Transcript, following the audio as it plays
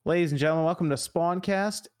Ladies and gentlemen, welcome to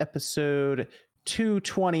Spawncast, episode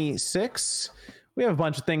 226. We have a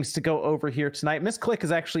bunch of things to go over here tonight. Miss Click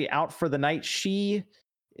is actually out for the night. She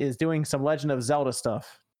is doing some Legend of Zelda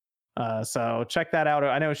stuff. So check that out.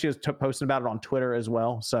 I know she was posting about it on Twitter as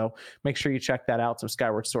well. So make sure you check that out. Some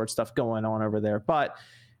Skyward Sword stuff going on over there. But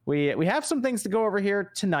we have some things to go over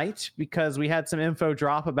here tonight because we had some info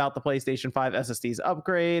drop about the PlayStation 5 SSD's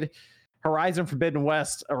upgrade. Horizon Forbidden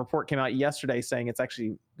West, a report came out yesterday saying it's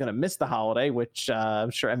actually going to miss the holiday, which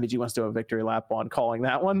I'm sure MVG wants to do a victory lap on calling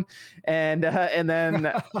that one. And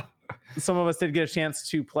then some of us did get a chance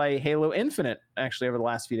to play Halo Infinite actually over the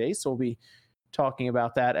last few days. So we'll be talking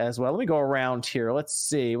about that as well. Let me go around here. Let's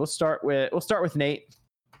see. We'll start with Nate.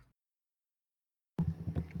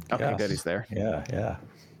 Okay, Yes. good. He's there. Yeah.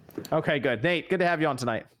 Okay, good. Nate, good to have you on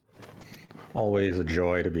tonight. Always a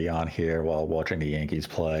joy to be on here while watching the Yankees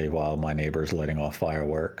play while my neighbor's letting off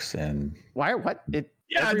fireworks. And Why? What?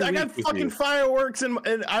 I got fucking fireworks and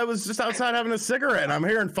I was just outside having a cigarette and I'm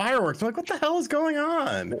hearing fireworks. I'm like, what the hell is going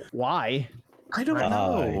on? Why? I don't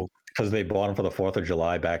know. because they bought them for the 4th of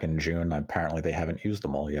July back in June. Apparently they haven't used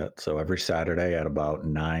them all yet. So every Saturday at about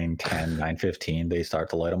 9:10, 9:15, they start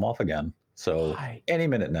to light them off again. So Why? any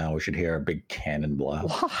minute now, we should hear a big cannon blast.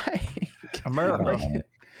 Why? America.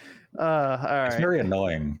 All right. It's very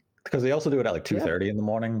annoying because they also do it at like 2:30 in the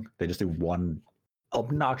morning. They just do one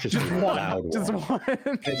obnoxious loud Just one. one.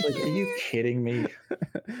 It's like, are you kidding me?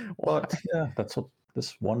 But yeah, that's what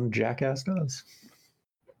this one jackass does.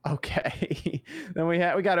 Okay. Then we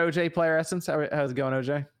got OJ Player Essence. How's it going,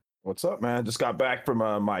 OJ? What's up, man? Just got back from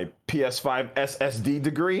my PS5 SSD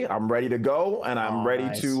degree. I'm ready to go, and I'm ready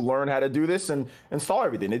to learn how to do this and install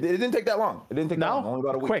everything. It didn't take that long. It didn't take that long. Only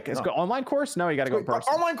about a week. Quick. It's go online course? No, you got to go in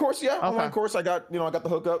person. Online course, yeah. Okay. Online course. I got the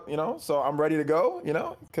hookup, so I'm ready to go,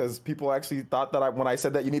 because people actually thought that when I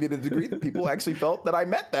said that you needed a degree, people actually felt that I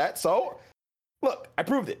met that. So look, I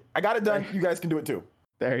proved it. I got it done. You guys can do it too.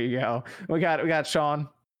 There you go. We got Sean,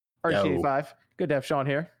 RG85. Good to have Sean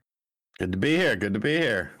here. Good to be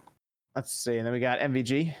here. Let's see. And then we got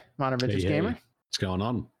MVG, Modern Vintage Gamer. What's going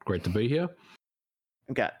on? Great to be here.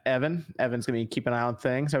 We got Evan. Evan's gonna be keeping an eye on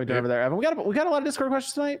things. How we doing over there, Evan? We got a lot of Discord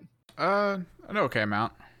questions tonight. An okay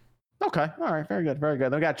amount. Okay. All right. Very good. Very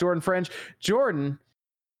good. Then we got Jordan Fringe. Jordan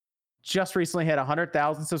just recently hit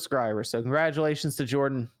 100,000 subscribers. So congratulations to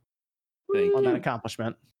Jordan on that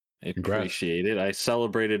accomplishment. I appreciate it. I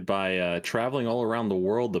celebrated by traveling all around the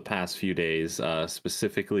world the past few days.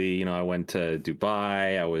 Specifically, I went to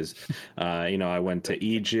Dubai. I was, I went to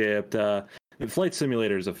Egypt. Flight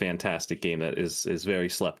Simulator is a fantastic game that is very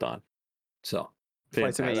slept on. So,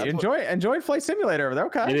 Flight Simulator. Enjoy Flight Simulator over there.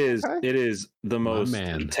 Okay. It is. Okay. It is the most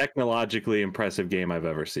man. technologically impressive game I've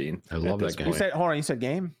ever seen. I love that game. You said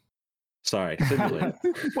game? Sorry, Simulator.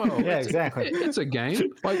 Well, Yeah, exactly. It's a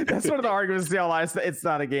game. Like, That's one of the arguments to lies. It's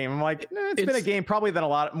not a game. I'm like, no, it's been a game probably than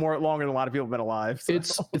longer than a lot of people have been alive. So.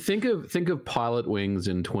 it's think of Pilot Wings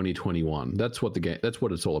in 2021. That's what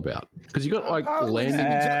it's all about. Because you got like landing.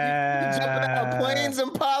 Jumping out of planes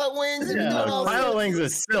and pilot wings. Pilot Wings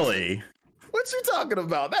is silly. What you talking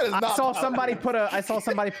about? That is not. I saw somebody put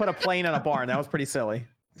a plane in a barn. That was pretty silly.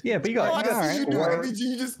 Yeah, but you got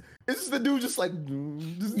It's just the dude just like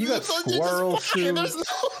you got squirrel suits.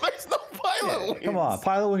 There's no pilot wings. Come on,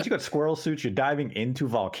 pilot wings. You got squirrel suits. You're diving into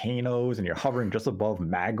volcanoes and you're hovering just above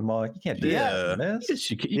magma. You can't do that in this.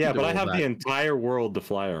 Yes, you can Yeah, do but I all have that. the entire world to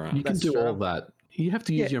fly around. You can do all that. You have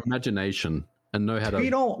to use your imagination and know how to. We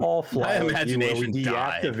don't all fly. My with you where we imagination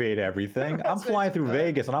died. deactivate everything. I'm flying through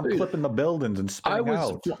Vegas and I'm clipping the buildings and spinning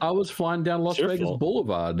out. I was flying down Las Your Vegas fault.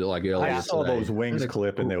 Boulevard like earlier. I saw today. those wings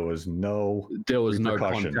clip and there was no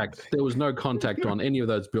repercussions. contact. There was no contact on any of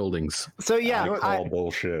those buildings. So yeah, It's all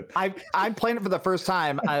bullshit. I'm playing it for the first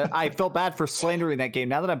time. I felt bad for slandering that game.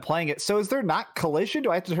 Now that I'm playing it, so is there not collision?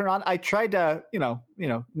 Do I have to turn on? I tried to,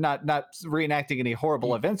 not reenacting any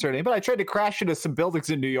horrible events or anything, but I tried to crash into some buildings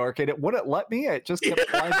in New York and it wouldn't let me. It just kept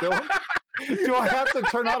flying going. Do I have to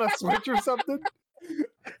turn on a switch or something?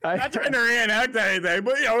 Not trying to reenact anything,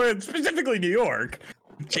 but it's specifically New York.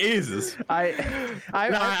 Jesus. I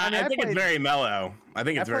think it's very mellow. I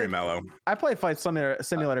think it's very mellow. I played Flight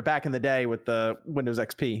Simulator back in the day with the Windows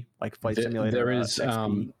XP, like Flight Simulator. There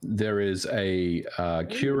is a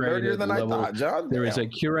curated Than I level. thought, John. There is a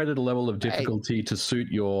curated level of difficulty to suit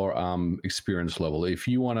your experience level. If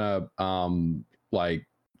you want to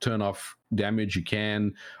turn off damage, you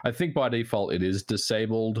can. I think by default it is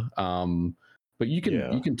disabled. But you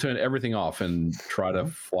can turn everything off and try to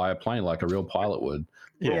fly a plane like a real pilot would.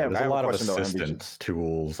 Yeah, I there's have a a lot of question, though, assistance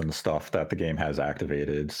tools and stuff that the game has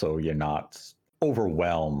activated, so you're not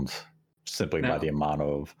overwhelmed simply by Now, the amount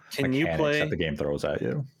of can you mechanics play- that the game throws at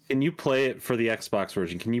you. Can you play it for the Xbox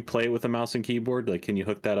version? Can you play it with a mouse and keyboard? Like, can you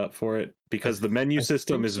hook that up for it? Because the menu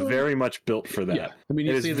system is very much built for that. Yeah. I mean,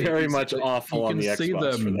 it is very much awful on the Xbox. You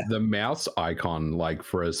can see for the mouse icon like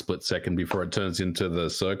for a split second before it turns into the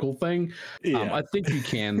circle thing. Yeah. I think you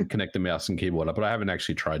can connect the mouse and keyboard up, but I haven't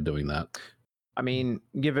actually tried doing that. I mean,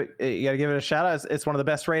 you gotta give it a shout out. It's one of the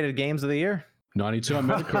best rated games of the year. 92 on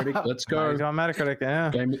Metacritic. Let's go. 92 on Metacritic. Yeah.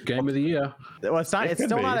 Game of the year. Well, it's not. It's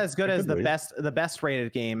still not as good as the be. best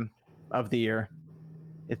rated game of the year.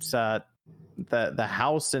 It's the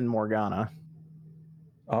House in Morgana.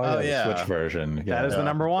 Oh yeah, yeah. the Switch version. That is the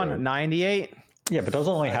number one. 98. Yeah, but those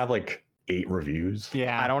only have like 8 reviews.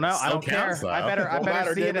 Yeah. I don't know. I don't care. counts, though. I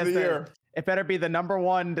better see it as year. it better be the number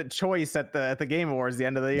one choice at the Game Awards the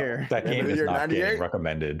end of the year. That game is year, not 98? getting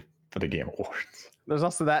recommended for the Game Awards. There's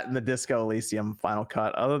also that in the Disco Elysium Final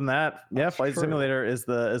Cut. Other than that, yeah, Flight Simulator is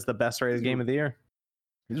the best rated game of the year.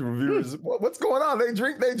 These reviewers, what's going on? They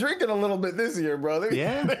drinking a little bit this year, bro.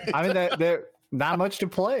 I mean, they're not much to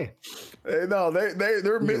play. They're now.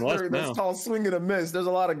 all swinging a miss. There's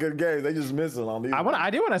a lot of good games. They just missing on these. I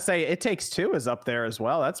do want to say It Takes Two is up there as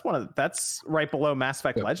well. That's right below Mass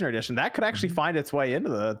Effect Legendary Edition. That could actually find its way into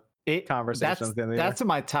the conversation. That's in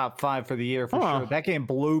my top 5 for the year for sure. That game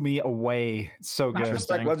blew me away. It's so good. Mass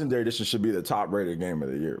Effect Legendary Edition should be the top rated game of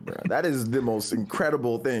the year, bro. That is the most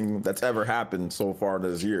incredible thing that's ever happened so far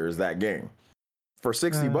this year. Is that game for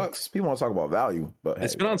 $60? People want to talk about value, but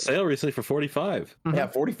It's been on sale recently for $45. Yeah,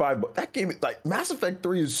 $45. That game, like Mass Effect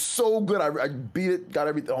 3, is so good. I beat it, got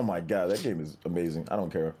everything. Oh my god, that game is amazing. I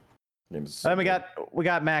don't care. Game is so Then good. we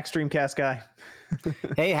got Max Dreamcast guy.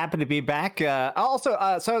 Hey, happy to be back. So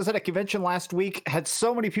I was at a convention last week. Had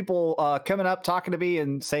so many people coming up, talking to me,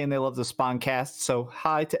 and saying they love the Spawncast. So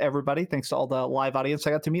hi to everybody. Thanks to all the live audience I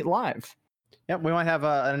got to meet live. Yep, we might have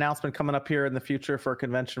an announcement coming up here in the future for a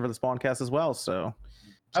convention for the Spawncast as well. So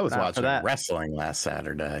I was Not for watching that. wrestling last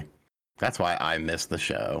Saturday. That's why I missed the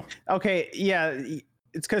show. okay, yeah,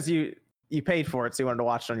 it's because you paid for it, so you wanted to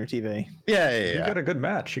watch it on your TV. Yeah. You got a good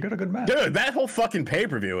match. You got a good match. Dude, that whole fucking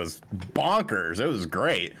pay-per-view was bonkers. It was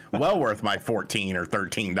great. Well worth my $14 or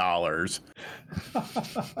 $13.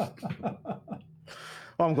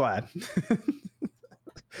 Well, I'm glad.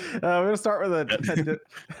 We're gonna start with a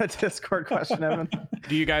Discord question, Evan.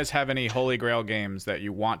 Do you guys have any Holy Grail games that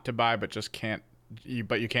you want to buy but just can't? You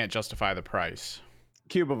can't justify the price.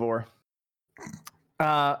 Cubivore.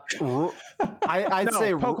 I'd No,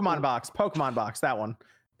 say Pokemon Box. Pokemon Box. That one.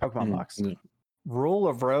 Pokemon Box. Rule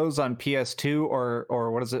of Rose on PS2 or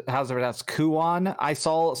what is it? How's it pronounced? Kuon. I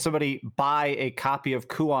saw somebody buy a copy of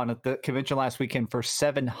Kuon at the convention last weekend for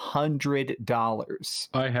 $700.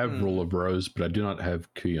 I have Rule of Rose, but I do not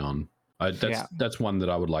have Kuon. That's one that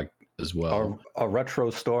I would like as well. A retro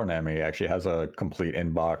store near me actually has a complete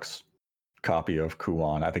inbox copy of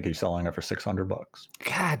Kuon. I think he's selling it for $600.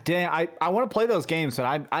 God damn! I want to play those games, but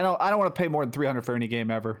I don't want to pay more than $300 for any game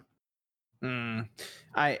ever. Because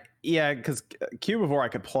Cubivore I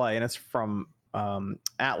could play, and it's from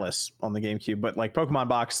Atlas on the GameCube. But like Pokemon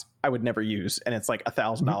Box, I would never use, and it's like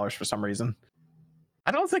 $1,000 for some reason.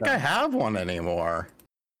 I don't think I have one anymore.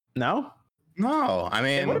 No, No, I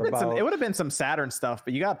mean, it would have been some Saturn stuff,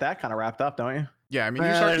 but you got that kind of wrapped up, don't you? Yeah, I mean, you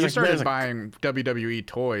there's started a- buying WWE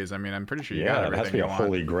toys. I mean, I'm pretty sure you got Yeah, it has to everything be you a want.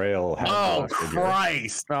 holy grail. oh Hasbro figure.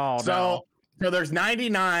 Christ! Oh So there's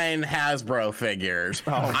 99 Hasbro figures.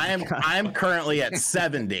 I'm currently at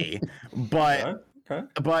 70, but Okay.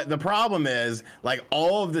 but the problem is like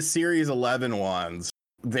all of the Series 11 ones,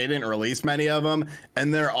 they didn't release many of them,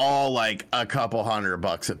 and they're all like a couple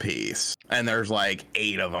 $100 a piece, and there's like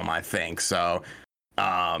 8 of them, I think. So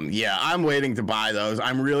yeah, I'm waiting to buy those.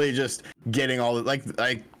 I'm really just getting all the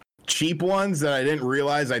like cheap ones that I didn't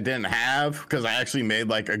realize I didn't have, because I actually made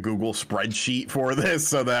like a Google spreadsheet for this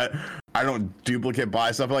so that I don't duplicate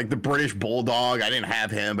buy stuff. Like the British Bulldog, I didn't have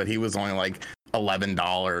him, but he was only like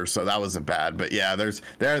 $11, so that wasn't bad. But yeah,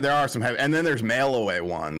 there are some heavy, and then there's mail away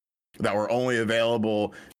ones that were only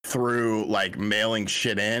available through like mailing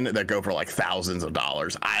shit in that go for like thousands of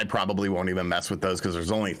dollars. I probably won't even mess with those because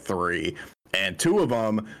there's only 3. And 2 of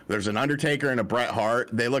them, there's an Undertaker and a Bret Hart.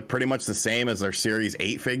 They look pretty much the same as their Series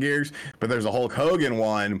 8 figures, but there's a Hulk Hogan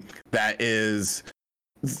one that has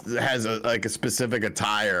a specific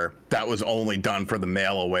attire that was only done for the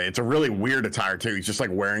mail away. It's a really weird attire too. He's just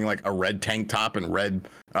like wearing like a red tank top and red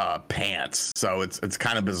pants. So it's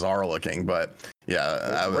kind of bizarre looking, but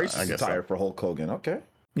yeah, I Racist guess attire for Hulk Hogan. Okay.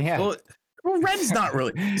 Yeah, Well, red's not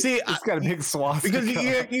really. See, it's got a big swath. because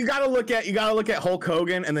you got to look at Hulk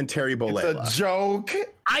Hogan and then Terry Bollea. It's a joke.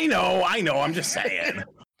 I know. I'm just saying.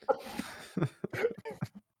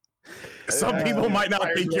 Some people might not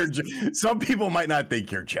think some people might not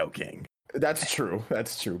think you're joking. That's true.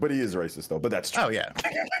 That's true. But he is racist though. But that's true. Oh yeah.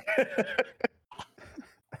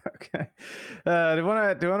 Okay. Do you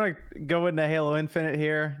want to go into Halo Infinite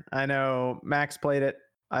here? I know Max played it.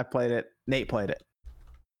 I played it. Nate played it.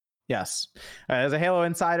 Yes. As a Halo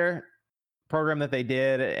Insider program that they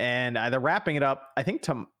did, and they're wrapping it up. I think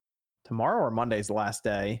tomorrow or Monday's the last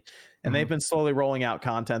day, and they've been slowly rolling out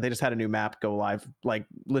content. They just had a new map go live, like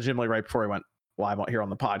legitimately right before we went live here on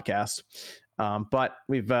the podcast. But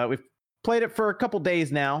we've played it for a couple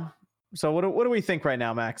days now. So what do we think right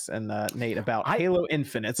now, Max and Nate, about Halo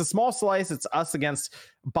Infinite? It's a small slice. It's us against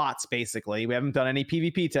bots, basically. We haven't done any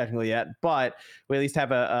PvP technically yet, but we at least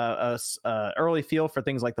have a early feel for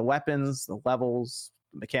things like the weapons, the levels,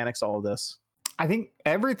 the mechanics, all of this. I think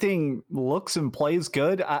everything looks and plays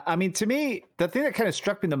good. I mean, to me, the thing that kind of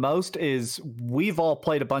struck me the most is we've all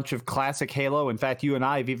played a bunch of classic Halo. In fact, you and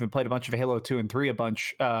I have even played a bunch of Halo 2 and 3 a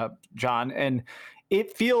bunch, John, and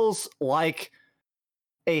it feels like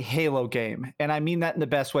a Halo game, and I mean that in the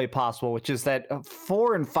best way possible, which is that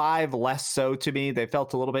 4 and 5 less so to me. They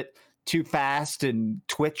felt a little bit too fast and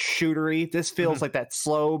twitch shootery. This feels like that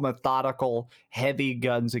slow, methodical, heavy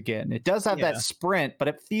guns again. It does have that sprint, but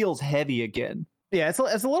it feels heavy again. Yeah, it's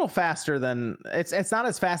a little faster than it's not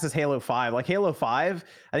as fast as Halo 5. Like Halo 5,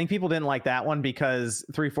 I think people didn't like that one because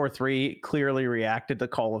 343 clearly reacted to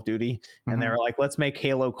Call of Duty, and they were like, let's make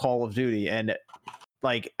Halo Call of Duty. And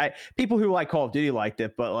like people who like Call of Duty liked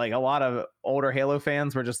it, but like a lot of older Halo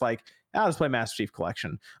fans were just like, I'll just play Master Chief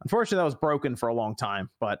Collection. Unfortunately, that was broken for a long time,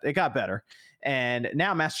 but it got better. And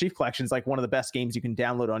now Master Chief Collection is like one of the best games you can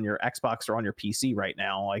download on your Xbox or on your PC right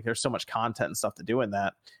now. Like there's so much content and stuff to do in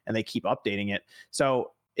that, and they keep updating it.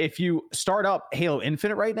 So if you start up Halo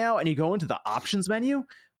Infinite right now and you go into the options menu,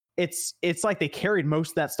 it's like they carried most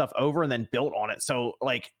of that stuff over and then built on it. So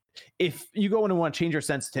like if you go in and want to change your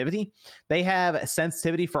sensitivity, they have a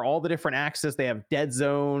sensitivity for all the different axes. They have dead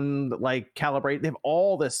zone, like calibrate. They have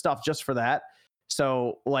all this stuff just for that.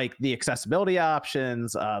 So like the accessibility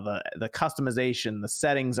options, the customization, the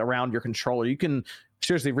settings around your controller, you can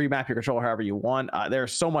seriously remap your controller however you want.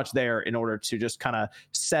 There's so much there in order to just kind of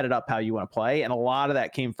set it up how you want to play. And a lot of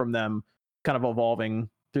that came from them kind of evolving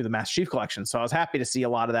through the Master Chief Collection. So I was happy to see a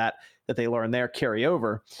lot of that they learned there carry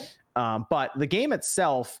over. But the game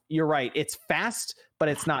itself, you're right, it's fast, but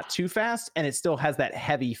it's not too fast, and it still has that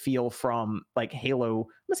heavy feel from like Halo.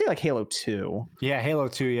 Let's say like Halo 2. Yeah, Halo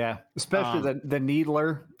 2, yeah. Especially the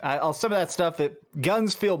Needler. Some of that stuff,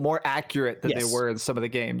 guns feel more accurate than they were in some of the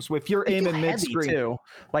games. If you're aiming mid-screen too,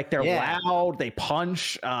 like they're loud, they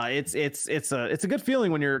punch. It's a good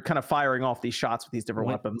feeling when you're kind of firing off these shots with these different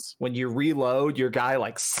weapons. When you reload, your guy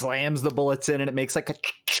like slams the bullets in, and it makes like a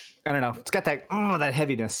I don't know. It's got that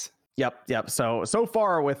heaviness. Yep. So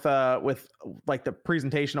far with like the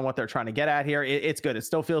presentation of what they're trying to get at here, it's good. It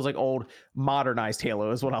still feels like old modernized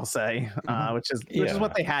Halo is what I'll say, which is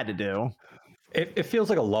what they had to do. It feels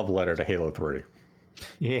like a love letter to Halo 3.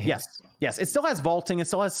 Yeah. Yes. It still has vaulting. It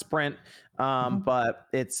still has sprint. But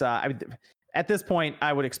it's at this point,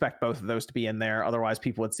 I would expect both of those to be in there. Otherwise,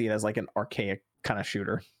 people would see it as like an archaic kind of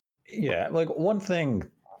shooter. Yeah. Like one thing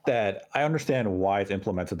that I understand why it's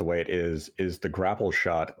implemented the way it is the grapple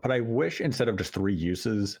shot, but I wish instead of just 3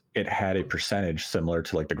 uses, it had a percentage similar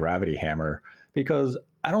to like the gravity hammer, because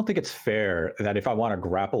I don't think it's fair that if I want to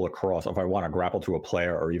grapple across, if I want to grapple to a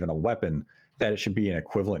player or even a weapon, that it should be an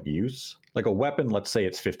equivalent use. Like a weapon, let's say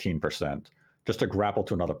it's 15%. Just to grapple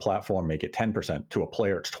to another platform, make it 10%. To a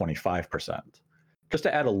player, it's 25%. Just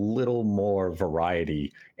to add a little more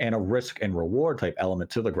variety and a risk and reward type element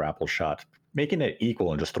to the grapple shot, making it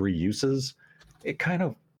equal in just 3 uses, I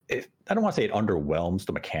don't want to say it underwhelms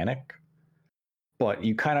the mechanic, but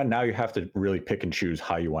you have to really pick and choose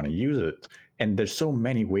how you want to use it. And there's so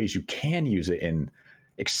many ways you can use it in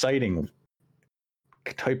exciting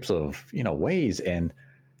types of, ways. And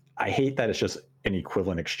I hate that it's just an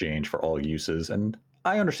equivalent exchange for all uses. And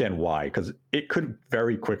I understand why, because it could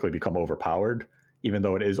very quickly become overpowered, even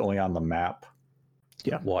though it is only on the map.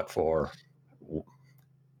 Yeah. Well,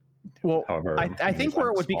 I think where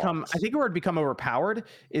it would become overpowered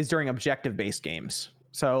is during objective based games.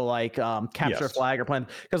 So like capture flag or plant,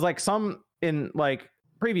 because like some in like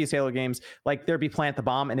previous Halo games, like there'd be plant the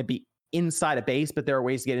bomb and it'd be inside a base, but there are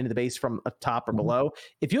ways to get into the base from a top or below.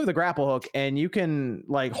 If you have the grapple hook and you can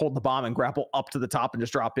like hold the bomb and grapple up to the top and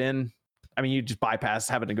just drop in, I mean, you just bypass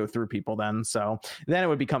having to go through people then. So then it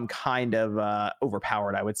would become kind of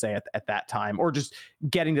overpowered, I would say, at that time, or just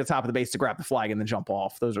getting to the top of the base to grab the flag and then jump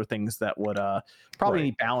off. Those are things that would probably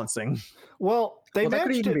need balancing. Well, that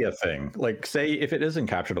could even be a thing. Like, say if it isn't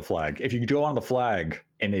capture the flag, if you go on the flag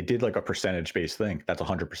and it did like a percentage based thing, that's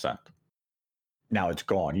 100%. Now it's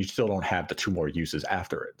gone. You still don't have the 2 more uses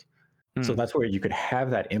after it. So that's where you could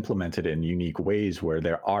have that implemented in unique ways where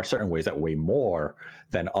there are certain ways that weigh more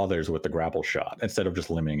than others with the grapple shot, instead of just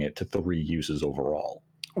limiting it to 3 uses overall.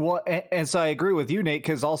 Well, and so I agree with you, Nate,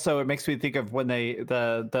 because also it makes me think of when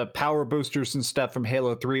the power boosters and stuff from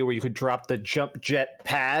Halo 3, where you could drop the jump jet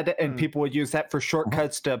pad and people would use that for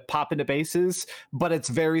shortcuts to pop into bases, but it's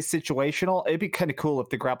very situational. It'd be kind of cool if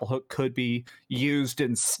the grapple hook could be used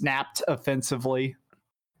and snapped offensively.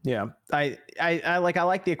 Yeah, I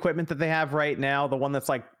like the equipment that they have right now. The one that's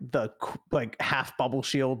like the half bubble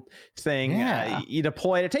shield thing. Yeah. You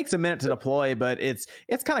deploy it. It takes a minute to deploy, but it's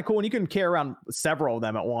kind of cool, and you can carry around several of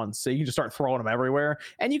them at once. So you can just start throwing them everywhere,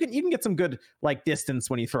 and you can get some good like distance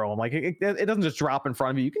when you throw them. Like it doesn't just drop in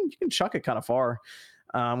front of you. You can chuck it kind of far.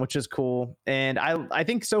 Which is cool. And I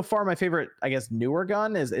think so far my favorite, I guess, newer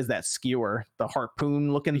gun is that skewer, the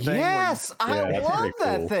harpoon looking thing. Yes, I love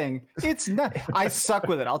that thing. It's not. I suck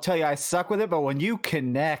with it. I'll tell you, I suck with it. But when you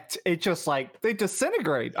connect, it just like they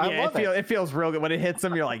disintegrate. I love it. It feels real good when it hits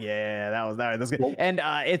them. You're like, yeah, that was good. And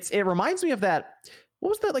it reminds me of that. What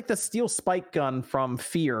was that, like the steel spike gun from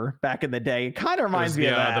Fear back in the day? It kind of reminds me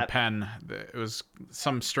of that. The pen. It was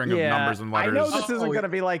some string of numbers and letters. I know this isn't going to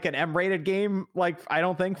be like an M-rated game. Like, I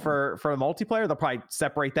don't think for the multiplayer, they'll probably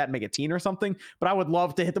separate that and make it teen or something. But I would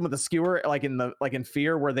love to hit them with a skewer, like in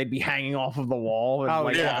Fear, where they'd be hanging off of the wall. And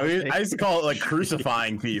I used to call it like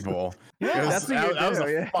crucifying people. That's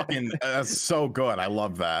so good. I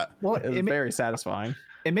love that. Well, it was very satisfying.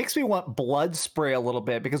 It makes me want blood spray a little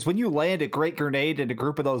bit, because when you land a great grenade in a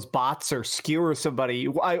group of those bots or skewer somebody,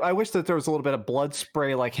 I wish that there was a little bit of blood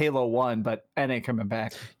spray like Halo 1, but it ain't coming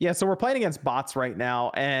back. Yeah, so we're playing against bots right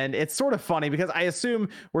now, and it's sort of funny because I assume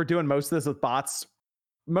we're doing most of this with bots,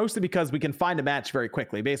 mostly because we can find a match very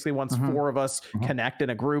quickly. Basically, once 4 of us connect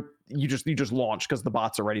in a group, you just launch because the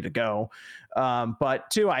bots are ready to go. But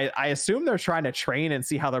 2, I assume they're trying to train and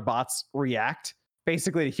see how their bots react,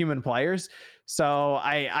 basically, to human players. So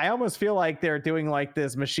I almost feel like they're doing like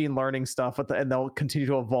this machine learning stuff and they'll continue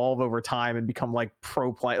to evolve over time and become like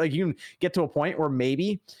pro play. Like you can get to a point where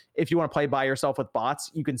maybe if you want to play by yourself with bots,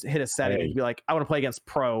 you can hit a setting and be like, I want to play against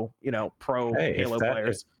pro Halo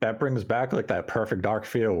players. That brings back like that Perfect Dark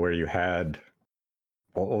feel where you had,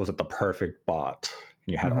 what was it, the perfect bot.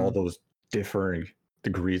 You had all those different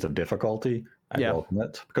degrees of difficulty. I welcome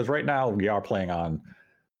it, because right now we are playing on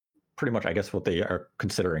pretty much, I guess, what they are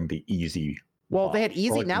considering the easy. Well, they had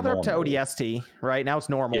easy. Now they're up to ODST, right? Now it's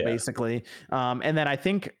normal, basically. And then I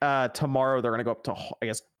think tomorrow they're going to go up to, I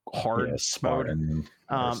guess, hard mode.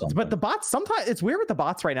 But the bots, sometimes it's weird with the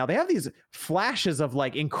bots right now. They have these flashes of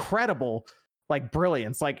like incredible, like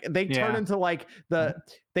brilliance. Like they turn into like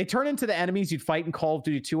they turn into the enemies you'd fight in Call of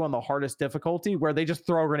Duty 2 on the hardest difficulty, where they just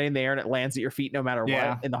throw a grenade in the air and it lands at your feet no matter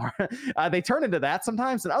what. In the they turn into that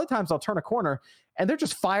sometimes, and other times I'll turn a corner and they're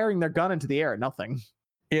just firing their gun into the air, nothing.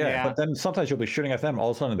 Yeah, but then sometimes you'll be shooting at them.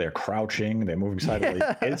 All of a sudden, they're crouching, they're moving sideways.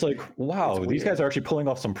 It's like, wow, these guys are actually pulling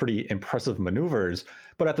off some pretty impressive maneuvers.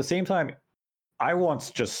 But at the same time, I once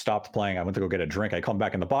just stopped playing. I went to go get a drink. I come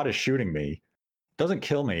back and the bot is shooting me, doesn't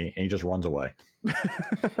kill me, and he just runs away.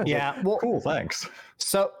 Well, cool, thanks.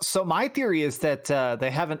 So my theory is that they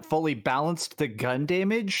haven't fully balanced the gun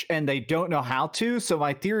damage and they don't know how to. So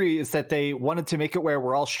my theory is that they wanted to make it where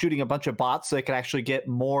we're all shooting a bunch of bots so they could actually get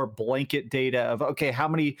more blanket data of, okay,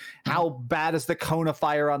 how bad is the cone of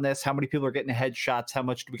fire on this? How many people are getting headshots? How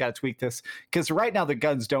much do we got to tweak this? Because right now the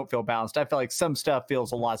guns don't feel balanced. I feel like some stuff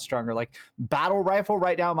feels a lot stronger. Like battle rifle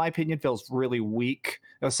right now, in my opinion, feels really weak.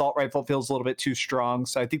 Assault rifle feels a little bit too strong.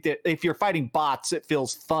 So I think that if you're fighting bots, it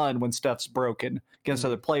feels fun when stuff's broken. Against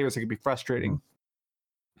other players, it can be frustrating.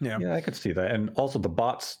 Yeah, I could see that. And also the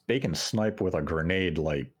bots, they can snipe with a grenade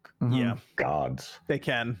like gods. They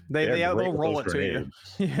can. They'll roll it to you.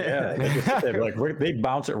 They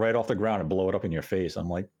bounce it right off the ground and blow it up in your face. I'm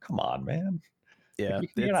like, come on, man. Yeah,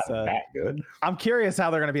 you're not that good. I'm curious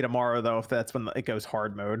how they're going to be tomorrow, though, if that's when it goes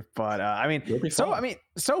hard mode. But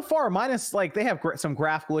so far, minus like they have some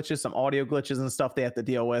graph glitches, some audio glitches and stuff they have to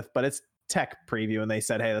deal with. But it's tech preview, and they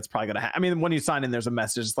said, hey, that's probably going to happen. I mean, when you sign in, there's a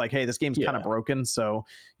message. It's like, hey, this game's kind of broken. So,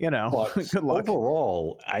 good luck.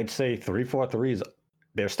 Overall, I'd say 343s,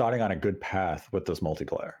 they're starting on a good path with this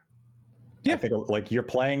multiplayer. Yeah. I think like you're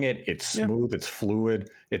playing it, it's smooth, it's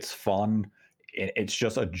fluid, it's fun. It's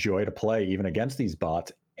just a joy to play even against these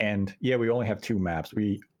bots. And yeah, we only have 2 maps.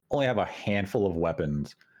 We only have a handful of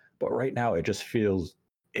weapons, but right now it feels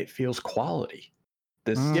quality.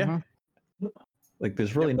 This Mhm. like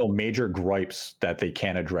there's really no major gripes that they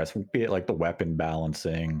can't address, be it like the weapon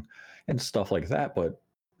balancing and stuff like that. But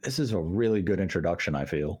this is a really good introduction, I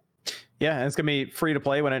feel. Yeah, and it's gonna be free to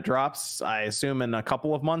play when it drops. I assume in a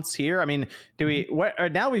couple of months here. I mean, do we? What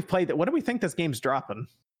now we've played it? What do we think this game's dropping?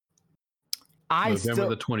 November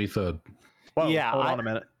the 23rd. Whoa, Yeah, hold on a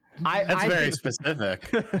minute. That's very think- specific.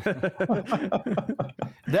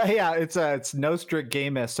 Yeah, it's no strict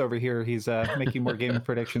gamist over here. He's making more gaming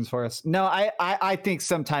predictions for us. No, I think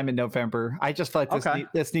sometime in November. I just feel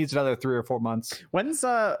like this needs another 3 or 4 months. When's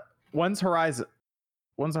Horizon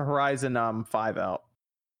 5 out?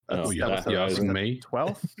 Oh, That yeah, was the- yeah, was it was it May.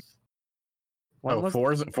 12th? When Oh, was-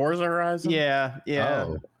 Forza Horizon? Yeah.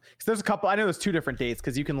 Oh. 'Cause there's a couple. I know there's 2 different dates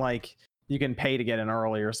because you can pay to get in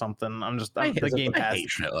early or something. The Game I Pass. hate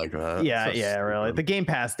shit like that. Yeah, So yeah, really. stupid. The Game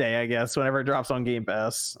Pass day, I guess, whenever it drops on Game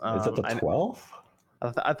Pass. Is it the I 12th?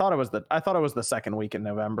 thought it was the second week in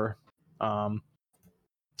November.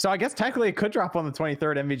 So I guess technically it could drop on the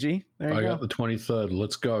 23rd. MVG. There you I go. got the 23rd.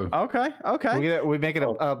 Let's go. Okay. We make it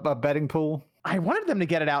a betting pool. I wanted them to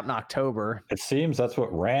get it out in October. It seems that's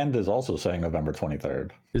what Rand is also saying, November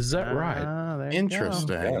 23rd. Is that right? There you go.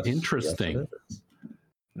 Interesting. Yes, Interesting. yes, it is.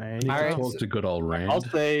 There you All go. right. Talk to good old Rand. I'll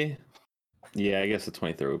say, yeah, I guess the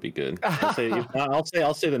 23rd would be good. I'll say the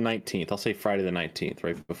 19th. I'll say Friday the 19th,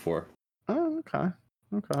 right before. Oh, okay.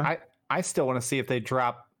 I still want to see if they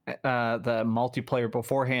drop the multiplayer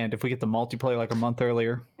beforehand. If we get the multiplayer like a month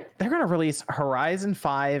earlier. They're gonna release Horizon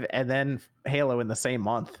 5 and then Halo in the same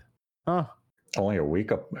month. Huh. Only a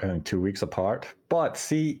week up and 2 weeks apart. But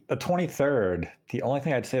see, the 23rd, the only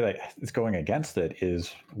thing I'd say that is going against it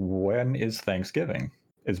is when is Thanksgiving?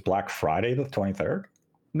 Is Black Friday the 23rd?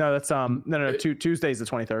 No, that's no. Tuesday's the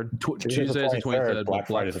 23rd. Tuesday's the 23rd. Black Black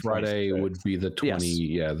Friday's the Friday 26th. would be the 20. Yes.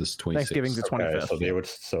 Yeah, this 26th. Thanksgiving's the 25th.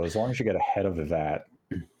 So as long as you get ahead of that,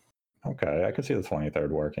 okay, I could see the 23rd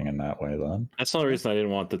working in that way then. That's the only reason I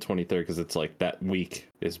didn't want the 23rd, because it's like that week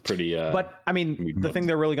is pretty. But I mean, the thing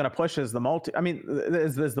they're really going to push is the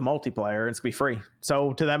is the multiplayer. It's gonna be free.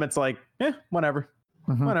 So to them, it's like, whatever.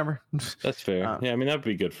 Whatever. That's fair. Yeah, I mean that'd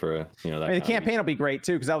be good for that. I mean, the kind of campaign will be great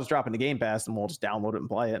too because I'll just drop into Game Pass and we'll just download it and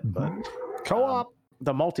play it. But Co-op.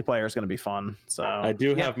 the multiplayer is going to be fun. So I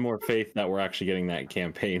do have more faith that we're actually getting that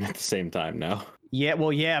campaign at the same time now. Yeah,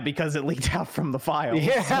 well, yeah, because it leaked out from the file.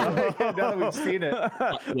 Yeah, So- now that we've seen it.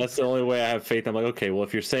 That's the only way I have faith. I'm like, okay, well,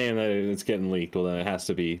 if you're saying that it's getting leaked, well, then it has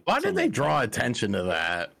to be. Why did they something. draw attention to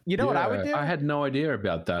that? You know what I would do? I had no idea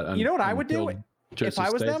about that. You know what I would do until if Joseph I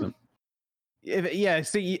was them? Statham.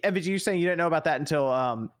 See, Evans, you're saying you didn't know about that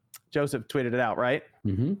until Joseph tweeted it out, right?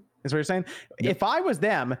 Mm-hmm. Is what you're saying? If I was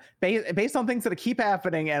them, based on things that keep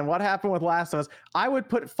happening and what happened with Last of Us, I would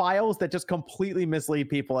put files that just completely mislead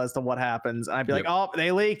people as to what happens. And I'd be like, oh,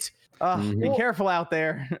 they leaked. Be careful out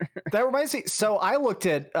there. That reminds me. So I looked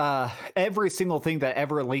at every single thing that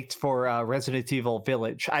ever leaked for Resident Evil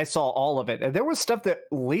Village. I saw all of it, and there was stuff that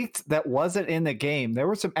leaked that wasn't in the game. There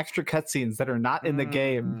were some extra cutscenes that are not in the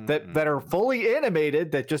game that are fully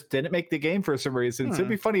animated that just didn't make the game for some reason. So it'd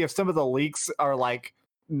be funny if some of the leaks are like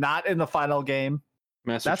not in the final game.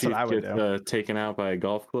 Master That's Chief what I would gets taken out by a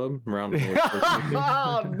golf club around.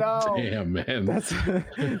 Oh no! Damn, man.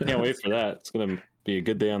 Can't wait for that. It's gonna be a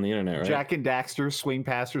good day on the internet, right? Jack and Daxter swing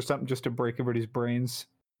past or something just to break everybody's brains.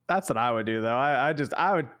 That's what I would do, though. I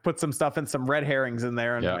would put some stuff in, some red herrings in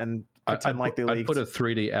there, and pretend like they I'd leaked. put a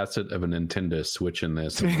 3D asset of a Nintendo Switch in there.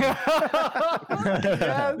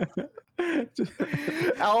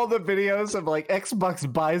 All the videos of like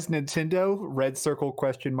Xbox buys Nintendo, red circle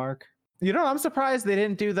question mark. You know, I'm surprised they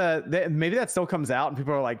didn't do maybe that still comes out and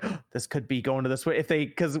people are like, this could be going to the Switch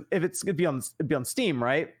because if it's it'd be on Steam,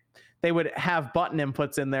 right? They would have button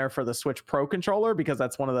inputs in there for the Switch Pro controller because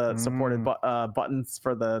that's one of the supported buttons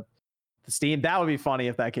for the Steam. That would be funny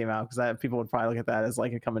if that came out because people would probably look at that as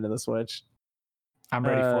like it coming to the Switch. I'm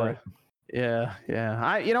ready for it.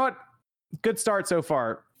 Yeah. You know what? Good start so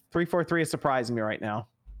far. 343 is surprising me right now.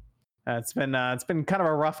 It's been kind of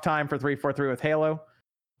a rough time for 343 with Halo.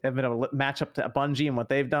 They've been able to match up to Bungie and what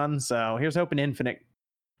they've done. So here's hoping Infinite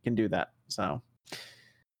can do that. So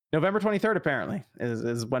November 23rd apparently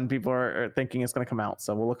is when people are thinking it's going to come out.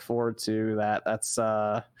 So we'll look forward to that. That's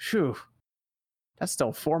that's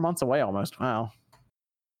still 4 months away almost. Wow.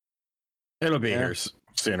 It'll be here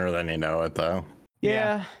sooner than you know it, though.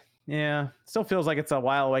 Yeah. Still feels like it's a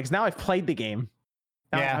while away because now I've played the game.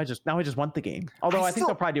 Now I just want the game. Although I think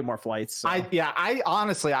they'll probably do more flights. So. I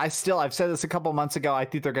honestly, I've said this a couple months ago. I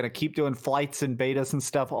think they're going to keep doing flights and betas and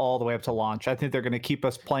stuff all the way up to launch. I think they're going to keep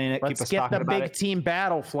us playing it. Let's keep us get talking the about big it. team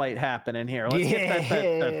battle flight happening here. Let's get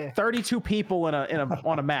the 32 people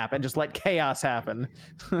on a map and just let chaos happen.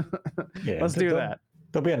 Let's do that.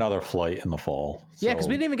 There'll be another flight in the fall. Yeah, because so-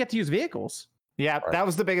 we didn't even get to use vehicles. Yeah, that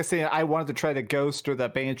was the biggest thing. I wanted to try the Ghost or the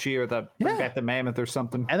Banshee or bring back the Mammoth or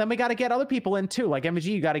something. And then we got to get other people in too. Like MVG,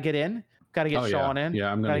 you got to get in. Got to get Sean in.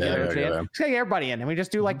 Yeah, I'm gonna get get everybody in. Just gotta get everybody in, and we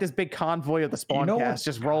just do like this big convoy of the spawn cast,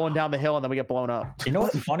 just rolling down the hill, and then we get blown up. You know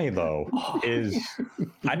what's funny though is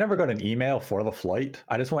I never got an email for the flight.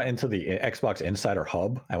 I just went into the Xbox Insider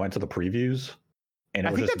Hub. I went to the previews, and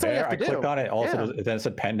it was just there. I clicked on it. Also, then it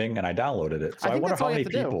said pending, and I downloaded it. So I wonder how many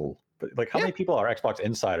people, how many people are Xbox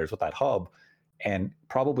Insiders with that hub, and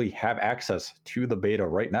probably have access to the beta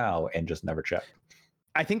right now and just never checked.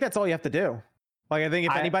 I think that's all you have to do. Like I think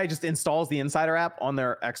if anybody just installs the Insider app on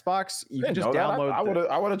their Xbox, you can just download.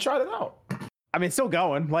 I would have tried it out. I mean, it's still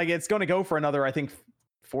going. Like it's going to go for another, I think,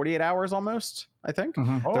 48 hours almost. I think.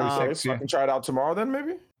 Oh, so I can try it out tomorrow then,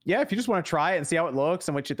 maybe. Yeah, if you just want to try it and see how it looks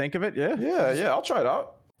and what you think of it, yeah, I'll try it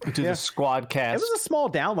out. Do the squad cast. It was a small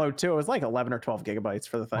download too. It was like 11 or 12 gigabytes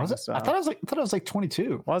for the thing. Was it? So. I thought it was like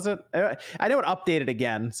 22. Was it? I know it updated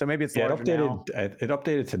again, so maybe it's it larger updated. now. It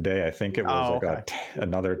updated today. I think it was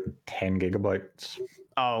another 10 gigabytes.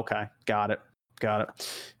 Oh, okay, got it.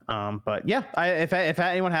 But yeah, if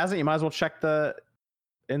anyone has it, you might as well check the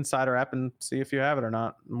Insider app and see if you have it or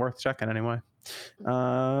not. Worth checking anyway.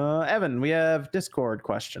 Evan, we have Discord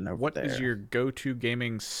question over What there. is your go-to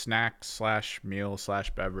gaming snack / meal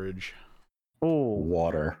 / beverage? Oh,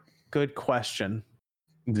 water. Good question.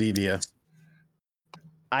 Zevia.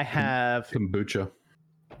 I have kombucha.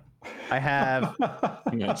 I have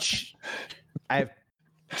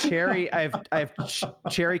cherry. I have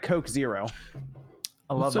cherry Coke Zero.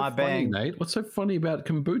 I love my bang. Nate, what's so funny about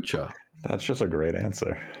kombucha? That's just a great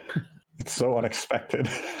answer. It's so unexpected.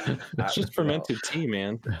 It's just fermented tea,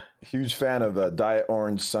 man. Huge fan of Diet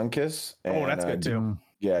Orange Sunkiss. Oh, that's good too.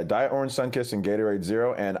 Yeah, Diet Orange Sunkiss and Gatorade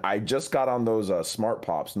Zero, and I just got on those Smart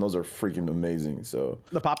Pops, and those are freaking amazing. So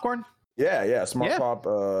the popcorn. Yeah, Smart Pop,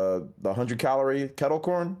 the 100-calorie kettle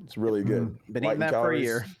corn. It's really good. Been eating that for a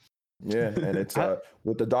year. Yeah, and it's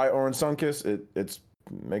with the Diet Orange Sunkiss, it's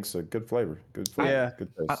makes a good flavor. Good flavor. Yeah. Good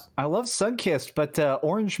taste. I love Sunkist, but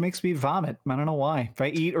orange makes me vomit. I don't know why. If I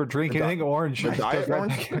eat or drink anything orange, the Diet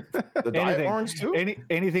Orange, the Diet Orange too.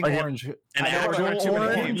 Anything Like orange. An I never actual learned too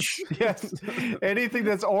many orange? games. Yes, anything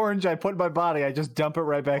that's orange, I put in my body. I just dump it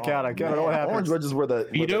right back out. I don't know what happens. Orange wedges were the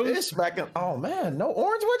ish back in. Oh man, no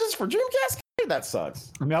orange wedges for Dreamcast. That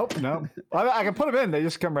sucks. Nope. I can put them in. They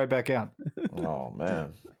just come right back out. Oh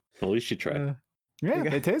man. At least you tried. Yeah,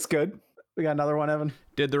 they taste good. We got another one, Evan.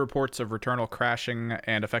 Did the reports of Returnal crashing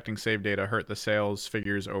and affecting save data hurt the sales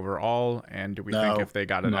figures overall? And do we think if they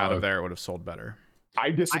got it out of there, it would have sold better?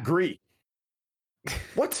 I disagree.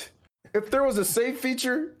 What? If there was a save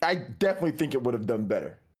feature, I definitely think it would have done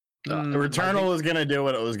better. Returnal was gonna do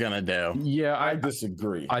what it was gonna do. Yeah, I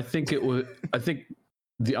disagree. I think it would. I think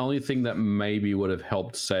the only thing that maybe would have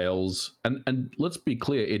helped sales, and let's be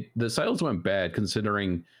clear, the sales weren't bad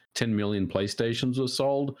considering 10 million PlayStations were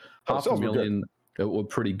sold. Half a million were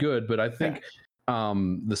pretty good, but I think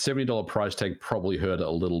the $70 price tag probably hurt it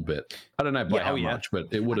a little bit. I don't know by how much, but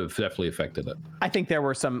it would have definitely affected it. I think there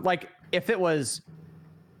were some, like, if it was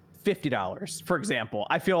 $50, for example,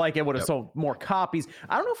 I feel like it would have sold more copies.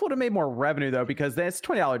 I don't know if it would have made more revenue though, because that's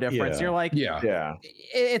 $20 difference. Yeah. You're like,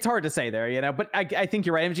 it's hard to say there, you know. But I think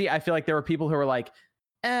you're right, MG. I feel like there were people who were like,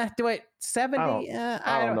 do it 70?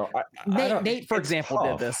 I don't know. Nate, for example,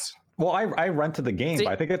 did this. Well, I rented the game, but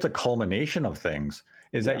I think it's a culmination of things.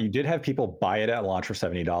 Is that you did have people buy it at launch for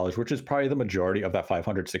 $70, which is probably the majority of that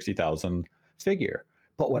 560,000 figure.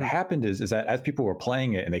 But what happened is that as people were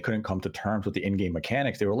playing it and they couldn't come to terms with the in-game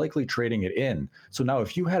mechanics, they were likely trading it in. So now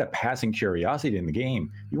if you had a passing curiosity in the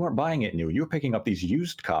game, you weren't buying it new. You were picking up these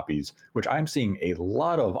used copies, which I'm seeing a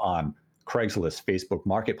lot of on Craigslist, Facebook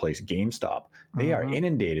Marketplace, GameStop. They are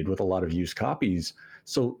inundated with a lot of used copies.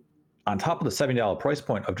 So on top of the $70 price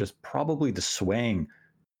point of just probably the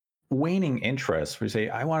waning interest, where you say,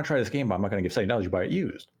 I want to try this game, but I'm not going to give $70, you buy it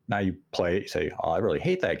used. Now you play it, you say, oh, I really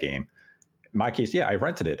hate that game. In my case, I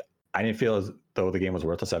rented it. I didn't feel as though the game was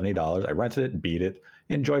worth the $70. I rented it, beat it,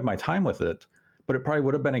 enjoyed my time with it. But it probably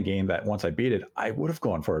would have been a game that once I beat it, I would have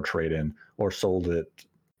gone for a trade-in or sold it,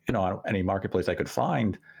 on any marketplace I could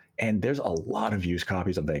find. And there's a lot of used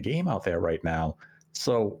copies of that game out there right now.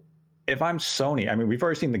 So if I'm Sony, I mean, we've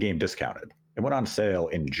already seen the game discounted. It went on sale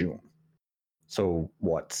in June. So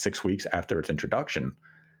what, 6 weeks after its introduction?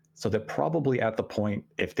 So they're probably at the point,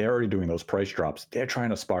 if they're already doing those price drops, they're trying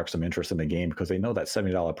to spark some interest in the game because they know that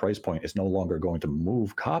 $70 price point is no longer going to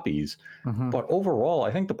move copies. But overall,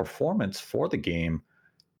 I think the performance for the game,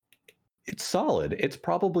 it's solid. It's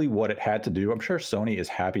probably what it had to do. I'm sure Sony is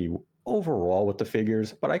happy overall with the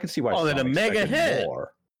figures, but I can see why. Oh, it's a mega hit.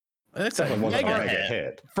 More. It's a mega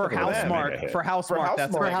hit for Housemarque. For Housemarque,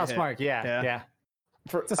 that's for Housemarque. Yeah.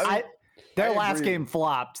 Their last game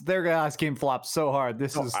flopped. Their last game flopped so hard.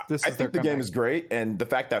 This is I think the game is great, and the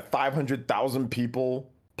fact that 500,000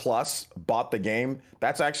 people plus bought the game,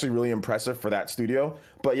 that's actually really impressive for that studio.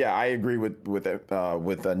 But yeah, I agree with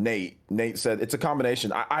Nate. Nate said it's a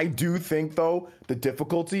combination. I do think though the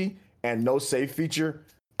difficulty and no save feature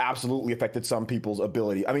absolutely affected some people's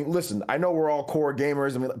ability. I mean, listen, I know we're all core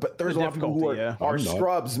gamers, but there's a lot of people who are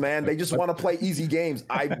scrubs, man. They just want to play easy games.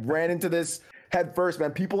 I ran into this head first,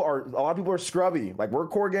 man. A lot of people are scrubby. Like, we're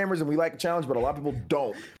core gamers and we like a challenge, but a lot of people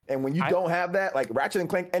don't. And when you don't have that, like Ratchet and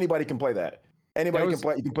Clank, anybody can play that. Anybody can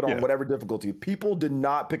play. You can put on whatever difficulty. People did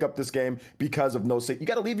not pick up this game because of no save. You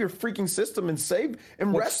got to leave your freaking system and save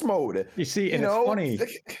in rest mode. You see, and it's funny.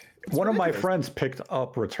 One of my friends picked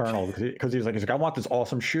up Returnal because he's like, I want this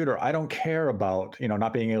awesome shooter. I don't care about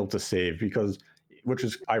not being able to save which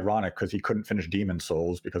is ironic because he couldn't finish Demon's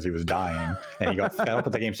Souls because he was dying and he got fed up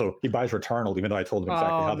with the game. So he buys Returnal, even though I told him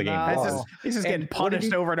exactly how the game was. He's just getting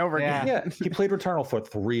punished over and over again. Yeah, he played Returnal for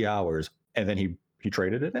 3 hours and then he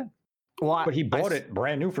traded it in. Well, but he bought it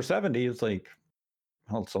brand new for 70. It's like,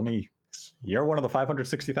 well, it's only, you're one of the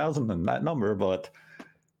 560,000 in that number. But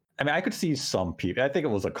I mean, I could see some people. I think it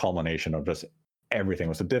was a culmination of just everything. It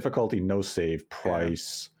was the difficulty, no save,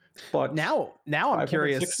 price. But now I'm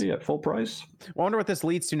curious at full price. I wonder what this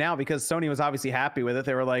leads to now, because Sony was obviously happy with it.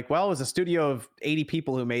 They were like, well, it was a studio of 80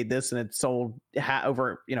 people who made this and it sold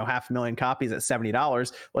over 500,000 copies at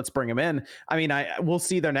 $70. Let's bring them in. I mean, we'll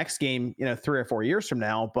see their next game 3 or 4 years from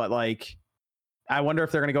now, but like, I wonder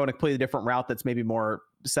if they're going to go in a completely different route that's maybe more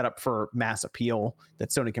set up for mass appeal that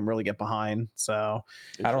Sony can really get behind. So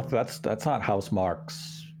I don't. That's not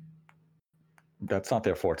Housemarque's. That's not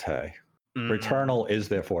their forte. Returnal is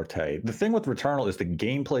their forte. The thing with Returnal is the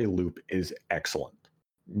gameplay loop is excellent.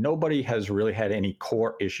 Nobody has really had any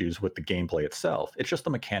core issues with the gameplay itself. It's just the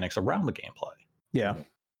mechanics around the gameplay. Yeah.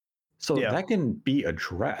 So that can be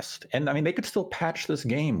addressed. And I mean, they could still patch this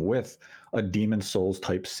game with a Demon's Souls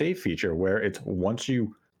type save feature where it's once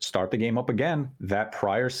you start the game up again, that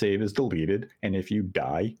prior save is deleted. And if you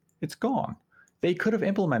die, it's gone. They could have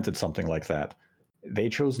implemented something like that. They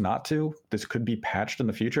chose not to. This could be patched in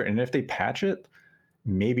the future. And if they patch it,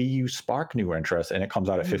 maybe you spark new interest and it comes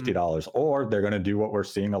out at $50. Or they're going to do what we're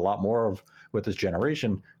seeing a lot more of with this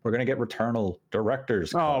generation. We're going to get Returnal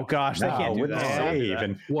Director's Cut. Gosh, they can't do with that. Save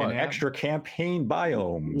and extra campaign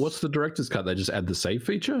biomes. What's the Director's Cut? They just add the save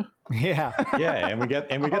feature? Yeah. Yeah, and we get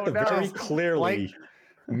the very clearly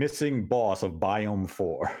missing boss of Biome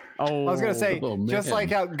 4. Oh, I was gonna say, just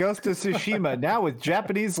like how Ghost of Tsushima, now with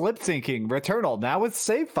Japanese lip syncing, Returnal, now with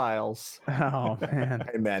save files. Oh man.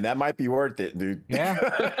 Hey man, that might be worth it, dude. Yeah.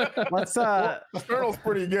 Let's Returnal's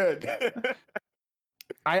pretty good.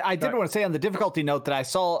 I did want to say on the difficulty note that I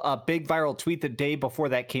saw a big viral tweet the day before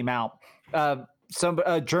that came out. Some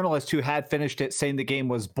journalist who had finished it saying the game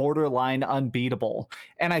was borderline unbeatable.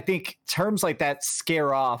 And I think terms like that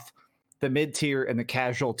scare off the mid-tier and the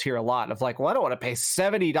casual tier a lot of like, well, I don't want to pay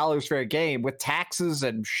 $70 for a game with taxes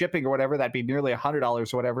and shipping or whatever. That'd be nearly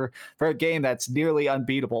 $100 or whatever for a game that's nearly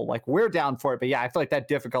unbeatable. Like, we're down for it. But yeah, I feel like that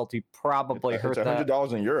difficulty probably hurt that. It's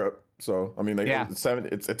 $100 in Europe. So, I mean, it's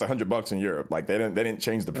 $100 in Europe. Like, they didn't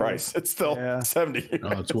change the price. It's still 70.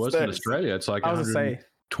 Oh, it's worse in Australia. It's like $125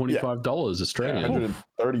 Australian.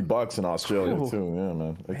 $130 in Australia too. Yeah,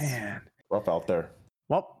 man. It's rough out there.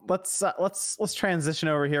 Well, let's transition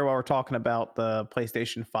over here while we're talking about the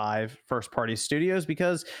PlayStation 5 first-party studios,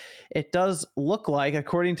 because it does look like,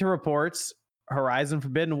 according to reports, Horizon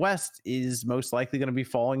Forbidden West is most likely going to be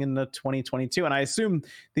falling into 2022. And I assume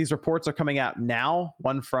these reports are coming out now.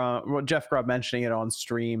 One from Jeff Grubb mentioning it on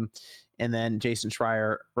stream, and then Jason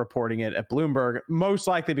Schreier reporting it at Bloomberg, most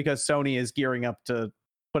likely because Sony is gearing up to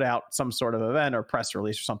put out some sort of event or press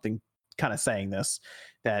release or something kind of saying this,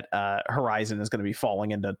 that Horizon is going to be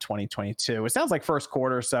falling into 2022. It sounds like first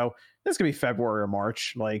quarter, so this could be February or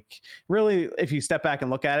March. Like, really, if you step back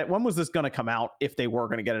and look at it, when was this going to come out if they were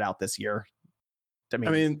going to get it out this year? I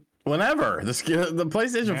mean whenever. The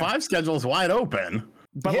PlayStation 5 schedule is wide open.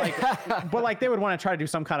 But like they would want to try to do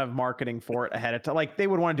some kind of marketing for it ahead of time. Like, they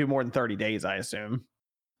would want to do more than 30 days, I assume.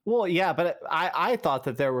 Well, yeah, but I thought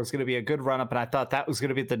that there was going to be a good run up, and I thought that was going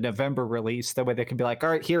to be the November release. That way they can be like, all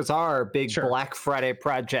right, here's our big Black Friday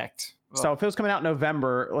project. So if it was coming out in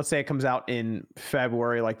November, let's say it comes out in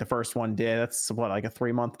February, like the first one did, that's what, like a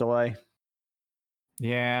 3-month delay?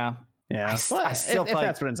 Yeah. Yeah. I still if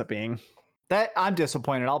that's what it ends up being. That I'm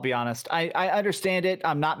disappointed. I'll be honest. I understand it.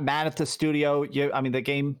 I'm not mad at the studio. I mean, the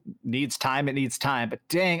game needs time. It needs time. But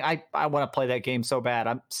dang, I want to play that game so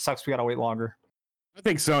bad. Sucks we got to wait longer. I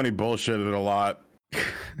think Sony bullshitted a lot.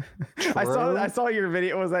 I saw your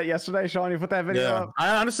video. Was that yesterday, Sean? You put that video up?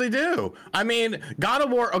 I honestly do. I mean, God of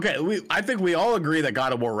War. Okay, I think we all agree that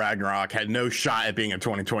God of War Ragnarok had no shot at being a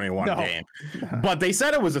 2021 game, but they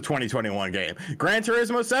said it was a 2021 game. Gran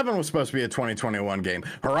Turismo 7 was supposed to be a 2021 game.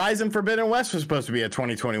 Horizon Forbidden West was supposed to be a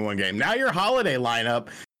 2021 game. Now your holiday lineup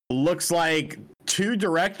looks like 2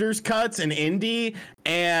 director's cuts, an indie,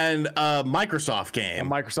 and a Microsoft game. A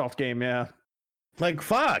Microsoft game, yeah. Like,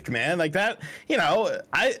 fuck, man. Like that, you know,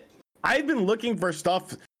 I've been looking for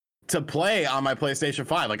stuff to play on my PlayStation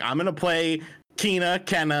 5. Like, I'm gonna play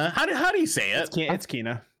Kena. How do you say it? It's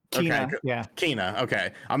Kena. Kena, okay. yeah. Kena,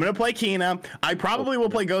 okay. I'm gonna play Kena. I probably will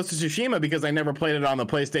play Ghost of Tsushima because I never played it on the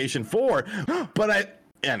PlayStation 4. But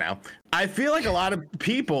I feel like a lot of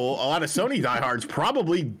people, a lot of Sony diehards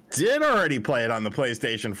probably did already play it on the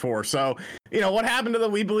PlayStation 4. So, you know, what happened to the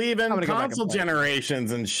We Believe in console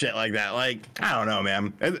generations and shit like that? Like, I don't know,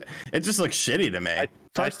 man. It just looks shitty to me.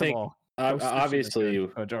 First of all, obviously,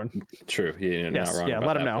 Jordan. True. You're not wrong. Yeah,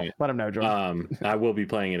 let him know. Point. Let him know, Jordan. I will be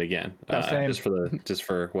playing it again, just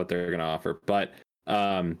for what they're going to offer. But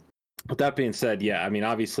with that being said, yeah, I mean,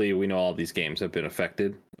 obviously, we know all these games have been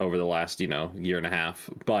affected over the last, year and a half.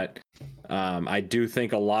 But I do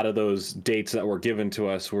think a lot of those dates that were given to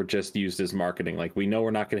us were just used as marketing. Like, we know we're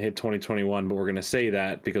not going to hit 2021, but we're going to say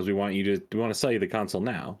that because we want to sell you the console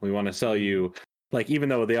now. We want to sell you, like, even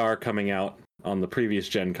though they are coming out on the previous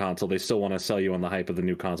gen console, they still want to sell you on the hype of the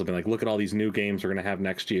new console. Being like, look at all these new games we're going to have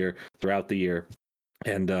next year, throughout the year.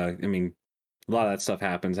 And I mean, a lot of that stuff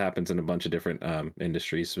happens in a bunch of different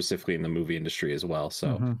industries, specifically in the movie industry as well.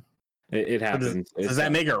 So it happens. Does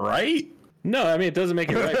that make it right? No, I mean, it doesn't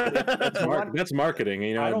make it right. That's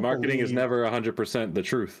marketing. Marketing is never 100% the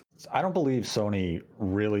truth. I don't believe Sony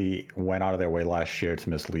really went out of their way last year to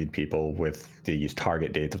mislead people with these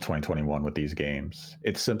target dates of 2021 with these games.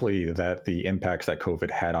 It's simply that the impacts that COVID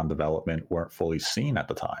had on development weren't fully seen at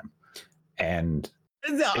the time. And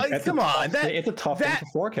come on, it's a tough thing to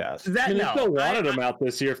forecast. They still wanted them out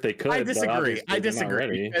this year if they could. I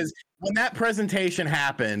disagree because when that presentation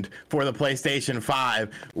happened for the PlayStation 5,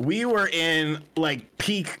 we were in like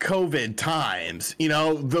peak COVID times. You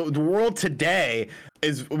know, the world today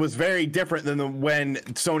was very different than when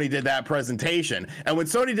Sony did that presentation. And when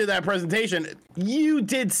Sony did that presentation, you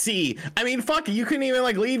did see, I mean, fuck, you couldn't even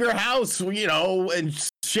like leave your house,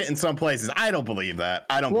 and shit in some places. I don't believe that.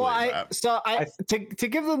 I don't believe that. So to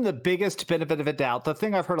give them the biggest benefit of a doubt, the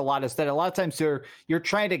thing I've heard a lot is that a lot of times you're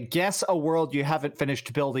trying to guess a world you haven't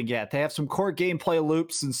finished building yet. They have some core gameplay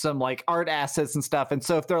loops and some like art assets and stuff. And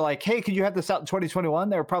so if they're like, hey, can you have this out in 2021?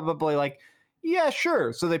 They're probably like, yeah,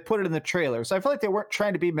 sure. So they put it in the trailer. So I feel like they weren't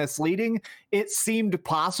trying to be misleading. It seemed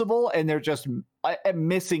possible, and they're just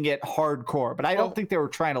missing it hardcore. But I don't think they were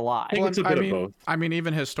trying to lie. I think it's a bit of both. I mean,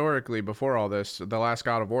 even historically, before all this, the last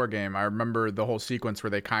God of War game, I remember the whole sequence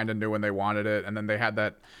where they kind of knew when they wanted it, and then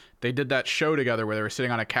they did that show together where they were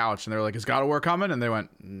sitting on a couch, and they were like, "Is God of War coming?" And they went,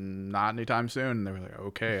 "Not anytime soon." And they were like,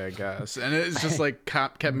 "Okay, I guess." And it's just like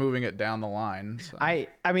kept moving it down the line. So. I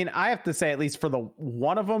mean, I have to say, at least for the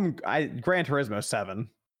one of them, Gran Turismo 7.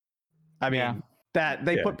 I mean, that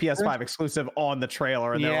they put PS5 exclusive on the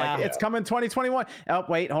trailer, and they're like, "It's coming 2021." Oh,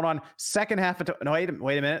 wait, hold on. Second half of wait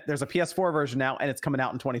a minute. There's a PS4 version now, and it's coming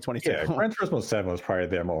out in 2022. Yeah, Gran Turismo 7 was probably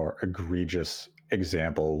their more egregious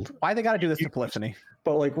example. Why they got to do this to Polyphony?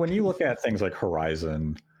 But like when you look at things like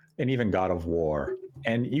Horizon and even God of War,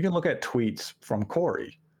 and you can look at tweets from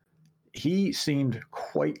Corey, he seemed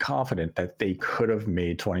quite confident that they could have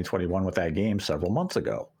made 2021 with that game several months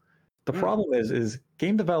ago. The problem is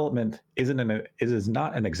game development is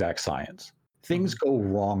not an exact science. Things go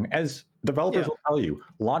wrong, as developers will tell you.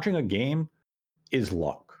 Launching a game is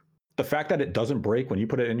luck. The fact that it doesn't break when you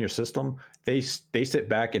put it in your system, they sit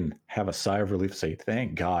back and have a sigh of relief, say,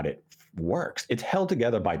 "Thank God it works." It's held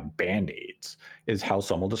together by band-aids, is how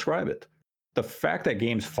some will describe it. The fact that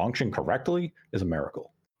games function correctly is a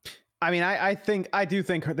miracle. I mean, I do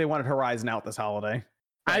think they wanted Horizon out this holiday.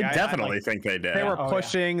 I Like, definitely like, think they did. they were Oh, yeah.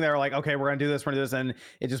 pushing. They were like, okay, we're gonna do this, and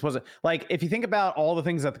it just wasn't like, if you think about all the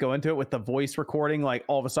things that go into it with the voice recording, like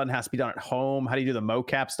all of a sudden has to be done at home. How do you do the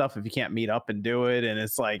mocap stuff if you can't meet up and do it? And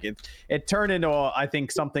it's like it turned into I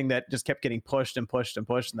think something that just kept getting pushed and pushed and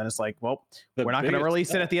pushed, and then it's like, well, The we're not going to biggest release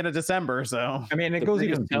it tell- at the end of December. So I mean, it The goes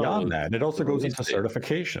biggest even tell beyond is that. It also the goes release into date.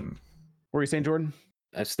 certification. what were you saying, Jordan?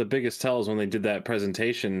 That's the biggest tell is when they did that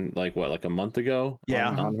presentation, like a month ago, Yeah.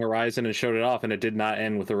 on Horizon, and showed it off, and it did not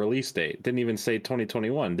end with a release date. Didn't even say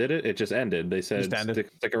 2021, did it? It just ended. They said Just ended.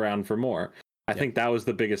 stick around for more. I think that was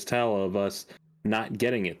the biggest tell of us not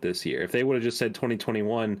getting it this year. If they would have just said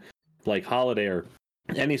 2021, like holiday or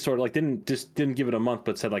any sort of like didn't give it a month,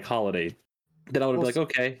 but said like holiday, then I would have been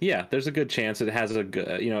like, okay, yeah, there's a good chance it has a good,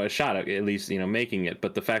 a shot at least making it.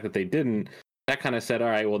 But the fact that they didn't, that kind of said, all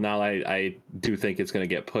right, well, now I do think it's going to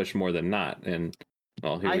get pushed more than not. And,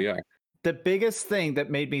 well, here we are. The biggest thing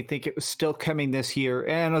that made me think it was still coming this year,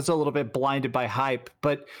 and I was a little bit blinded by hype,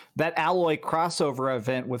 but that Alloy crossover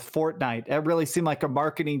event with Fortnite, it really seemed like a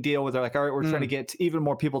marketing deal where they're like, all right, we're trying to get even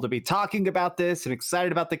more people to be talking about this and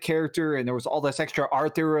excited about the character. And there was all this extra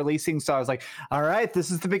art they were releasing. So I was like, all right,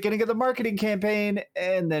 this is the beginning of the marketing campaign.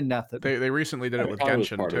 And then nothing. They recently did it with Probably was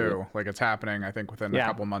Genshin part of too. Like it's happening, I think, within a Yeah.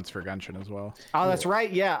 couple months for Genshin as well. Oh, that's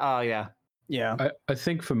right. Yeah. Oh, yeah. Yeah. I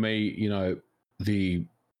think for me,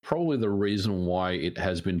 probably the reason why it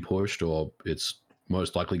has been pushed, or it's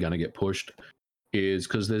most likely going to get pushed, is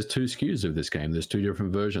because there's two SKUs of this game. There's two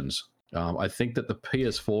different versions. I think that the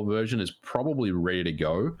PS4 version is probably ready to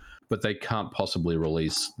go, but they can't possibly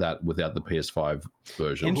release that without the PS5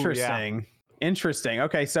 version. Interesting.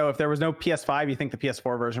 Okay, so if there was no PS5, you think the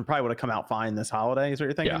PS4 version probably would have come out fine this holiday? Is what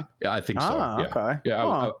you're thinking? Yeah, I think so. Yeah. Okay.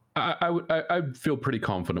 Yeah, I feel pretty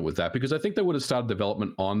confident with that, because I think they would have started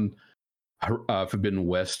development on Forbidden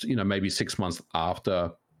West, maybe 6 months after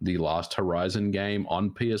the last Horizon game on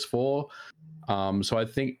PS4. So I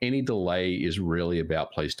think any delay is really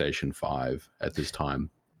about PlayStation 5 at this time.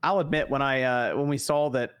 I'll admit, when we saw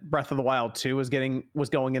that Breath of the Wild 2 was going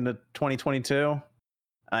into 2022,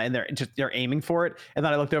 and they're aiming for it, and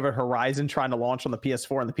then I looked over at Horizon trying to launch on the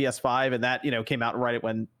PS4 and the PS5, and that came out right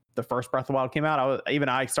when the first Breath of the Wild came out.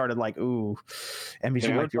 I started like, ooh,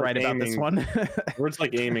 NBC might be right about this one. Words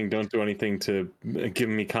like aiming don't do anything to give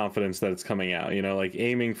me confidence that it's coming out. Like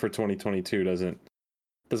aiming for 2022 doesn't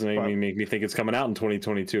make me think it's coming out in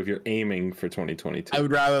 2022 if you're aiming for 2022. I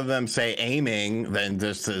would rather them say aiming than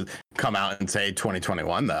just to come out and say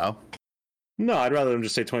 2021 though. No, I'd rather them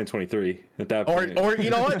just say 2023 at that point. Or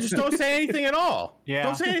you know what? Just don't say anything at all. Yeah.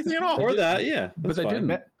 Don't say anything at all. Or that, yeah. But they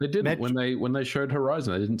didn't. They didn't when they showed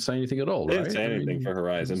Horizon. They didn't say anything at all. They right? didn't say anything for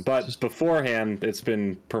Horizon, but beforehand, it's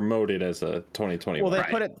been promoted as a 2021. Well, they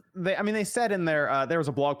put it. They said in there. There was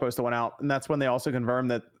a blog post that went out, and that's when they also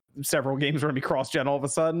confirmed that several games were going to be cross-gen all of a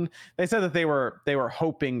sudden. They said that they were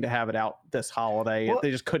hoping to have it out this holiday. Well,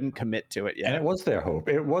 they just couldn't commit to it yet. And it was their hope.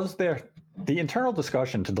 The internal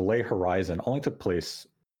discussion to delay Horizon only took place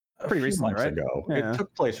Pretty recently, months right? ago. Yeah. It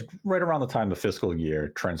took place right around the time the fiscal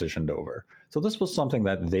year transitioned over. So this was something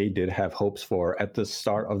that they did have hopes for at the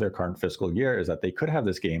start of their current fiscal year, is that they could have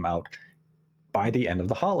this game out by the end of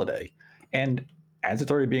the holiday. And as it's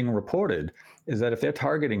already being reported, is that if they're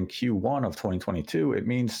targeting Q1 of 2022, it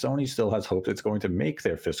means Sony still has hopes it's going to make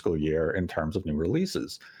their fiscal year in terms of new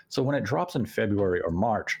releases. So when it drops in February or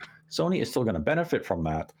March, Sony is still going to benefit from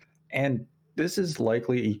that. And this is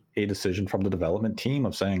likely a decision from the development team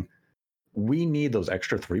of saying, we need those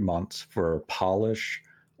extra 3 months for polish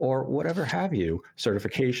or whatever have you,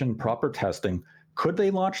 certification, proper testing. Could they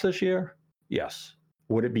launch this year? Yes.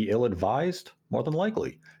 Would it be ill-advised? More than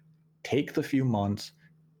likely. Take the few months,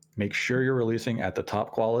 make sure you're releasing at the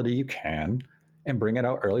top quality you can, and bring it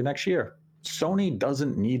out early next year. Sony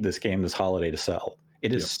doesn't need this game this holiday to sell.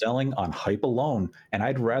 It is selling on hype alone, and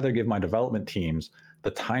I'd rather give my development teams the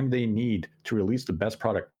time they need to release the best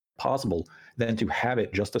product possible than to have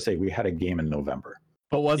it just to say we had a game in November.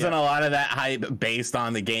 But wasn't a lot of that hype based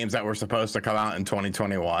on the games that were supposed to come out in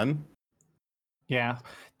 2021? Yeah.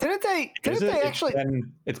 Didn't they actually?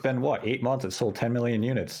 It's been what, 8 months? It sold 10 million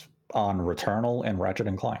units on Returnal and Ratchet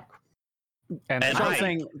and Clank. And I'm hype.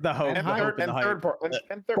 saying the hope. And the hope third and the hype.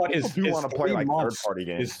 But people do want to play like 3 months, third-party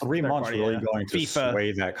games. Is 3 months Third-party, really yeah. going to FIFA,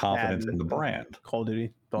 sway that confidence Madden, in the brand? Call of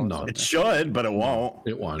Duty. No. It should, but it won't.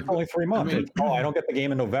 It won't. Only 3 months. I mean- I don't get the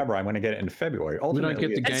game in November. I'm going to get it in February. We don't get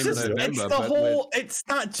Ultimately, the It's game in just, November. it's the but whole, it's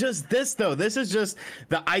not just this though. This is just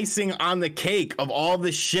the icing on the cake of all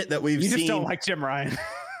the shit that we've You seen. just don't like Jim Ryan.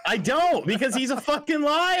 I don't, because he's a fucking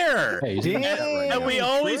liar. Hey, he's Damn. not right And now. we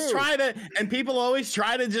always True. try to, and people always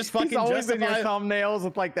try to just fucking He's always in your justify. thumbnails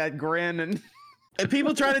with like that grin and And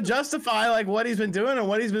people try to justify like what he's been doing and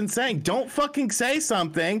what he's been saying. Don't fucking say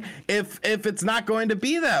something if it's not going to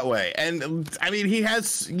be that way. And I mean, you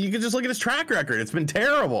can just look at his track record. It's been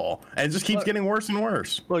terrible, and it just keeps getting worse and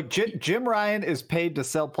worse. Look, Jim Ryan is paid to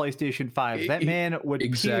sell PlayStation 5. That man would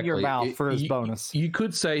pee in your mouth for his bonus. You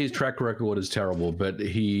could say his track record is terrible, but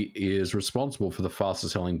he is responsible for the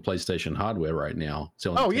fastest selling PlayStation hardware right now.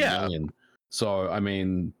 Selling 10 million. So I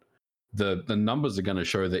mean, the numbers are going to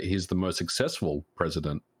show that he's the most successful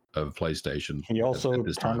president of PlayStation. He also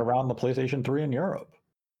turned around the PlayStation 3 in Europe.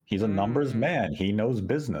 He's a numbers man. He knows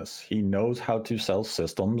business. He knows how to sell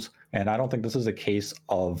systems. And I don't think this is a case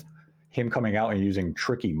of him coming out and using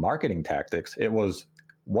tricky marketing tactics. It was,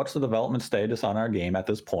 what's the development status on our game at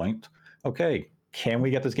this point? Okay, can we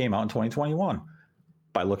get this game out in 2021?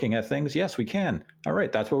 By looking at things, yes, we can. All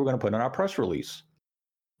right, that's what we're going to put in our press release.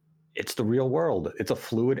 It's the real world. It's a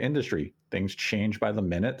fluid industry. Things change by the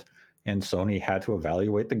minute. And Sony had to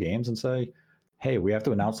evaluate the games and say, hey, we have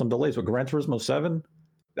to announce some delays. With Gran Turismo 7,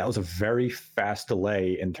 that was a very fast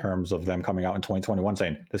delay in terms of them coming out in 2021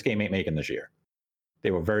 saying, this game ain't making this year.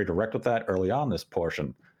 They were very direct with that early on this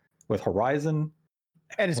portion. With Horizon,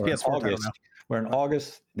 and it's PS4 where in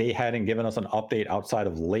August, they hadn't given us an update outside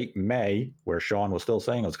of late May, where Sean was still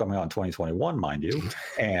saying it was coming out in 2021, mind you.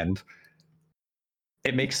 And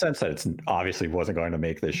it makes sense that it's obviously wasn't going to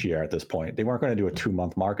make this year at this point. They weren't going to do a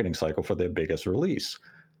 2-month marketing cycle for their biggest release.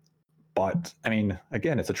 But, I mean,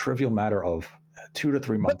 again, it's a trivial matter of 2 to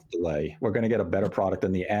 3 month delay. We're going to get a better product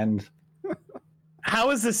in the end. How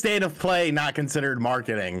is the state of play not considered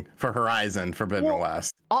marketing for Horizon Forbidden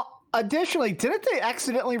West? Additionally, didn't they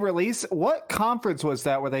accidentally release, what conference was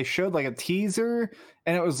that where they showed like a teaser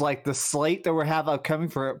and it was like the slate that we have upcoming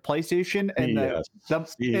for PlayStation? And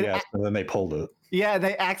and then they pulled it. Yeah,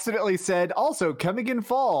 they accidentally said also coming in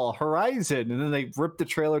fall, Horizon, and then they ripped the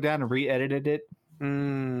trailer down and re-edited it.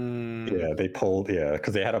 Yeah, they pulled,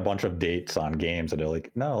 because they had a bunch of dates on games and they're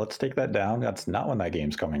like, no, let's take that down. That's not when that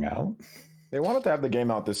game's coming out. They wanted to have the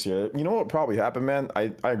game out this year. You know what probably happened, man?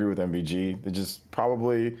 I agree with MVG. They just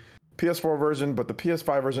probably PS4 version, but the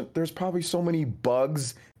PS5 version, there's probably so many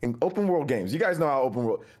bugs in open world games. You guys know how open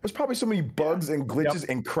world, there's probably so many bugs and glitches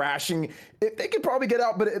and crashing. They could probably get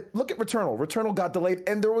out, but look at Returnal. Returnal got delayed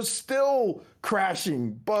and there was still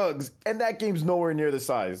crashing, bugs, and that game's nowhere near the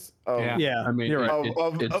size of, I mean,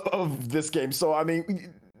 of this game. So, I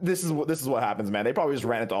mean, this is what happens, man. They probably just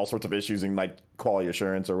ran into all sorts of issues in like quality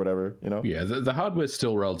assurance or whatever, you know? Yeah, the hardware's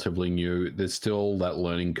still relatively new. There's still that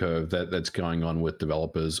learning curve that's going on with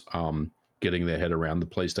developers getting their head around the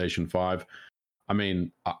PlayStation 5. I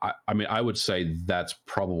mean, I would say that's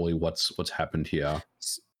probably what's happened here.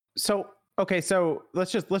 So so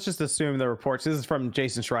let's just assume the reports. This is from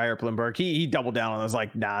Jason Schreier, Bloomberg. He doubled down and was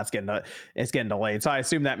like, nah, it's getting delayed. So I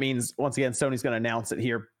assume that means once again Sony's going to announce it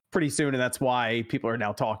here pretty soon, and that's why people are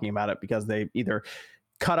now talking about it, because they either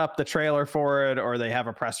cut up the trailer for it or they have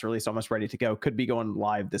a press release almost ready to go. Could be going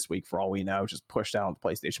live this week for all we know, just pushed out on the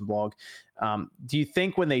PlayStation blog. Do you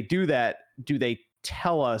think when they do that, do they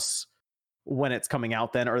tell us when it's coming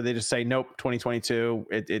out then, or they just say nope,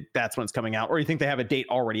 2022, that's when it's coming out? Or you think they have a date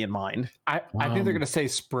already in mind? I think they're going to say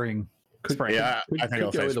spring. Could go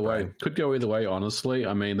either way. Could go either way, honestly.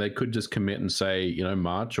 I mean, they could just commit and say,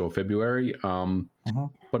 March or February.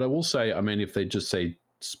 But I will say, I mean, if they just say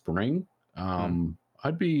spring,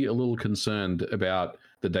 I'd be a little concerned about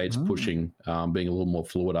the dates pushing, being a little more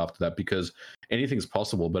fluid after that, because anything's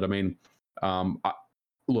possible. But I mean,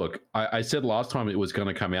 I said last time it was going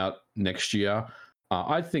to come out next year.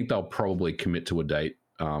 I think they'll probably commit to a date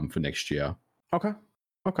for next year. Okay.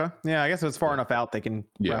 Yeah, I guess if it's far enough out, they can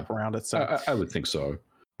wrap around it. So I would think so.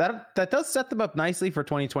 That does set them up nicely for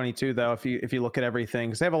 2022, though. If you look at everything,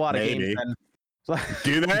 because they have a lot of games.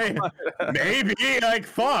 Do they? Maybe. Like,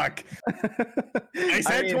 fuck. They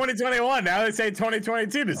said 2021. Now they say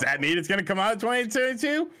 2022. Does that mean it's going to come out in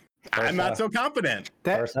 2022? I'm not so confident.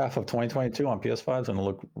 First half of 2022 on PS5 is going to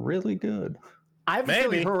look really good. I have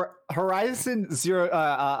Horizon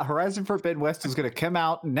Forbidden West is going to come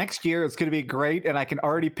out next year. It's going to be great, and I can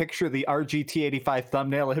already picture the RGT85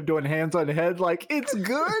 thumbnail of him doing hands on head, like it's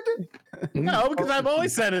good. No, because I've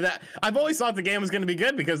always said it. I've always thought the game was going to be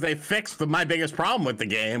good because they fixed my biggest problem with the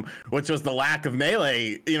game, which was the lack of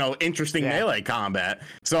melee, interesting melee combat.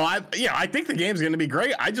 So I think the game's going to be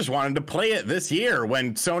great. I just wanted to play it this year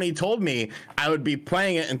when Sony told me I would be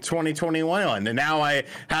playing it in 2021, and now I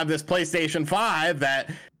have this PlayStation 5 that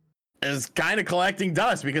is kind of collecting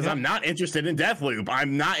dust because I'm not interested in Deathloop.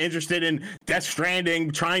 I'm not interested in Death Stranding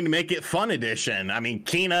trying to make it fun edition. I mean,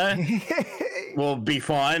 Kena will be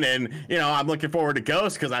fun, and I'm looking forward to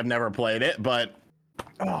Ghost because I've never played it, but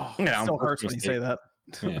Oh, You it know, still hurts when you say that.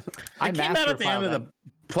 It came out at the end of the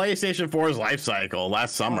PlayStation 4's life cycle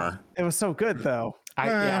last summer. It was so good though.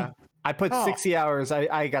 I put 60 hours.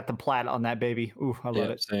 I got the plat on that baby. Ooh, I love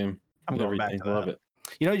it. Same. I'm going back to Love that. it.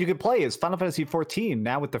 You know, you could play is Final Fantasy 14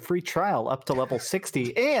 now with the free trial up to level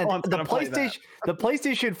 60, and Oh, I'm the gonna play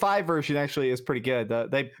PlayStation 5 version actually is pretty good.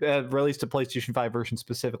 They released a PlayStation 5 version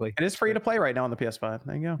specifically. It is free to play right now on the PS5.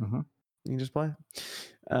 There you go. Mhm. You can just play.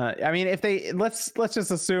 I mean, if they let's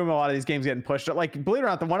just assume a lot of these games getting pushed. Like, believe it or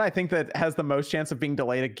not, the one I think that has the most chance of being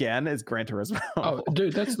delayed again is Gran Turismo. Oh,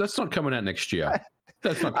 dude, that's not coming out next year.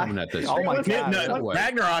 That's not coming out this Oh year. my Listen, God. No, No way.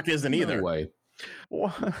 Ragnarok isn't either. No way.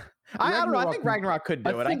 I don't know. I think Ragnarok could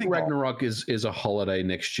do it. I think Ragnarok is a holiday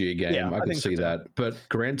next year game. Yeah, I I can think so see too. that. But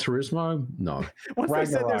Gran Turismo, no. Once they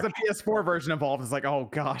said there's a Ragnarok. PS4 version involved, it's like, oh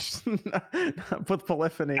gosh, with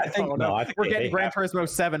polyphony. I think- Oh, no, I think we're they getting Gran have- Turismo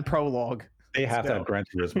 7 prologue. They have to go. have Gran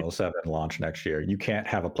Turismo 7 launch next year. You can't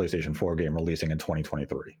have a PlayStation 4 game releasing in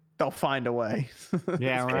 2023. They'll find a way.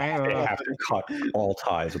 Yeah, They right. have to cut all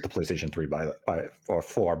ties with the PlayStation 3 or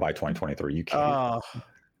 4 by 2023. You can't. Oh,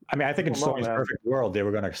 I mean, I think in Come on, Sony's man. perfect world, they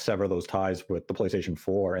were going to sever those ties with the PlayStation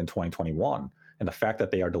 4 in 2021. And the fact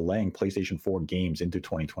that they are delaying PlayStation 4 games into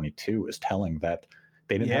 2022 is telling that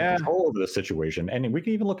they didn't Yeah. have control over the situation. And we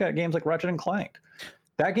can even look at games like Ratchet and Clank.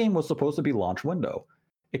 That game was supposed to be launch window.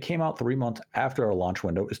 It came out 3 months after a launch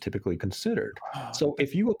window is typically considered. So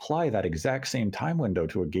if you apply that exact same time window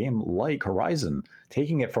to a game like Horizon,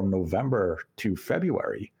 taking it from November to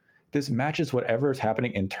February, this matches whatever is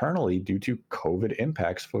happening internally due to COVID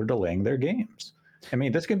impacts for delaying their games. I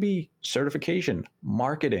mean, this can be certification,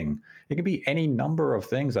 marketing. It can be any number of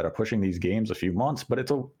things that are pushing these games a few months, but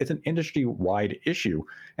it's an industry-wide issue.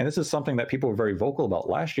 And this is something that people were very vocal about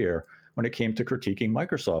last year when it came to critiquing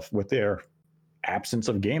Microsoft with their absence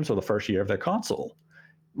of games for the first year of their console.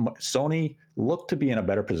 Sony looked to be in a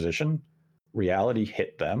better position. Reality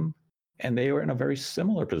hit them, and they were in a very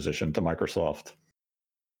similar position to Microsoft.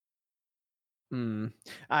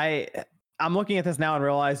 I'm looking at this now and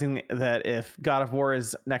realizing that if God of War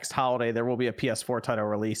is next holiday, there will be a PS4 title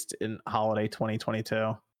released in holiday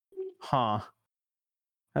 2022. Huh.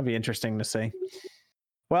 That'd be interesting to see.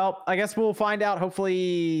 Well, I guess we'll find out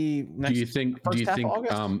hopefully next Do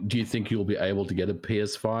you think you'll be able to get a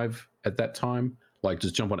PS5 at that time? Like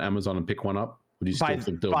just jump on Amazon and pick one up? Or do you still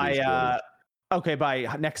think there'll be a shortage?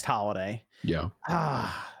 by next holiday. Yeah.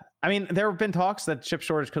 I mean, there have been talks that chip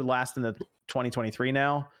shortage could last into 2023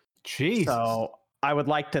 now. Jeez. So I would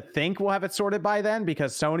like to think we'll have it sorted by then,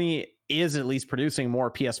 because Sony is at least producing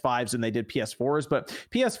more PS5s than they did PS4s. But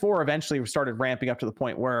PS4 eventually started ramping up to the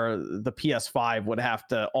point where the PS5 would have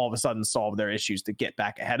to all of a sudden solve their issues to get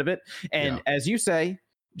back ahead of it. And as you say,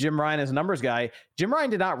 Jim Ryan is a numbers guy. Jim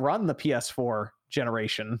Ryan did not run the PS4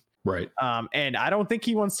 generation. Right. And I don't think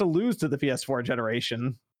he wants to lose to the PS4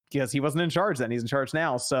 generation, because he wasn't in charge then. He's in charge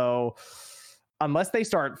now. So unless they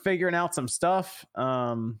start figuring out some stuff,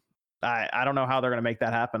 I don't know how they're going to make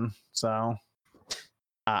that happen. So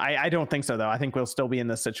I don't think so, though. I think we'll still be in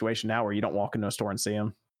this situation now where you don't walk into a store and see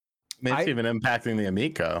them. I mean, it's even impacting the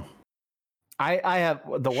Amico. I have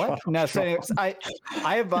the what? No, so anyways, I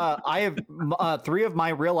have 3 of my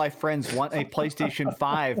real life friends want a PlayStation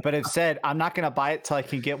 5, but have said I'm not going to buy it till I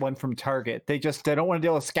can get one from Target. They don't want to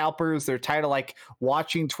deal with scalpers. They're tired of like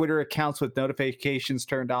watching Twitter accounts with notifications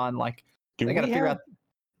turned on. Like they got to figure out.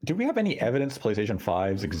 Do we have any evidence PlayStation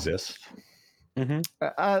 5s exist? Beyond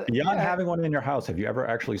Yeah. having one in your house, have you ever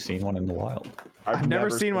actually seen one in the wild? I've never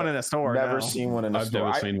seen one in a store. Never no. seen one in a I've store.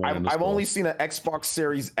 never seen one in a I've store. only seen an Xbox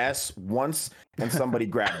Series S once, and somebody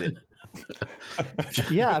grabbed it.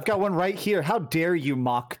 Yeah, I've got one right here. How dare you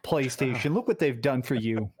mock PlayStation? Look what they've done for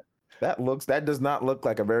you. That does not look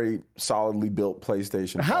like a very solidly built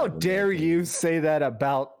PlayStation. How 5. dare you say that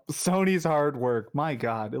about Sony's hard work? My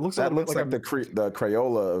God, it looks That looks like a- the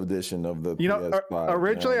Crayola edition of the PS5.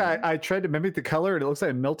 originally man. I tried to mimic the color, and it looks like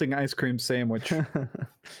a melting ice cream sandwich.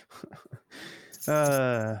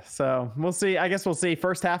 So we'll see. I guess we'll see.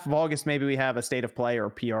 First half of August, maybe we have a state of play or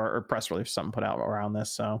PR or press release, or something put out around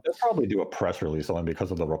this. So They'll probably do a press release only because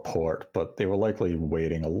of the report, but they were likely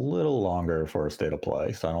waiting a little longer for a state of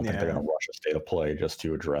play. So I don't think they're Yeah. going to rush a state of play just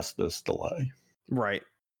to address this delay. right.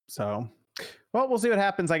 So well, we'll see what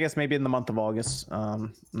happens. I guess maybe in the month of August,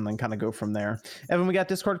 and then kind of go from there. Evan, we got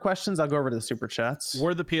Discord questions. I'll go over to the super chats.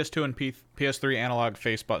 Were the PS2 and PS3 analog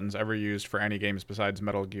face buttons ever used for any games besides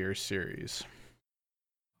Metal Gear series?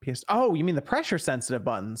 Oh, you mean the pressure sensitive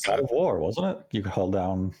buttons? God of War, wasn't it? You held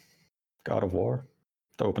down God of War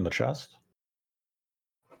to open the chest.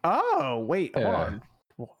 Oh, wait, hold Yeah.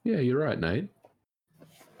 on. Yeah, you're right, Nate.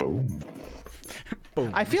 Boom.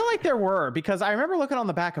 I feel like there were, because I remember looking on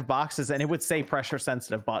the back of boxes and it would say pressure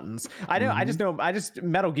sensitive buttons. I just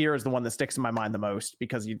Metal Gear is the one that sticks in my mind the most,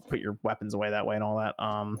 because you put your weapons away that way and all that.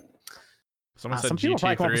 Someone said some people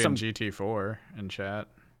probably come up with GT3 and GT4 in chat.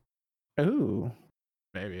 Ooh.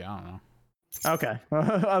 Maybe, I don't know. Okay.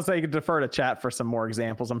 I'll say you could defer to chat for some more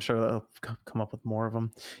examples. I'm sure they'll come up with more of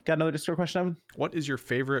them. Got another Discord question, Evan? What is your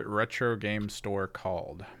favorite retro game store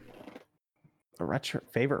called?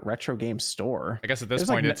 Favorite retro game store? I guess at this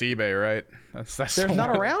point it's eBay, right? That's There's not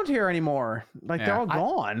around here anymore. Like they're all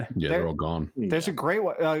gone. They're all gone. There's a great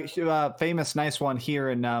one, famous, nice one here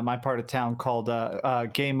in my part of town called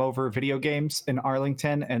Game Over Video Games in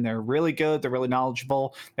Arlington, and they're really good. They're really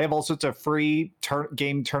knowledgeable. They have all sorts of free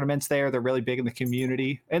game tournaments there. They're really big in the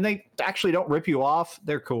community, and they actually don't rip you off.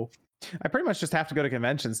 They're cool. I pretty much just have to go to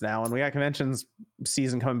conventions now, and we got conventions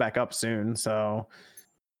season coming back up soon, so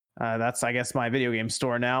that's, I guess, my video game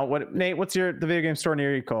store now. Nate, what's the video game store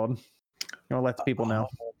near you called? You want to let the people know?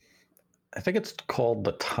 I think it's called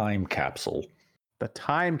the Time Capsule. The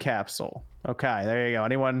Time Capsule. Okay, there you go.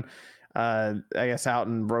 Anyone, I guess, out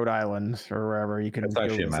in Rhode Island or wherever, you can. It's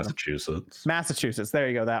actually in Massachusetts. Massachusetts. There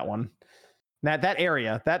you go. That one. That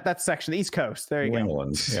area. That section, the East Coast. There you New go.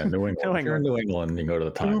 England. Yeah, New England. New If you're in New England, you can go to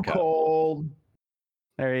the Time Too Capsule. cold.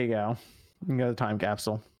 There you go. You can go to the Time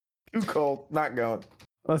Capsule. Too cold. Not going.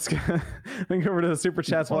 Let's go over to the super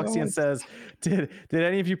chats. Luxian says, did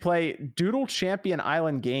any of you play Doodle Champion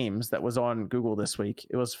Island Games that was on Google this week?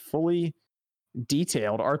 It was fully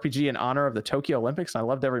detailed RPG in honor of the Tokyo Olympics. I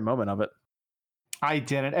loved every moment of it. I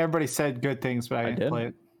didn't. Everybody said good things, but I didn't play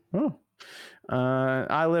it. Oh.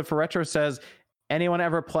 I Live for Retro says, anyone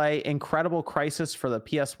ever play Incredible Crisis for the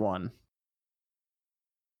PS1?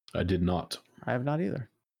 I did not. I have not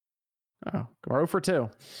either. Oh, we're 0 for 2.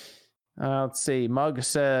 Let's see. Mug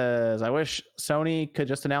says, I wish Sony could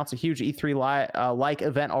just announce a huge E3 like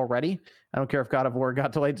event already. I don't care if God of War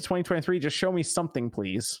got delayed to 2023. Just show me something,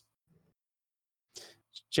 please.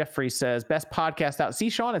 Jeffrey says, best podcast out.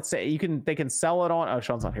 See, Sean, they can sell it on. Oh,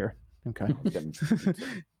 Sean's not here. Okay.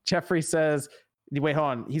 Jeffrey says, wait, hold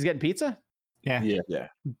on. He's getting pizza? Yeah.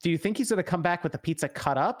 Do you think he's going to come back with the pizza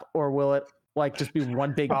cut up, or will it just be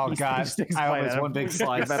one big piece? God, I always one big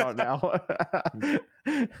slice. I don't know.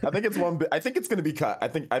 I think it's one. I think it's going to be cut. I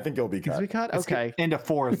think it'll be cut. Is it cut? Okay. Into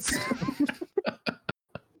fourths.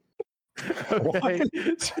 Okay.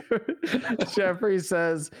 Jeffrey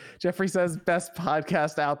says best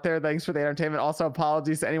podcast out there. Thanks for the entertainment. Also,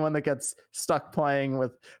 apologies to anyone that gets stuck playing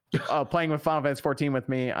with Final Fantasy 14 with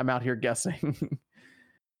me. I'm out here guessing.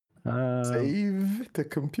 Save the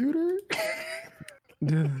computer.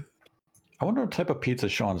 I wonder what type of pizza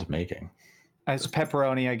Sean's making. It's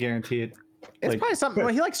pepperoni, I guarantee it. It's probably something.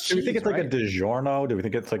 Well, he likes cheese. Do we think it's like right? a DiGiorno? Do we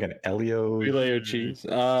think it's like an Elio? Layer cheese.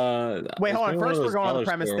 Wait, hold on. First, we're going on the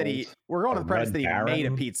premise that he made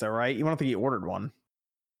a pizza, right? You don't think he ordered one?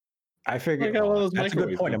 I figured that's a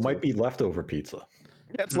good point. It might be leftover pizza.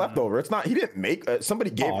 Yeah, it's leftover. It's not. He didn't make. Somebody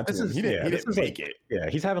gave it to him. He didn't make it. Yeah,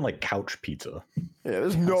 he's having like couch pizza. Yeah,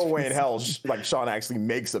 there's no way in hell like Sean actually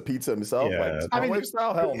makes a pizza himself. Yeah. Like, I mean,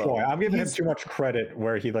 style, hell no. Boy, I'm giving him too much credit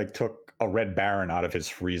where he like took a Red Baron out of his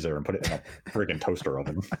freezer and put it in a friggin' toaster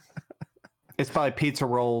oven. It's probably pizza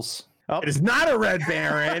rolls. Oh. It is not a Red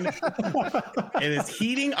Baron. It is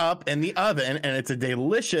heating up in the oven, and it's a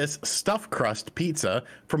delicious stuffed crust pizza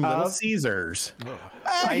from Little Caesars.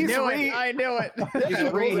 I knew it.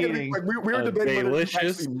 He's reheating. Like, we were debating whether you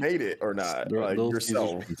actually made it or not. Like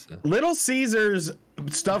yourself. Little Caesars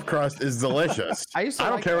stuffed crust is delicious. I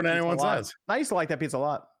don't care what anyone says. I used to like that pizza a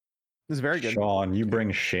lot. It's very good. Sean, you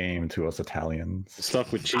bring shame to us Italians.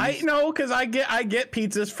 Stuff with cheese. I know, because I get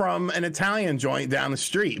pizzas from an Italian joint down the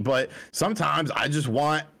street, but sometimes I just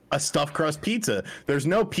want a stuffed crust pizza. There's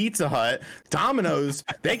no Pizza Hut. Domino's,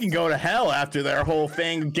 they can go to hell after their whole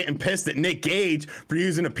thing getting pissed at Nick Gage for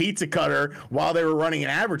using a pizza cutter while they were running an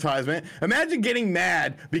advertisement. Imagine getting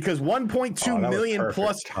mad because 1.2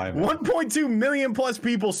 million plus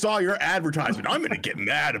people saw your advertisement. I'm going to get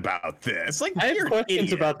mad about this. Like, I have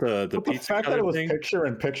questions about the pizza fact that it was thing.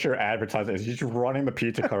 picture-in-picture advertising. He's just running the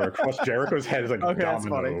pizza cutter across Jericho's head. Is like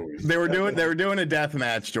Domino's. They were doing a death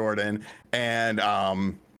match, Jordan, and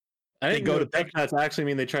I didn't go to death match actually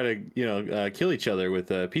mean they try to kill each other with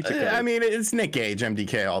a pizza cutter. I mean, it's Nick Gage,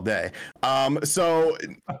 MDK all day. So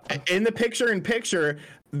in the picture-in-picture,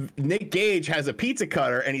 Nick Gage has a pizza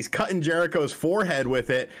cutter and he's cutting Jericho's forehead with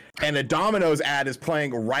it, and a Domino's ad is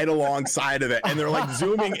playing right alongside of it, and they're like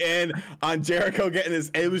zooming in on Jericho getting this.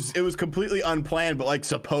 It was completely unplanned, but like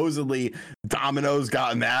supposedly Domino's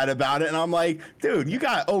got mad about it, and I'm like, dude, you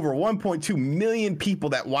got over 1.2 million people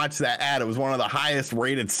that watched that ad. It was one of the highest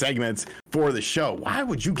rated segments for the show. Why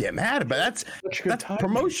would you get mad about it? That's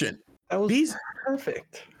promotion. That was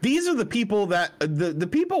perfect. These are the people that the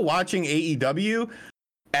people watching AEW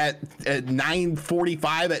at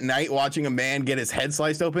 9:45 at night watching a man get his head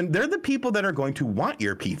sliced open. They're the people that are going to want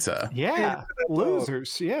your pizza. Yeah,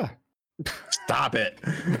 losers. Yeah. Stop it.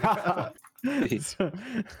 This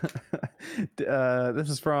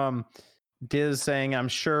is from Diz saying, I'm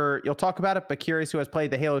sure you'll talk about it, but curious who has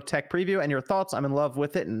played the Halo Tech preview and your thoughts. I'm in love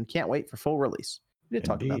with it and can't wait for full release. We did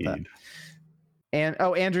talk about that. And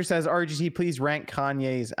Andrew says, RGT, please rank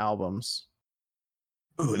Kanye's albums.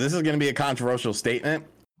 Ooh, this is going to be a controversial statement.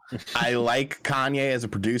 I like Kanye as a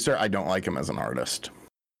producer. I don't like him as an artist.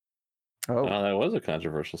 Oh, that was a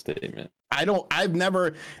controversial statement. I've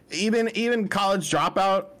never, even College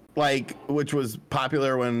Dropout, like, which was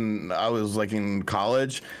popular when I was like in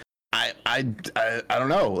college. I don't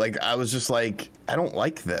know. Like, I was just like, I don't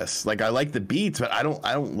like this. Like, I like the beats, but I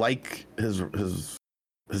don't like his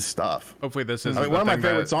stuff. Hopefully this is. I mean, one of my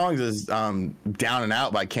favorite songs is Down and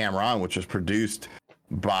Out by Cameron, which was produced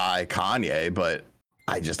by Kanye, but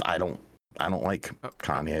I don't like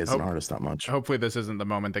Kanye as an artist that much. Hopefully this isn't the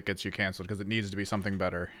moment that gets you canceled, because it needs to be something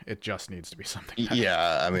better. It just needs to be something better.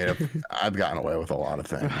 Yeah, I mean, I've gotten away with a lot of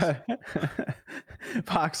things.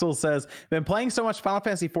 Voxel says, been playing so much Final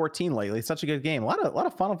Fantasy 14 lately. It's such a good game. A lot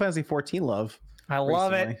of Final Fantasy 14 love. I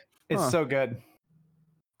love recently. it. It's so good.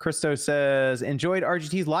 Christo says, enjoyed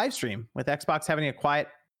RGT's live stream. With Xbox having a quiet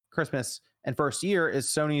Christmas and first year is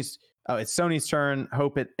Sony's. Oh, it's Sony's turn.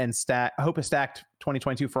 Hope is stacked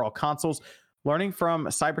 2022 for all consoles. Learning from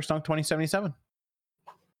Cyberstunk 2077.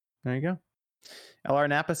 There you go. LR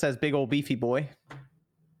Napa says, big old beefy boy.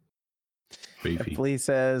 Beefy. Flea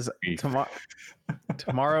says,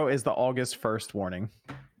 tomorrow is the August 1st warning.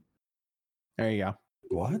 There you go.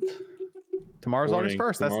 What? Tomorrow's Warning.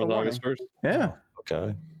 August 1st. That's the warning. August 1st. Yeah.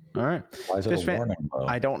 Okay. All right. Why is Fish it a fan- warning, though?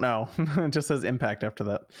 I don't know. It just says impact after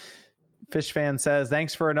that. Fish fan says,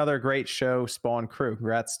 thanks for another great show, Spawn Crew.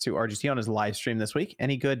 Congrats to RGT on his live stream this week.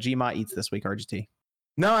 Any good GMA eats this week, RGT?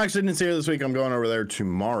 No, I actually didn't see her this week. I'm going over there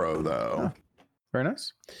tomorrow, though. Very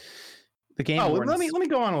nice. The game. Oh, Wardens- let me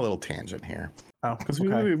go on a little tangent here, Oh, because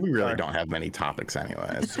okay. we really Sorry. don't have many topics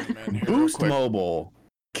anyways. Zoom in here real Boost quick. Mobile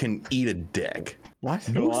can eat a dick. What?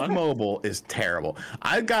 Boost Mobile is terrible.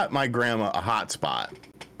 I got my grandma a hotspot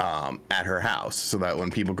at her house so that when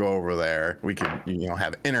people go over there, we can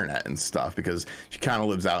have internet and stuff, because she kind of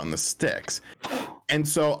lives out in the sticks. And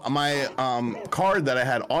so my card that I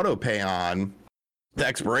had auto pay on, the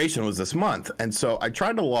expiration was this month, and so I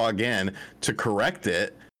tried to log in to correct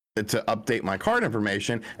it, to update my card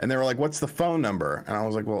information, and they were like, what's the phone number? And I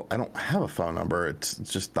was like, well, I don't have a phone number. It's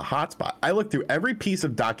just the hotspot. I looked through every piece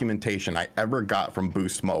of documentation I ever got from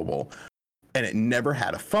Boost Mobile, and it never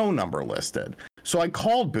had a phone number listed. So I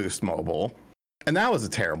called Boost Mobile, and that was a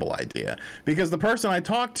terrible idea, because the person I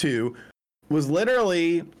talked to was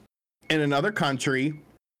literally in another country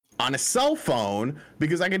on a cell phone,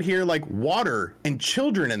 because I could hear like water and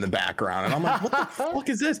children in the background. And I'm like, what the fuck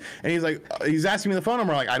is this? And he's like, he's asking me the phone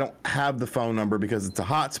number. I'm like, I don't have the phone number because it's a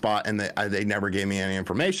hotspot, and they never gave me any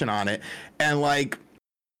information on it. And like,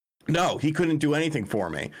 no, he couldn't do anything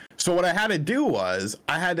for me. So what I had to do was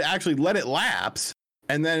I had to actually let it lapse.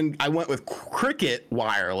 And then I went with Cricket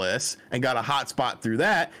Wireless and got a hotspot through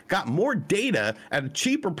that, got more data at a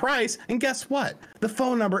cheaper price. And guess what? The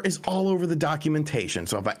phone number is all over the documentation.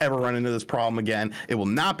 So if I ever run into this problem again, it will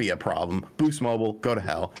not be a problem. Boost Mobile, go to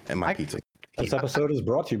hell, and my pizza. This episode is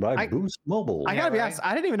brought to you by I- Boost Mobile. I gotta be honest.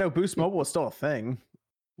 I didn't even know Boost Mobile was still a thing.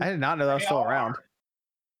 I did not know that was still around.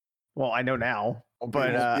 Well, I know now,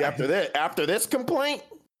 but after this complaint,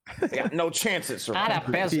 they got no chances. Out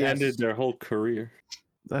of He ended business. their whole career.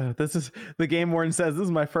 this is the Game Warden says, this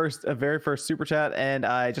is my very first super chat, and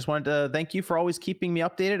I just wanted to thank you for always keeping me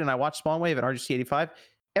updated. And I watch Spawn Wave at RGT85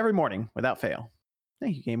 every morning without fail.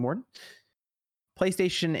 Thank you, Game Warden.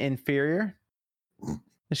 PlayStation inferior.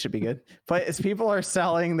 This should be good. But as people are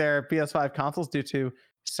selling their PS5 consoles due to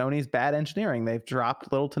Sony's bad engineering, they've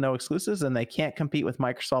dropped little to no exclusives, and they can't compete with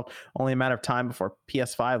Microsoft. Only a matter of time before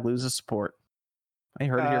PS5 loses support. I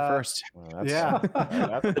heard it here first. Yeah.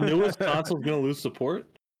 The newest console's gonna lose support.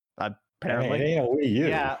 Apparently. Hey, Wii U.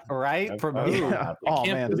 Yeah, right? From Oh, who? yeah. Oh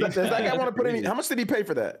can't man, believe Does that guy want to put any? How much did he pay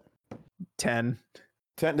for that? 10.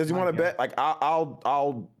 10? Does he want to bet? Like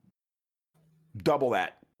I'll double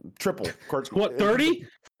that, triple. What, 30?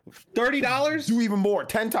 $30? Do even more,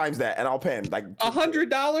 10 times that, and I'll pay him like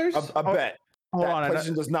 $100? a bet. Hold that on.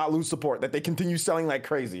 PlayStation does not lose support. That they continue selling like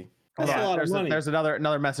crazy. Hold That's on, a lot of money. there's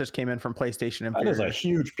another message came in from PlayStation That is a Inferior.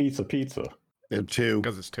 huge piece of pizza. Two.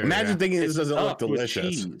 Because it's two. Imagine yeah. thinking this doesn't look Stuffed with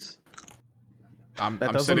delicious. cheese. I'm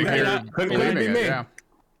That doesn't sitting matter. here Couldn't believing be it. me. Yeah.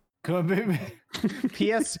 Come on, baby.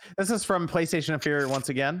 PS. This is from PlayStation Inferior once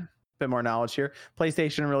again. Bit more knowledge here.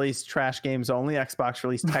 PlayStation released trash games only. Xbox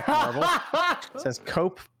released Tech Marvel. It says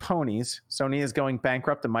Cope Ponies. Sony is going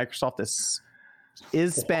bankrupt, and Microsoft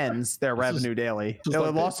spends their revenue daily. is No, like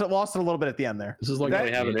it lost it a little bit at the end there. This is like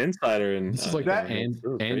They have an insider, and this is like that- an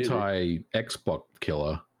anti-Xbox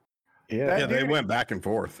killer. Yeah. Yeah, they dude- went back and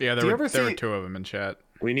forth. Yeah, Do there you were ever see- two of them in chat.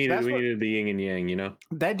 We needed That's what- the yin and yang, you know.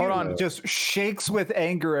 That Hold dude on. just shakes with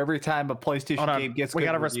anger every time a PlayStation Hold game on. gets. We good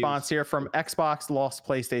got a reviews. response here from Xbox lost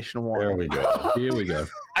PlayStation 1. There we go. Here we go.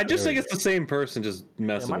 I just think it's the same person just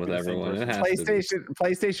messing might with be the same everyone. It person. has to be.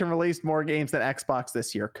 PlayStation released more games than Xbox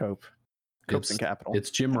this year. Cope's It's, in capital.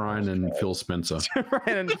 it's Jim Ryan and Phil Spencer.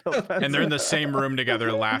 Ryan and Phil And they're in Spencer. the same room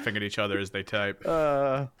together, laughing at each other as they type.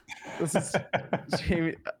 This is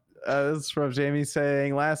Jamie. This is from Jamie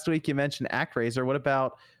saying, last week you mentioned ActRaiser. What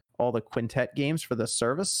about all the Quintet games for the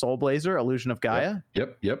service? Soul Blazer, Illusion of Gaia,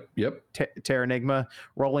 Yep. Terra Enigma,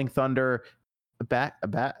 Rolling Thunder,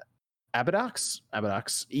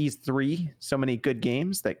 Abadox, Ease 3. So many good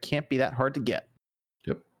games that can't be that hard to get.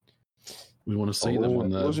 We want to see them on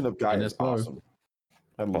the Illusion of Gaia is NSO. awesome.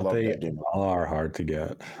 I But love they that game. are hard to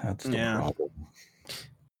get. That's the Yeah. problem.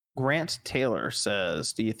 Grant Taylor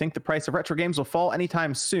says, do you think the price of retro games will fall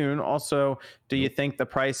anytime soon? Also, do you think the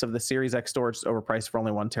price of the Series X storage is overpriced for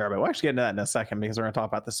only 1 terabyte? We'll actually get into that in a second because we're going to talk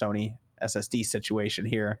about the Sony SSD situation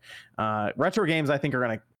here. Retro games, I think, are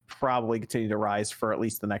going to probably continue to rise for at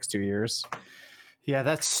least the next 2 years. Yeah,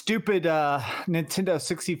 that stupid Nintendo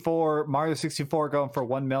 64, Mario 64 going for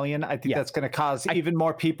 1 million. I think Yeah. that's going to cause even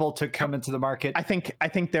more people to come into the market. I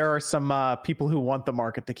think there are some people who want the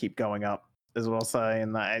market to keep going up, as well say,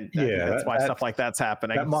 and I think that's why stuff like that's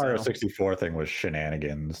happening. That Mario so. 64 thing was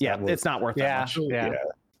shenanigans. Yeah, That was, it's not worth that yeah, much. yeah.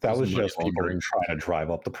 that was It's much just people longer. trying to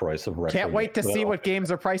drive up the price of retro. Can't wait to games. see what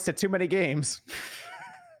games are priced at too many games.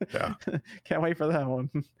 Yeah. Can't wait for that one.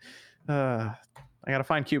 I gotta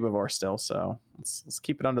find Cubivore still, so let's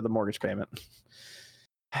keep it under the mortgage payment.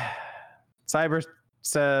 Cyber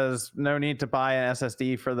says no need to buy an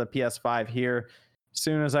SSD for the PS5 here.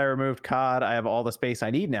 Soon as I removed COD, I have all the space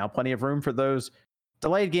I need now. Plenty of room for those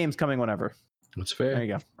delayed games coming whenever. That's There fair. you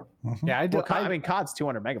go. Mhm. Yeah, I mean, COD's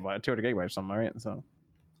 200 gigabytes or something, right? So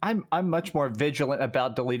I'm much more vigilant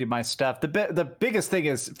about deleting my stuff. The biggest thing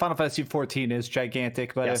is Final Fantasy 14 is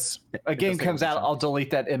gigantic, but yes, if a game does take comes out, up I'll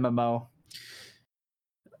delete that MMO.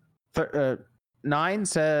 9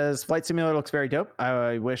 says Flight Simulator looks very dope.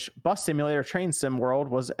 I wish Bus Simulator Train Sim World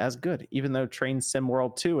was as good, even though Train Sim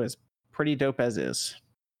World 2 is pretty dope as is.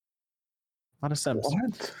 A lot of Sims.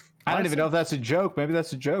 What? I don't even know if that's a joke. Maybe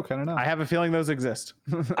that's a joke. I don't know. I have a feeling those exist.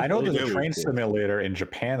 I know there's a do. train simulator in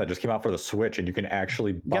Japan that just came out for the Switch, and you can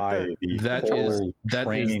actually buy the That is whole that is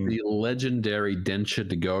train. the legendary Densha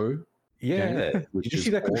to go. Yeah. which Did you is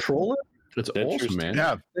see that awesome. controller? It's That's awesome, man.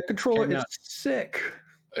 Yeah. That controller Came is out- sick.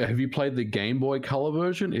 Have you played the Game Boy Color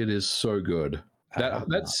version? It is so good. I have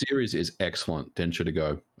That not. series is excellent. Densha to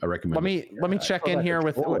go. I recommend. let me check in here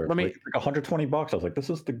with let me like $120. I was like, this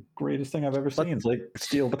is the greatest thing I've ever seen. It's like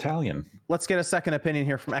Steel Battalion. let's get a second opinion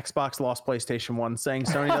here from Xbox Lost PlayStation 1 saying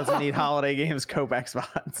Sony doesn't need holiday games, Cope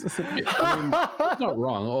Xbox. It's not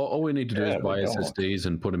wrong. All we need to do Yeah, is buy we don't. SSDs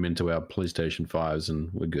and put them into our PlayStation 5s, and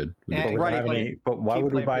we're good. We're Yeah, good. But, we don't right, have but- any, but why keep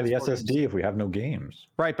would we playing buy the PS4 SSD if we have no games?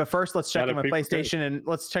 Right, but first let's check Gotta in with be prepared. PlayStation and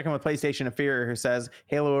let's check in with PlayStation Inferior, who says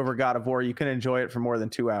Halo over God of War, you can enjoy it for more than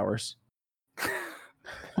 2 hours.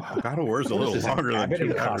 God of War's a little longer than Abbott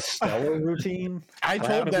and 2 hours. Costello routine. I What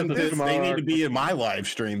told happens them with the this, they need to Mark? be in my live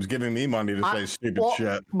streams, giving me money to say stupid Well,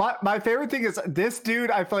 shit. My favorite thing is this dude.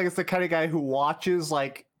 I feel like it's the kind of guy who watches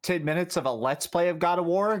like 10 minutes of a Let's Play of God of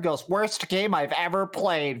War and goes, "Worst game I've ever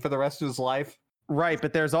played" for the rest of his life. Right,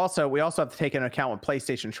 but we also have to take into account what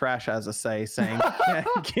PlayStation Trash has to say, saying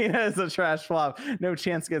Kena is a trash flop. No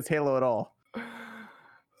chance against Halo at all.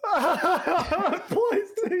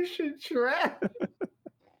 PlayStation trash.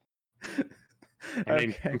 I mean,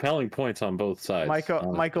 Okay. compelling points on both sides.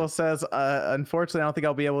 honestly. Michael says, unfortunately, I don't think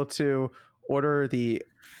I'll be able to order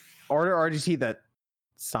RGT the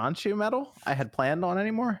Sanchu medal I had planned on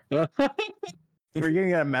anymore. Were you gonna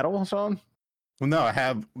get a medal, Sean? Well, no,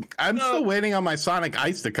 I'm still waiting on my Sonic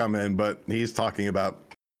Ice to come in, but he's talking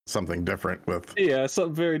about something different with. Yeah,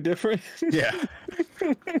 something very different. Yeah.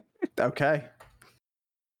 Okay.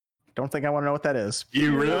 Don't think I want to know what that is.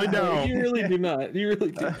 You really You don't. really do not. You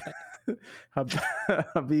really do.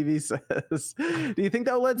 Habibi says, do you think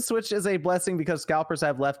the OLED Switch is a blessing because scalpers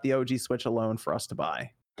have left the OG Switch alone for us to buy?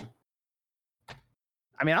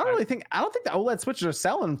 I mean, I don't think the OLED switches are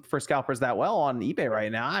selling for scalpers that well on eBay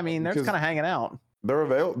right now. I mean, they're just kind of hanging out. They're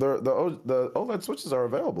available. The OLED switches are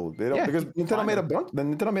available. They don't because Nintendo made a bunch.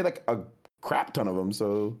 Then Nintendo made like a crap ton of them.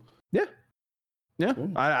 So yeah.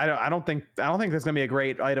 I don't think there's gonna be a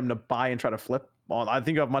great item to buy and try to flip on. I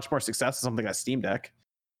think you have much more success with something like Steam Deck.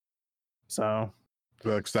 So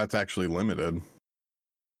that's actually limited.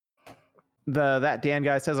 That Dan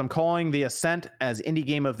guy says I'm calling the Ascent as indie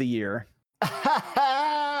game of the year.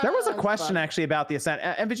 There was a question actually about the Ascent.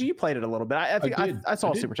 MVG, you played it a little bit. I think I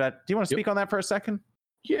saw a super chat. Do you want to speak on that for a second?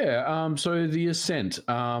 Yeah. So the Ascent,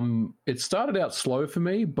 it started out slow for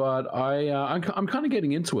me, but I'm kind of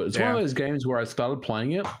getting into it. It's one of those games where I started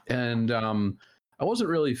playing it, and I wasn't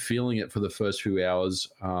really feeling it for the first few hours.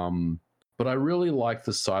 But I really like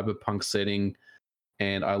the cyberpunk setting,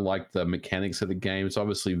 and I like the mechanics of the game. It's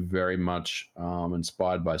obviously very much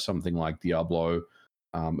inspired by something like Diablo,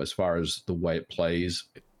 as far as the way it plays.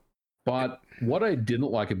 But what I didn't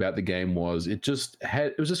like about the game was it just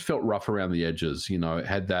felt rough around the edges. You know, it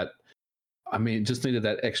had that. I mean, it just needed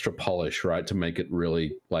that extra polish, right, to make it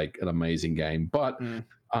really like an amazing game. But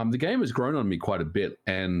the game has grown on me quite a bit,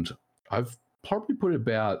 and I've probably put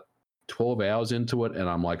about 12 hours into it, and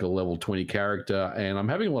I'm like a level 20 character, and I'm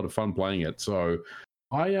having a lot of fun playing it. So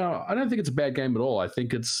I don't think it's a bad game at all. I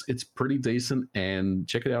think it's pretty decent, and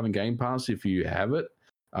check it out on Game Pass if you have it.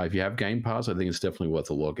 If you have Game Pass, I think it's definitely worth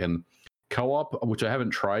a look. And co-op, which I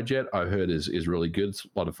haven't tried yet, I heard is really good. It's a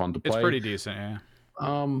lot of fun to play. It's pretty decent, yeah.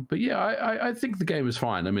 But yeah, I think the game is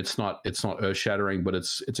fine. I mean, it's not earth shattering, but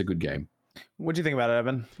it's a good game. What do you think about it,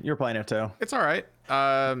 Evan? You're playing it too. It's all right.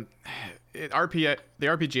 The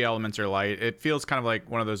RPG elements are light. It feels kind of like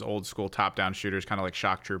one of those old school top-down shooters, kind of like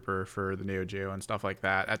Shock Trooper for the Neo Geo and stuff like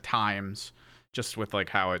that at times, just with like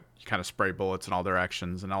how it kind of spray bullets in all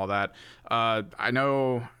directions and all that. I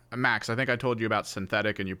know, Max, I think I told you about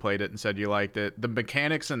Synthetic and you played it and said you liked it. The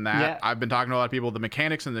mechanics in that, I've been talking to a lot of people, the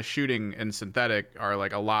mechanics in the shooting in Synthetic are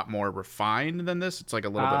like a lot more refined than this. It's like a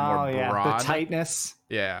little bit more broad. The tightness.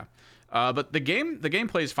 Yeah. But the game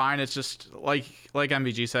plays fine. It's just like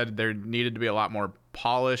MVG said, there needed to be a lot more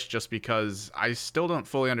polish just because I still don't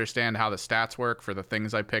fully understand how the stats work for the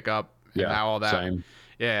things I pick up and how all that. Same.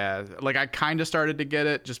 Yeah, like I kind of started to get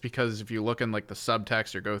it just because if you look in like the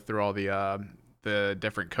subtext or go through all the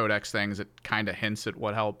different codex things, it kind of hints at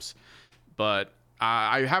what helps. But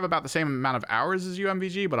I have about the same amount of hours as you,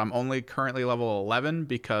 MVG, but I'm only currently level 11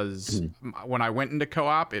 because when I went into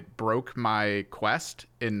co-op, it broke my quest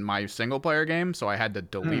in my single player game, so I had to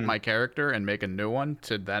delete my character and make a new one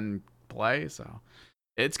to then play. So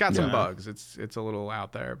it's got some bugs. It's a little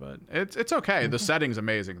out there, but it's okay. The setting's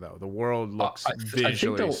amazing though. The world looks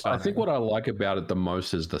visually stunning. I think what I like about it the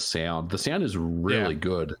most is the sound. The sound is really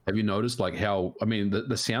good. Have you noticed like how? I mean,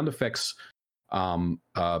 the sound effects.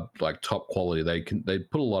 Like top quality. They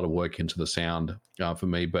put a lot of work into the sound for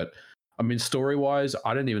me, but I mean, story wise,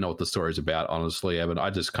 I don't even know what the story is about, honestly, Evan.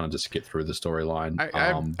 I just kind of just skip through the storyline.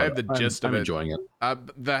 I have the gist of it. I'm enjoying it.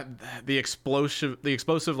 That the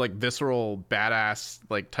explosive, like visceral, badass,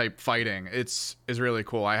 like type fighting. Is really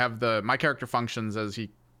cool. I have my character functions as he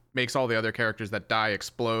makes all the other characters that die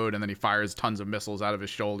explode, and then he fires tons of missiles out of his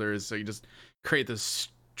shoulders. So you just create this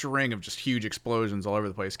string of just huge explosions all over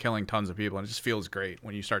the place, killing tons of people, and it just feels great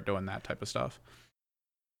when you start doing that type of stuff.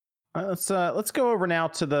 Let's go over now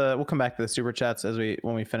to we'll come back to the super chats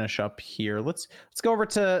when we finish up here. Let's go over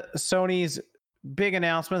to Sony's big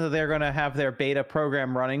announcement that they're going to have their beta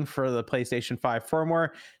program running for the PlayStation 5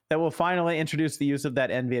 firmware that will finally introduce the use of that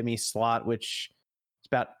NVMe slot, which is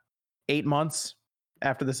about 8 months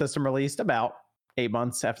after the system released,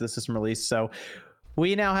 So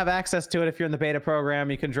we now have access to it. If you're in the beta program,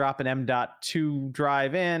 you can drop an M.2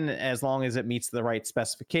 drive in as long as it meets the right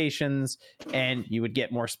specifications, and you would get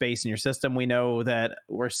more space in your system. We know that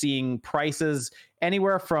we're seeing prices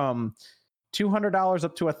anywhere from $200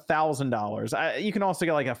 up to $1,000. You can also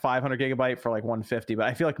get like a 500 gigabyte for like $150, but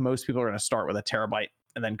I feel like most people are going to start with a terabyte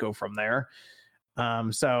and then go from there.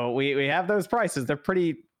 So we have those prices.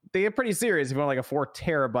 They get pretty serious if you want like a 4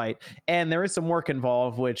 terabyte, and there is some work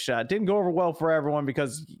involved, which didn't go over well for everyone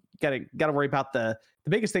because you gotta worry about the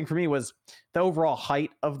biggest thing for me was the overall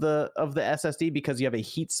height of the SSD, because you have a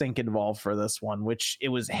heat sink involved for this one, which it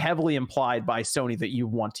was heavily implied by Sony that you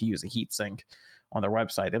want to use a heat sink on their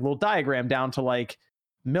website. A little diagram down to like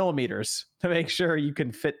millimeters to make sure you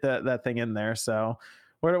can fit that thing in there. So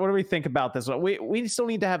what do we think about this? We still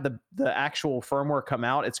need to have the actual firmware come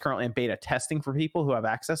out. It's currently in beta testing for people who have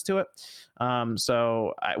access to it.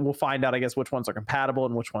 So we'll find out, I guess, which ones are compatible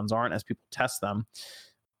and which ones aren't as people test them.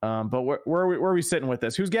 But where are we sitting with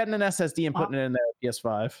this? Who's getting an SSD and putting it in their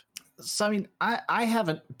PS5? So I mean, I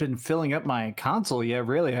haven't been filling up my console yet,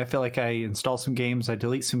 really. I feel like I install some games, I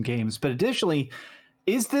delete some games. But additionally,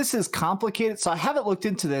 is this as complicated? So I haven't looked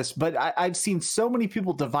into this, but I've seen so many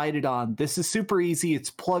people divided on this is super easy, it's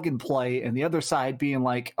plug and play, and the other side being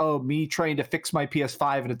like, oh, me trying to fix my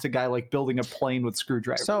PS5 and it's a guy like building a plane with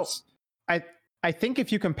screwdrivers. So I think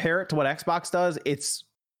if you compare it to what Xbox does, it's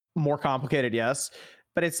more complicated, yes.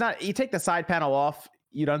 But it's not. You take the side panel off,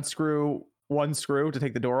 you'd unscrew one screw to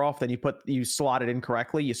take the door off, then you slot it in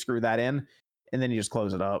correctly, you screw that in, and then you just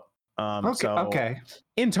close it up. Okay.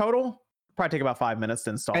 In total, probably take about 5 minutes to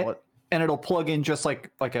install it. And it'll plug in just like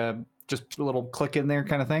a little click in there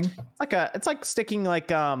kind of thing. It's like sticking like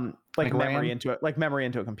memory RAM? into it, like memory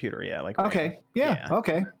into a computer. Yeah. Like Okay. Yeah.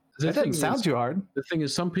 Okay. That doesn't sound too hard. The thing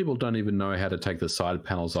is, some people don't even know how to take the side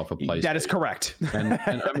panels off a PlayStation. That is correct. and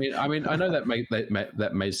I mean, I know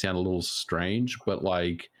that may sound a little strange, but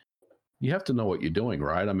like, you have to know what you're doing,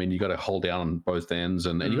 right? I mean, you got to hold down on both ends,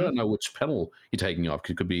 and you got to know which panel you're taking off.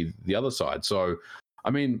 It could be the other side. So,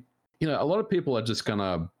 I mean, a lot of people are just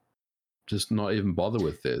gonna just not even bother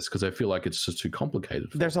with this because I feel like it's just too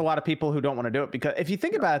complicated. There's a lot of people who don't want to do it because if you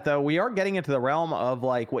think about it, though, we are getting into the realm of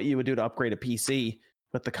like what you would do to upgrade a PC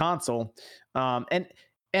with the console, and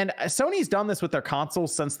Sony's done this with their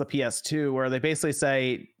consoles since the PS2, where they basically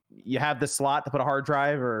say you have this slot to put a hard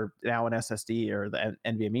drive or now an SSD or the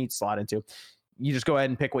NVMe slot into. You just go ahead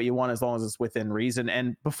and pick what you want as long as it's within reason.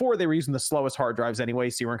 And before they were using the slowest hard drives anyway,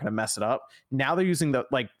 so you weren't going to mess it up. Now they're using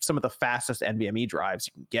some of the fastest NVMe drives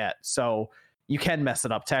you can get, so you can mess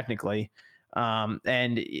it up technically. And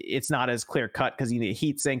it's not as clear cut because you need a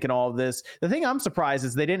heat sink and all of this. The thing I'm surprised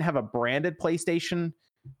is they didn't have a branded PlayStation.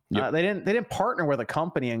 Yep. They didn't partner with a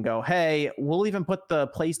company and go, hey, we'll even put the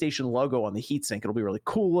PlayStation logo on the heatsink. It'll be really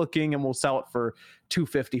cool looking, and we'll sell it for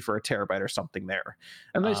 $250 for a terabyte or something there.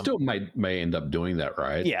 And they still may end up doing that,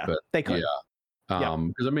 right? Yeah, but they could. Yeah,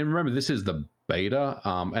 because I mean, remember this is the beta,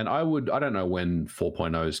 and I don't know when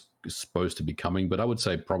 4.0 is supposed to be coming, but I would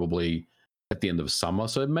say probably at the end of summer.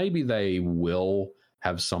 So maybe they will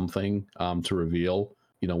have something to reveal.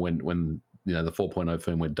 When the 4.0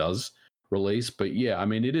 firmware does release. But yeah, I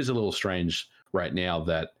mean, it is a little strange right now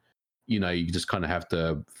that you just kind of have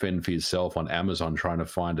to fend for yourself on Amazon trying to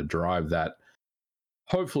find a drive that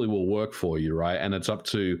hopefully will work for you, right? And it's up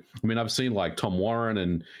to, I mean, I've seen like Tom Warren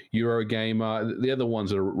and Eurogamer, the other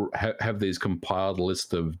ones that have these compiled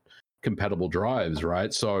list of compatible drives,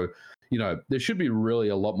 right? So there should be really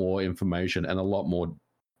a lot more information and a lot more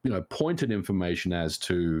pointed information as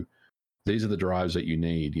to these are the drives that you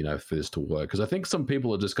need, for this to work. Because I think some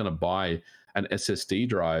people are just going to buy an SSD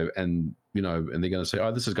drive and they're going to say,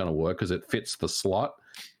 oh, this is going to work because it fits the slot.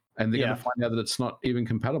 And they're going to find out that it's not even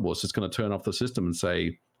compatible. It's just going to turn off the system and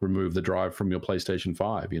say, remove the drive from your PlayStation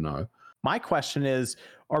 5, My question is,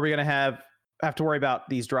 are we going to have to worry about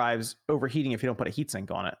these drives overheating if you don't put a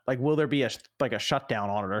heatsink on it? Like, will there be a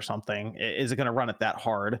shutdown on it or something? Is it going to run it that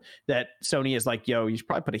hard that Sony is like, yo, you should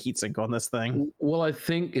probably put a heatsink on this thing? Well, I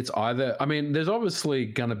think it's either, I mean, there's obviously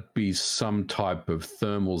going to be some type of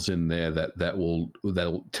thermals in there that'll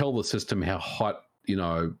tell the system how hot,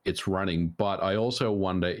 it's running. But I also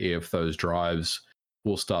wonder if those drives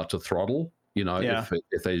will start to throttle,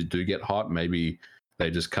 if they do get hot, maybe they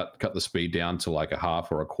just cut the speed down to like a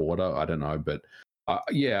half or a quarter. I don't know, but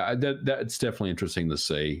it's definitely interesting to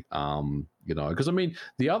see. Because I mean,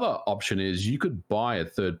 the other option is you could buy a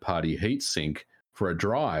third-party heatsink for a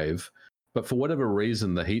drive, but for whatever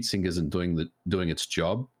reason, the heatsink isn't doing its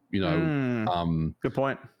job. Good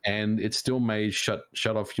point. And it still may shut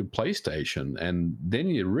off your PlayStation, and then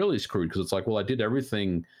you're really screwed because it's like, well, I did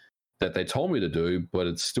everything that they told me to do, but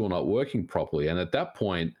it's still not working properly. And at that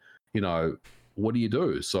point, what do you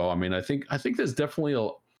do? So, I mean, I think there's definitely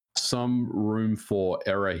some room for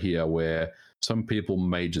error here where some people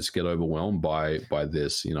may just get overwhelmed by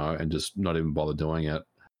this, and just not even bother doing it.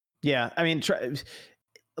 Yeah. I mean,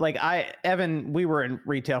 Evan, we were in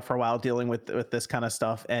retail for a while dealing with this kind of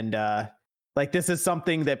stuff. And this is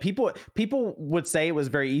something that people would say it was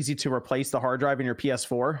very easy to replace the hard drive in your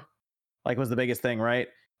PS4. Was the biggest thing, right?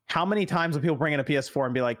 How many times would people bring in a PS4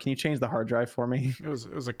 and be like, can you change the hard drive for me? It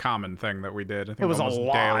was a common thing that we did. I think it was almost a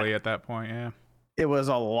lot. Daily at that point. Yeah. It was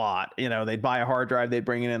a lot. They'd buy a hard drive, they'd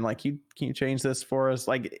bring it in like, can you change this for us?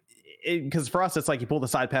 Because for us, it's like you pull the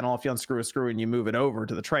side panel off, you unscrew a screw and you move it over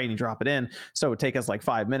to the tray and you drop it in. So it would take us like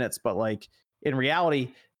 5 minutes. But in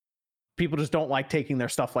reality, people just don't like taking their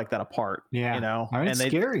stuff like that apart. Yeah. I mean, it's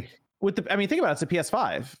scary. Think about it, it's a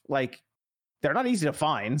PS5. They're not easy to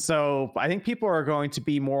find. So I think people are going to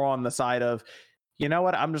be more on the side of, you know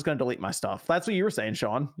what, I'm just going to delete my stuff. That's what you were saying,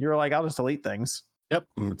 Sean. You were like, I'll just delete things. Yep.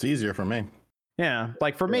 It's easier for me. Yeah,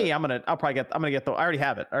 like for me, I'm gonna get I already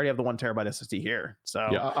have it. I already have the 1 terabyte SSD here. So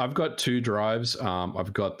Yeah, I've got 2 drives.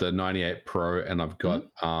 I've got the 98 Pro and I've got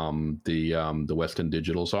the Western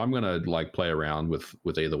Digital. So I'm gonna like play around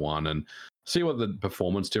with either one and see what the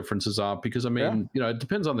performance differences are. Because I mean, it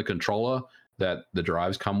depends on the controller that the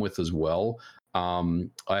drives come with as well.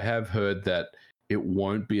 I have heard that it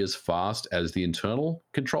won't be as fast as the internal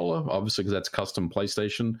controller, obviously, because that's custom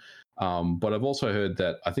PlayStation. But I've also heard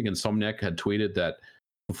that I think Insomniac had tweeted that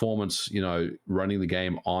performance, running the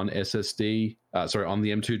game on SSD, on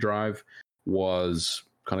the M2 drive was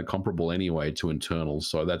kind of comparable anyway to internal.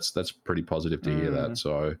 So that's pretty positive to hear that.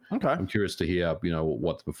 So I'm curious to hear,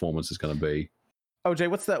 what the performance is going to be. OJ,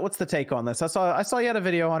 what's the take on this? I saw you had a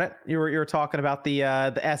video on it. You were talking about the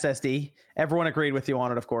SSD. Everyone agreed with you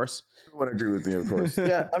on it, of course. Everyone agreed with me, of course.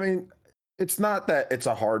 Yeah, I mean, it's not that it's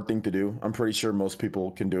a hard thing to do. I'm pretty sure most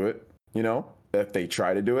people can do it, if they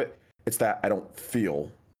try to do it. It's that I don't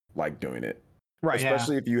feel like doing it. Right.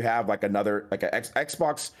 Especially if you have like another, like a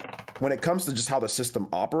Xbox, when it comes to just how the system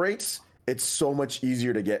operates, it's so much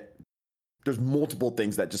easier to get. There's multiple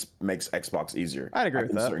things that just makes Xbox easier. I'd agree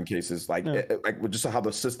with that. In certain cases, like with just how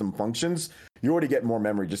the system functions, you already get more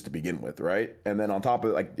memory just to begin with, right? And then on top of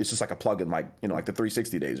it, like it's just like a plug-in, like like the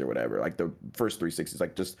 360 days or whatever, like the first 360s,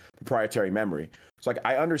 like just proprietary memory. So like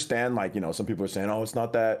I understand, like some people are saying, oh, it's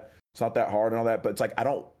not that hard and all that, but it's like I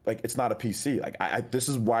don't like it's not a PC. Like I this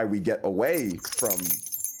is why we get away from,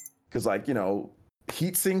 because like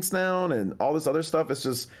heat sinks down and all this other stuff. It's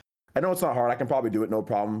just. I know it's not hard. I can probably do it, no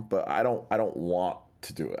problem. But I don't want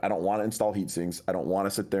to do it. I don't want to install heat sinks. I don't want to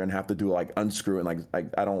sit there and have to do like unscrew it. And like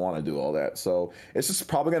I don't want to do all that. So it's just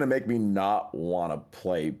probably gonna make me not want to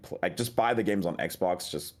play. Like just buy the games on Xbox.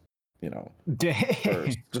 Just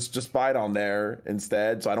first. just buy it on there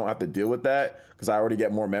instead. So I don't have to deal with that because I already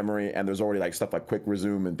get more memory and there's already like stuff like quick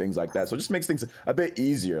resume and things like that. So it just makes things a bit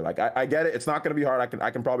easier. Like I get it. It's not gonna be hard.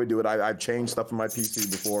 I can probably do it. I've changed stuff on my PC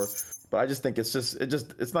before. But I just think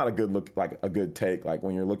it's not a good look, like a good take, like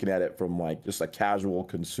when you're looking at it from like just a casual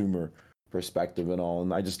consumer perspective and all.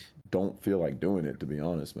 And I just don't feel like doing it, to be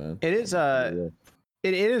honest, man. It is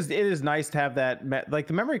it is nice to have that, like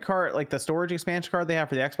the memory card, like the storage expansion card they have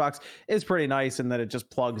for the Xbox is pretty nice in that it just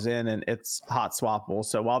plugs in and it's hot swappable.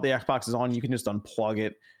 So while the Xbox is on, you can just unplug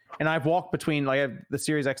it. And I've walked between, like I have the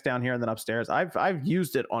Series X down here and then upstairs. I've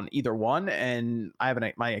used it on either one, and I have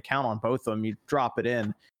my account on both of them. You drop it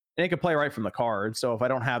in. And it can play right from the card. So if I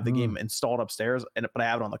don't have the game installed upstairs, but I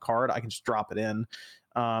have it on the card, I can just drop it in.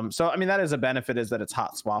 So I mean, that is a benefit, is that it's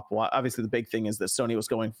hot swappable. Obviously, the big thing is that Sony was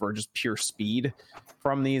going for just pure speed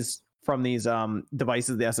from these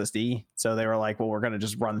devices, the SSD. So they were like, well, we're going to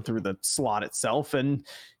just run through the slot itself, and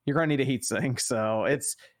you're going to need a heatsink. So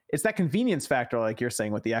it's that convenience factor, like you're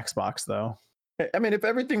saying with the Xbox, though. I mean, if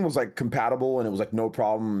everything was like compatible and it was like no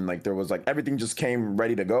problem, like there was like everything just came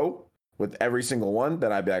ready to go with every single one,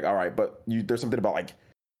 then I'd be like, all right, but there's something about like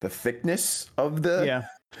the thickness of the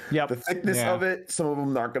the thickness of it. Some of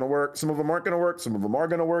them aren't going to work. Some of them aren't going to work. Some of them are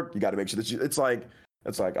going to work. You got to make sure that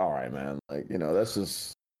it's like, all right, man. Like, that's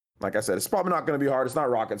just, like I said, it's probably not going to be hard. It's not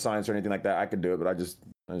rocket science or anything like that. I could do it, but I just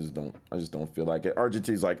don't feel like it.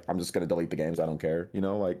 RGT's like, I'm just going to delete the games. I don't care,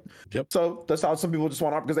 like, so that's how some people just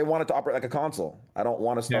want to, because they want it to operate like a console. I don't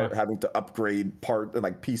want to start having to upgrade part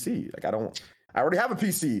like PC. Like I already have a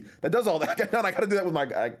PC that does all that. I got to do that with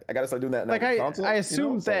I got to start doing that now. Like I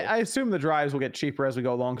assume I assume the drives will get cheaper as we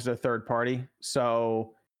go along because they're third party.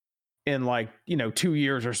 So in 2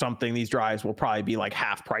 years or something, these drives will probably be like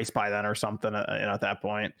half price by then or something. At that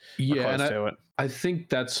point, and I think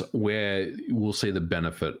that's where we'll see the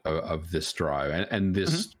benefit of this drive and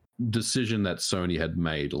this decision that Sony had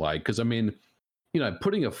made. Like, because I mean,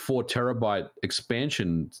 putting a 4 terabyte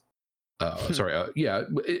expansion.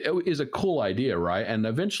 It is a cool idea, right? And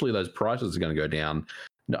eventually those prices are going to go down.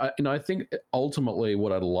 I think ultimately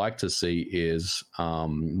what I'd like to see is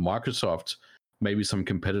Microsoft, maybe some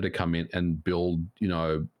competitor come in and build,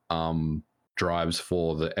 drives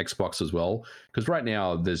for the Xbox as well. Because right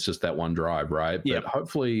now there's just that one drive, right? But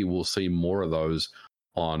hopefully we'll see more of those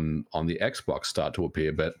on the Xbox start to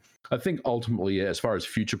appear. But I think ultimately, as far as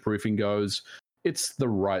future proofing goes, it's the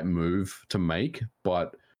right move to make.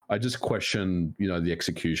 But I just question, the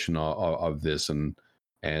execution of this, and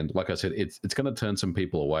like I said, it's going to turn some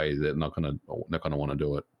people away. They're not going to want to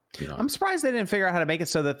do it. I'm surprised they didn't figure out how to make it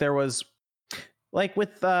so that there was, like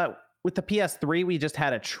with with the PS3, we just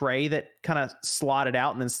had a tray that kind of slotted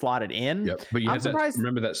out and then slotted in. Yep. But you I'm had that, surprised.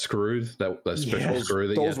 remember that screw, that special Yes. screw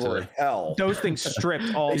that you Those had were to. hell. Those things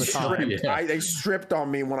stripped all They the time. stripped, Yeah. they stripped on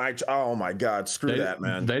me when I. Oh my god, screw that,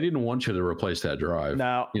 man. They didn't want you to replace that drive.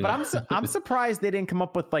 No, You but know? I'm surprised they didn't come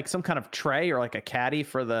up with like some kind of tray or like a caddy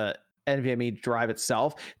for the NVMe drive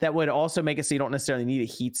itself that would also make it so you don't necessarily need a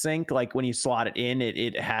heat sink. Like when you slot it in,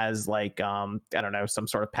 it has like I don't know, some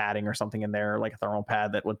sort of padding or something in there, like a thermal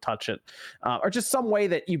pad that would touch it, or just some way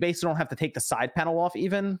that you basically don't have to take the side panel off.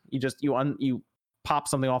 Even you pop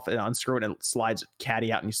something off and unscrew it and it slides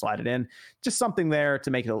caddy out and you slide it in. Just something there to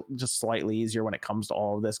make it just slightly easier when it comes to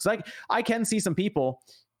all of this, because I can see some people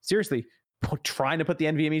seriously trying to put the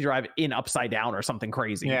NVMe drive in upside down or something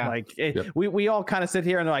crazy. Yeah. Like Yep. we all kind of sit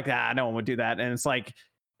here and they're like, no one would do that. And it's like,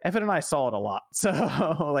 Evan and I saw it a lot. So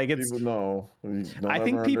like it's, People know. I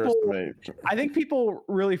think people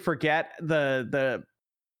really forget the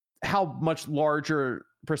how much larger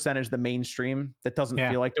percentage the mainstream that doesn't Yeah.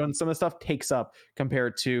 feel like doing some of the stuff takes up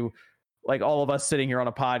compared to like all of us sitting here on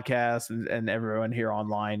a podcast and everyone here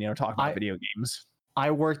online, talking about video games. I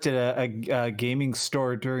worked at a gaming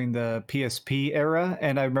store during the PSP era,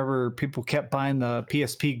 and I remember people kept buying the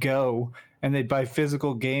PSP Go, and they'd buy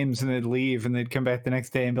physical games, and they'd leave, and they'd come back the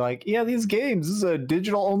next day and be like, yeah, these games, this is a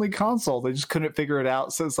digital-only console. They just couldn't figure it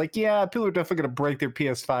out. So it's like, yeah, people are definitely going to break their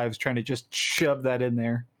PS5s trying to just shove that in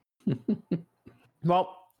there.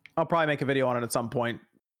 Well, I'll probably make a video on it at some point,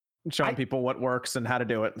 showing people what works and how to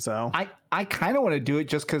do it. So I kind of want to do it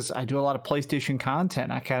just because I do a lot of PlayStation content.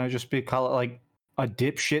 I kind of just call it like a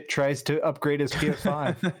dipshit tries to upgrade his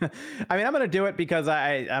PS5. I mean, I'm going to do it because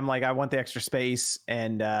I'm like, I want the extra space,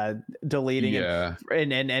 and deleting Yeah.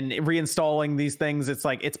 and reinstalling these things. It's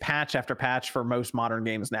like, it's patch after patch for most modern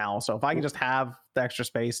games now. So if I can just have the extra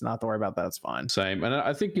space and not have to worry about that, it's fine. Same. And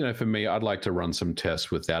I think, for me, I'd like to run some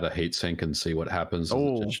tests without a heatsink and see what happens.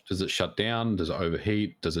 Does it shut down? Does it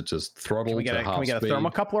overheat? Does it just throttle Can we get to half a speed?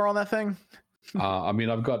 thermocoupler on that thing? I mean,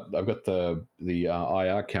 I've got the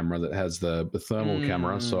IR camera that has the thermal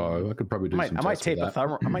camera, so I could probably do some I might tests with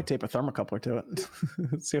that. I might tape a thermocoupler to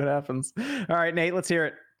it. See what happens. All right, Nate, let's hear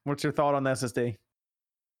it. What's your thought on the SSD?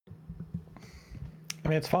 I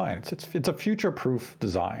mean, it's fine. It's a future-proof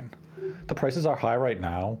design. The prices are high right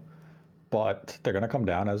now, but they're going to come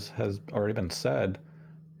down, as has already been said.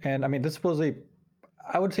 And I mean,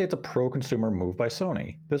 I would say it's a pro-consumer move by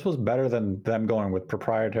Sony. This was better than them going with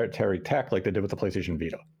proprietary tech like they did with the PlayStation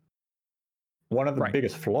Vita. One of the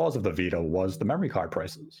biggest flaws of the Vita was the memory card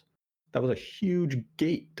prices. That was a huge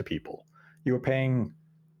gate to people. You were paying,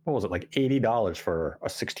 what was it, like $80 for a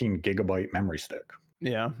 16 gigabyte memory stick.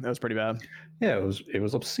 Yeah, that was pretty bad. Yeah, it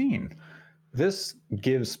was obscene. This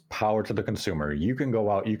gives power to the consumer. You can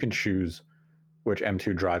go out, you can choose which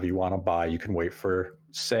M2 drive you want to buy. You can wait for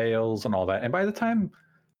sales and all that. And by the time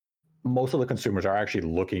most of the consumers are actually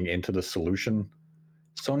looking into the solution,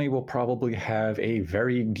 Sony will probably have a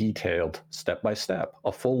very detailed step-by-step,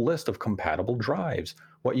 a full list of compatible drives,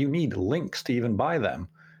 what you need, links to even buy them.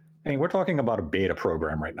 I mean, we're talking about a beta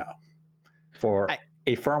program right now for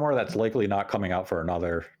a firmware that's likely not coming out for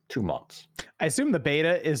another 2 months. I assume the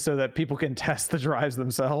beta is so that people can test the drives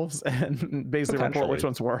themselves and basically report which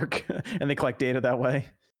ones work, and they collect data that way.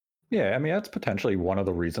 Yeah, I mean, that's potentially one of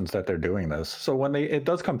the reasons that they're doing this. So when it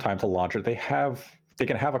does come time to launch it, they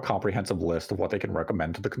can have a comprehensive list of what they can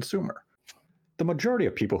recommend to the consumer. The majority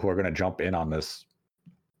of people who are going to jump in on this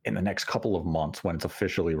in the next couple of months when it's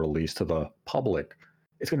officially released to the public,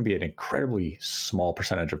 it's going to be an incredibly small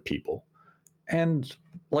percentage of people. And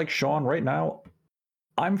like Sean, right now,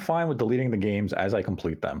 I'm fine with deleting the games as I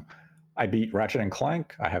complete them. I beat Ratchet and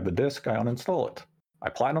Clank. I have the disc. I uninstall it. I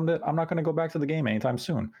platinumed it. I'm not going to go back to the game anytime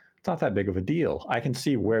soon. It's not that big of a deal. I can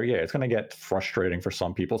see where, it's going to get frustrating for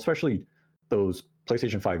some people, especially those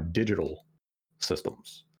PlayStation 5 digital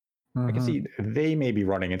systems. I can see they may be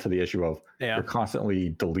running into the issue of you're constantly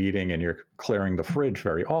deleting and you're clearing the fridge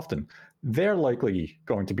very often. They're likely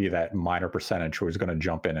going to be that minor percentage who is going to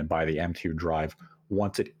jump in and buy the M2 drive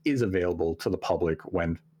once it is available to the public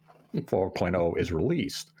when 4.0 is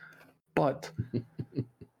released. But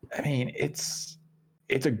I mean, it's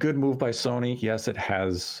a good move by Sony. Yes, it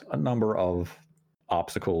has a number of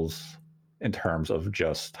obstacles in terms of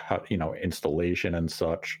just how, installation and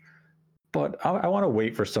such. But I want to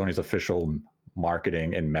wait for Sony's official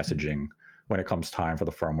marketing and messaging when it comes time for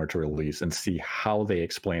the firmware to release and see how they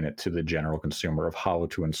explain it to the general consumer of how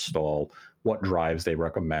to install, what drives they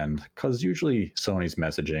recommend. Because usually Sony's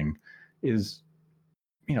messaging is,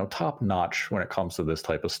 top notch when it comes to this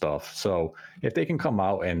type of stuff. So if they can come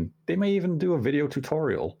out and they may even do a video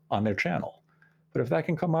tutorial on their channel, But if that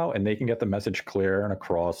can come out and they can get the message clear and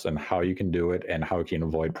across and how you can do it and how you can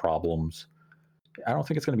avoid problems, I don't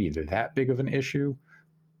think it's going to be that big of an issue.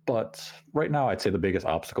 But right now, I'd say the biggest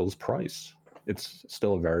obstacle is price. It's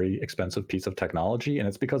still a very expensive piece of technology, and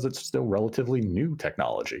it's because it's still relatively new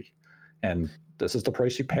technology. And this is the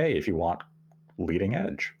price you pay if you want leading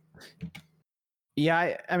edge.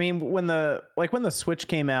 Yeah, I mean, when the Switch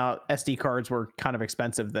came out, SD cards were kind of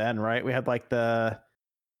expensive then, right? We had like how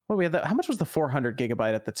much was the 400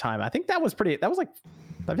 gigabyte at the time? I think I feel like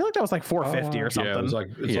that was like 450 or something. Yeah, it was like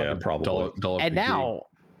probably. $1. And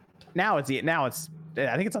now it's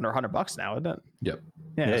I think it's under $100 now, isn't it? Yep.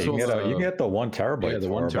 Yeah, you can get the 1 terabyte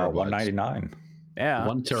for about $199. Yeah,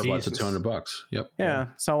 1 terabyte to $200. Yep. Yeah.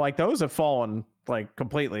 So like those have fallen like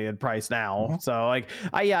completely in price now. So like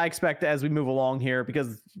I expect as we move along here,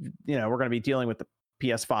 because we're going to be dealing with the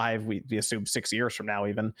PS5, we assume 6 years from now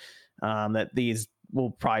even, that these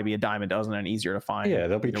will probably be a dime a dozen and easier to find. Yeah,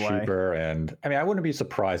 they'll be cheaper. And I mean, I wouldn't be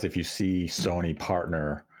surprised if you see Sony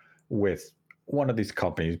partner with one of these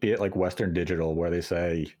companies, be it like Western Digital, where they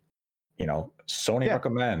say, Sony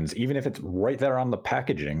recommends, even if it's right there on the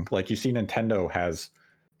packaging. Like you see Nintendo has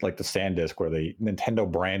like the SanDisk where Nintendo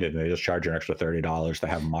branded and they just charge you an extra $30 to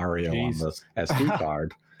have Mario on the SD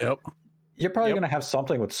card. Yep. You're probably going to have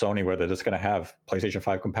something with Sony where they're just going to have PlayStation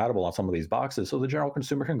 5 compatible on some of these boxes, so the general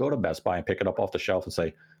consumer can go to Best Buy and pick it up off the shelf and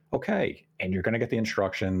say, okay, and you're going to get the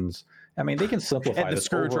instructions. I mean, they can simplify and the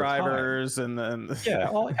screwdrivers and then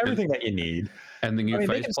everything that you need. And the new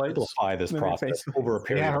they can simplify this process over a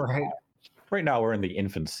period of time. Right now, we're in the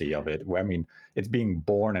infancy of it. I mean, it's being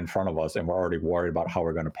born in front of us, and we're already worried about how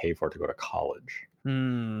we're going to pay for it to go to college.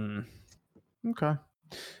 Okay.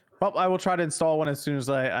 Well, I will try to install one as soon as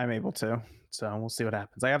I'm able to. So we'll see what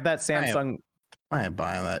happens. I have that Samsung. I ain't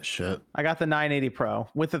buying that shit. I got the 980 Pro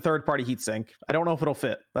with the third-party heatsink. I don't know if it'll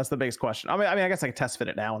fit. That's the biggest question. I mean, I guess I can test fit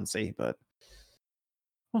it now and see, but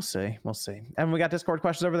we'll see. We'll see. And we got Discord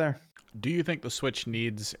questions over there. Do you think the Switch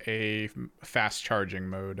needs a fast charging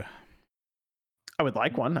mode? I would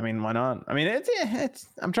like one. I mean, why not? I mean, it's.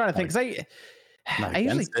 I'm trying to think because I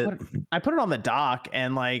usually put it on the dock,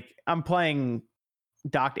 and like I'm playing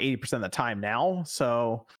docked 80% of the time now.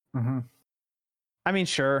 So, I mean,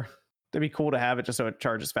 sure, it'd be cool to have it just so it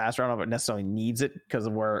charges faster. I don't know if it necessarily needs it because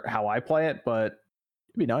of how I play it, but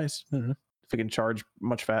it'd be nice if it can charge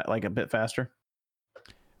a bit faster.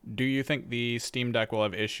 Do you think the Steam Deck will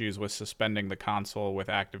have issues with suspending the console with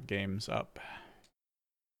active games up?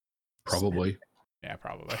 Probably. Yeah,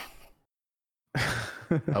 probably.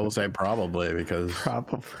 I will say probably because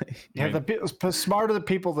probably. Yeah, the smarter the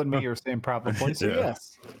people than me are saying probably. So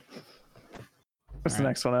yes. What's the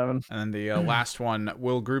next one, Evan? And then the last one: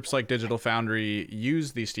 will groups like Digital Foundry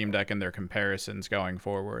use the Steam Deck in their comparisons going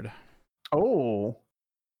forward? Oh,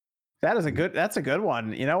 that's a good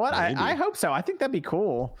one. You know what? I hope so. I think that'd be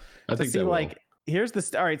cool. I think see like here's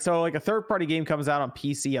the all right. So like a third-party game comes out on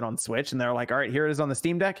PC and on Switch, and they're like, all right, here it is on the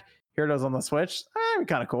Steam Deck. Here it is on the Switch. That'd be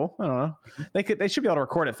kind of cool. I don't know. They should be able to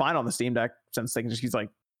record it fine on the Steam Deck since they can just use like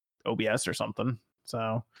OBS or something.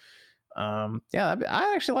 So, I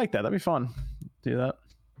actually like that. That'd be fun. Do that.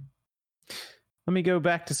 Let me go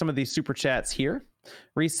back to some of these super chats here.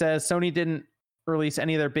 Reese says Sony didn't release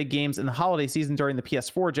any of their big games in the holiday season during the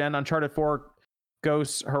PS4 gen. Uncharted 4,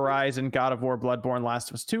 Ghosts, Horizon, God of War, Bloodborne, Last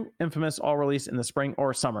of Us 2, Infamous, all released in the spring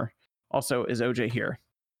or summer. Also, is OJ here?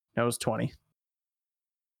 No, it's 20.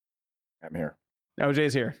 I'm here.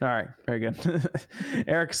 OJ's here. All right. Very good.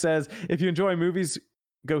 Eric says, if you enjoy movies,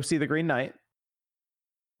 go see The Green Knight.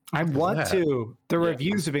 I want to. The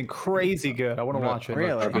reviews have been crazy good. I want to watch it.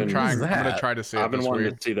 Really? I'm going to try to see it. I've been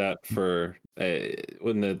wanting to see that for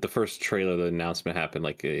when the first trailer, the announcement happened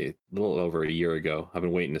like a little over a year ago. I've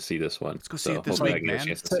been waiting to see this one. Let's go see it this week, man.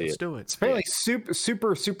 Let's do it. It's very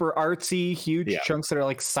super artsy, huge chunks that are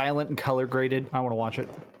like silent and color graded. I want to watch it.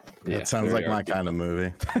 Yeah, it sounds like my kind of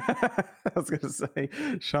movie. I was going to say,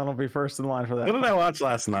 Sean will be first in line for that. What did I watch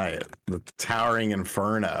last night? The Towering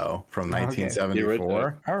Inferno from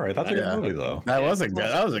 1974. All right, that's a good movie though. That was a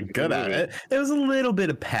good at it. It was a little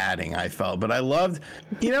bit of padding, I felt, but I loved.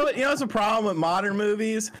 You know what's a problem with modern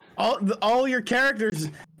movies? All your characters.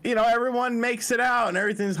 Everyone makes it out and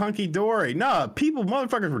everything's hunky dory. No,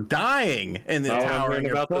 motherfuckers were dying in the Towering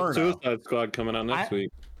Inferno. About the Suicide Squad coming out next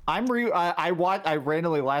week. I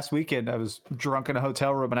randomly last weekend I was drunk in a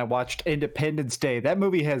hotel room and I watched Independence Day. That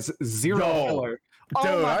movie has zero filler. Dude,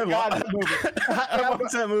 I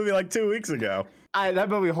watched that movie like 2 weeks ago. That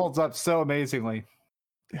movie holds up so amazingly.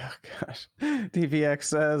 Oh gosh. DVX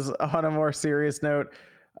says, on a more serious note,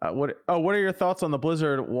 what are your thoughts on the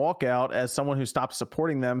Blizzard walkout? As someone who stopped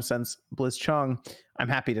supporting them since BlizzChung, I'm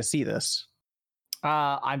happy to see this.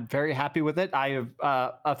 I'm very happy with it. I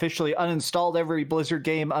have officially uninstalled every Blizzard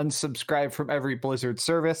game, unsubscribed from every Blizzard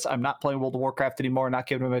service. I'm not playing World of Warcraft anymore, not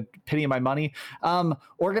giving them a penny of my money.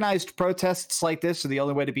 Organized protests like this are the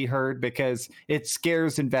only way to be heard because it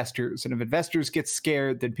scares investors. And if investors get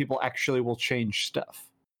scared, then people actually will change stuff.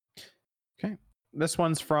 Okay. This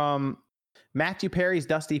one's from Matthew Perry's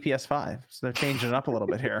Dusty PS5. So they're changing it up a little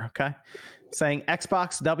bit here. Okay. Saying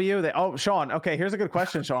Xbox W. Sean. Okay. Here's a good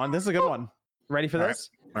question, Sean. This is a good one. Ready for this?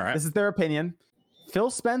 All right. This is their opinion. Phil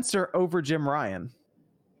Spencer over Jim Ryan.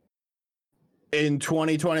 In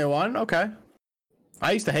 2021, okay.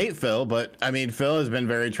 I used to hate Phil, but I mean, Phil has been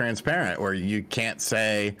very transparent where you can't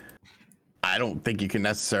say, I don't think you can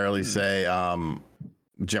necessarily say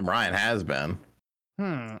Jim Ryan has been.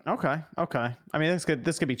 Okay. I mean,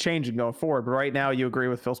 this could be changing going forward, but right now you agree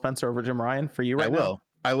with Phil Spencer over Jim Ryan for you right now?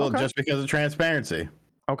 I will Okay. just because of transparency.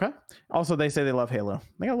 Okay. Also, they say they love Halo.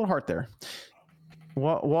 They got a little heart there.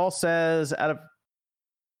 Wall says out of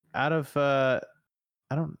I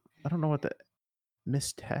don't know what the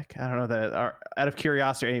Miss Tech. I don't know that are out of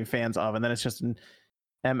curiosity any fans of, and then it's just an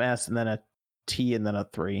MS and then a T and then a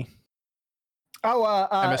 3. Oh,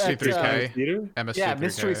 MST3K. MST3K. Yeah,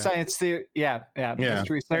 Mystery Science Theater. Yeah.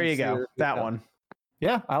 Mystery Science There you go. Theater. That one.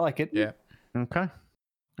 Yeah, I like it. Yeah. Okay.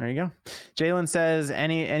 There you go. Jalen says,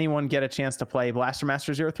 anyone get a chance to play Blaster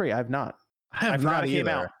Master 03? I've not. I have forgot not it came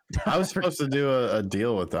either. out. I was supposed to do a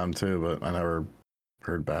deal with them too, but I never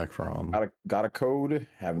heard back from them. Got a code.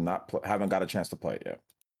 Haven't got a chance to play it yet.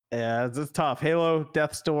 Yeah, it's tough. Halo,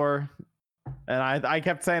 Death's Door, and I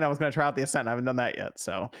kept saying I was going to try out the Ascent. I haven't done that yet,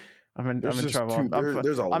 so I'm in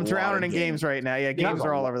trouble. I'm drowning in games right now. Yeah, games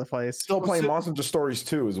are all over the place. Still playing Monster Hunter Stories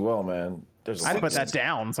 2 as well, man. I put that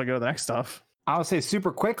down, so I go to the next stuff. I would say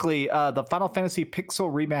super quickly, the Final Fantasy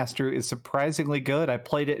Pixel Remaster is surprisingly good. I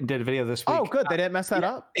played it and did a video this week. Oh, good. They didn't mess that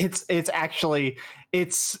up. It's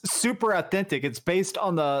super authentic. It's based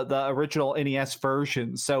on the original NES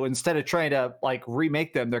version. So instead of trying to like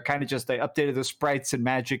remake them, they're kind of just they updated the sprites and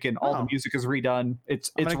magic and all the music is redone.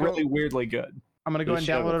 It's really weirdly good. I'm gonna go ahead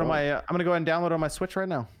and download it on my. I'm gonna go ahead and download it on my Switch right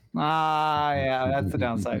now. Yeah, that's the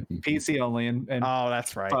downside. PC only and oh,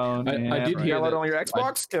 that's right. Phone. I did hear that on your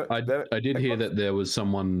Xbox. I did hear that there was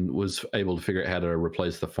someone was able to figure out how to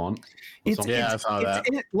replace the font. I saw that.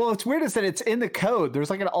 It's weird is that it's in the code. There's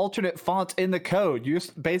like an alternate font in the code. You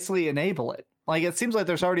just basically enable it. Like it seems like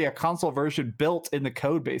there's already a console version built in the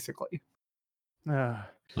code, basically.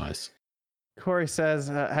 Nice. Corey says,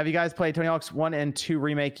 have you guys played Tony Hawk's 1 and 2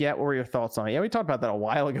 remake yet? What were your thoughts on it? Yeah, we talked about that a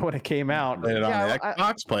while ago when it came out. Played it on the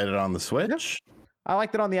Xbox, played it on the Switch. I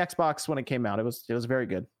liked it on the Xbox when it came out. It was very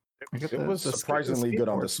good. It was surprisingly good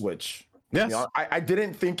on the Switch. Yes. You know, I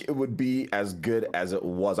didn't think it would be as good as it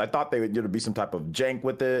was. I thought there'd be some type of jank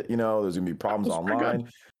with it. You know, there's gonna be problems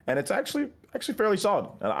online, and it's actually fairly solid.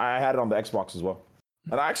 And I had it on the Xbox as well.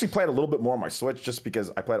 And I actually played a little bit more on my Switch just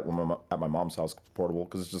because I played it at my mom's house portable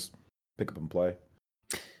because it's just pick up and play.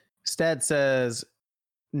 Stead says,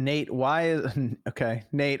 Nate, why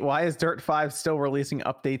is Dirt 5 still releasing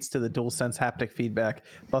updates to the DualSense haptic feedback?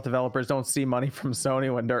 Thought developers don't see money from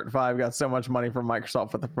Sony when Dirt 5 got so much money from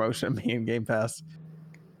Microsoft with the promotion being Game Pass.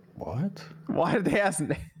 What? Why did they ask?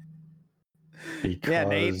 Because, yeah,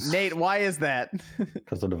 Nate, why is that?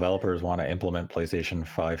 Because the developers want to implement PlayStation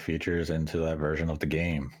 5 features into that version of the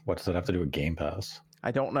game. What does that have to do with Game Pass?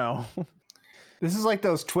 I don't know. This is like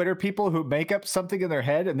those Twitter people who make up something in their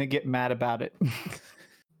head and then get mad about it.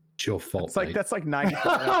 It's your fault. That's like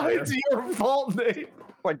 90%. It's your fault, Nate.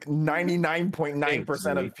 Like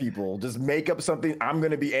 99.9% of people just make up something. I'm going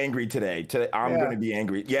to be angry today. I'm going to be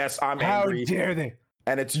angry. Yes, I'm angry. How dare they?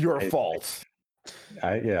 And it's your fault.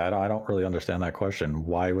 I don't really understand that question.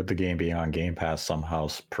 Why would the game being on Game Pass somehow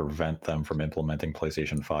prevent them from implementing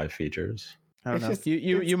PlayStation 5 features? I don't know.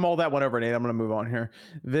 You mull that one over, Nate. I'm going to move on here.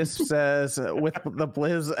 This says, with the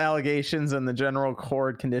Blizz allegations and the general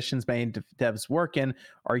core conditions main devs work in,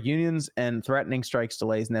 are unions and threatening strikes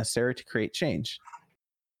delays necessary to create change?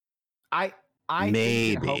 I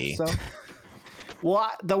maybe hope so.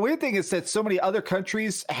 Well, the weird thing is that so many other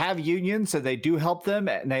countries have unions and they do help them,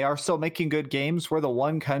 and they are still making good games. We're the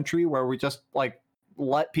one country where we just like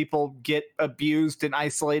let people get abused and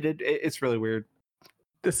isolated. It's really weird.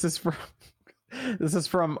 This is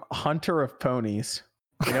from Hunter of Ponies.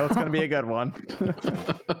 You know it's going to be a good one.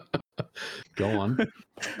 Go on.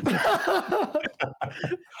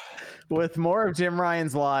 With more of Jim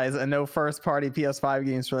Ryan's lies and no first-party PS5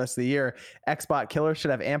 games for the rest of the year, Xbot Killer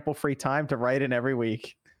should have ample free time to write in every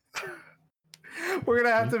week. We're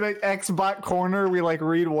going to have to make Xbot Corner. We like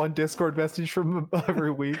read one Discord message from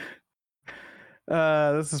every week.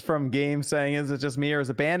 This is from Game saying, is it just me or is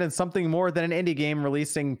Abandoned something more than an indie game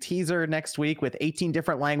releasing teaser next week with 18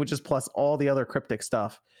 different languages plus all the other cryptic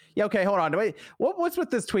stuff? Yeah, okay, hold on. Wait, what's with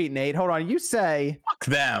this tweet, Nate? Hold on. You say fuck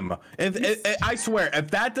them. I swear,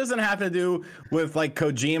 if that doesn't have to do with like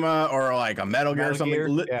Kojima or like a Metal Gear or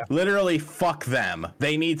something, literally fuck them.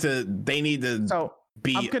 They need to so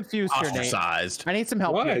be I'm confused here, Nate. ostracized. I need some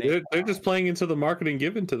help Why? here. They're just playing into the marketing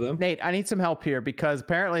given to them. Nate, I need some help here because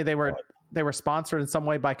apparently they were sponsored in some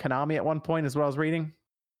way by Konami at one point, is what I was reading.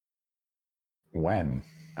 When?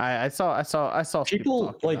 I saw People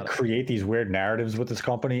talking like about it. create these weird narratives with this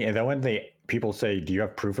company, and then when people say, "Do you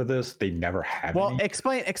have proof of this?" They never have. Well, any.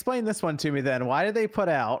 explain this one to me then. Why did they put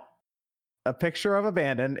out a picture of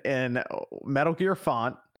Abandoned in Metal Gear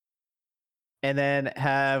font and then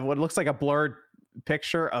have what looks like a blurred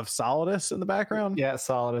picture of Solidus in the background? Yeah,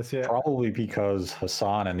 Solidus. Yeah. Probably because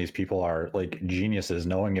Hassan and these people are like geniuses,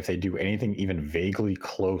 knowing if they do anything even vaguely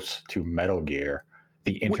close to Metal Gear,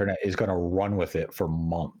 the internet is going to run with it for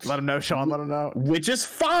months. Let them know, Sean. Let them know. Which is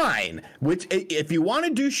fine. Which, if you want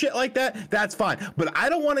to do shit like that, that's fine. But I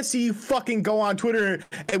don't want to see you fucking go on Twitter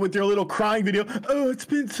and with your little crying video. Oh, it's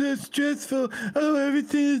been so stressful. Oh,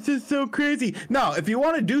 everything is just so crazy. No, if you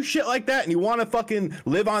want to do shit like that and you want to fucking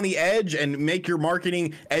live on the edge and make your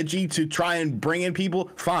marketing edgy to try and bring in people,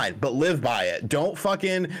 fine. But live by it. Don't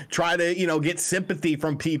fucking try to, get sympathy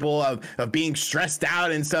from people of being stressed out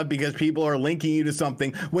and stuff because people are linking you to something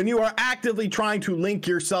when you are actively trying to link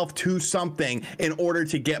yourself to something in order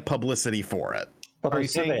to get publicity for it. But they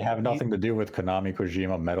say they have nothing to do with Konami,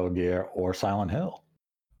 Kojima, Metal Gear, or Silent Hill.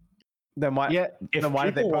 Then why? Yeah. If then why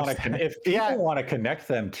did they people post that? if people want to connect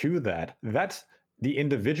them to that, that's the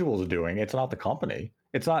individuals doing. It's not the company.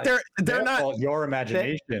 It's not. They're not. Fault. Your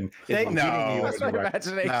imagination is leading you in That's a my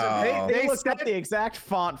direction. imagination. No. They looked up the exact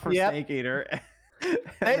font for Yep. Snake Eater.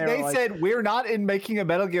 They said we're not in making a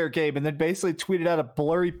Metal Gear game, and then basically tweeted out a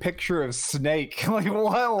blurry picture of Snake. Like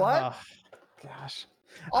what? Oh, gosh.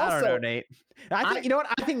 I don't know, Also, Nate. I think you know what?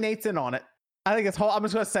 I think Nate's in on it. I think I'm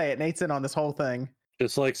just gonna say it. Nate's in on this whole thing.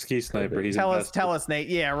 Just like Ski Sniper. He's Tell invested. us, Nate.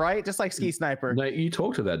 Yeah, right. Just like Ski Sniper. Nate, you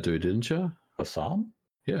talked to that dude, didn't you? Hassan,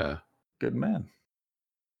 Yeah. good man,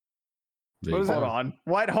 There What you was go. Hold on.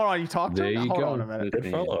 What? Hold on. You talked to There him? you Hold go. on a minute. good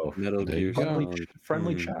fellow, Metal There you Gear go. Solid.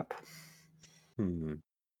 friendly Hmm. chap.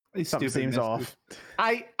 He's Something stupid, seems man. off.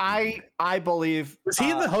 I believe. Was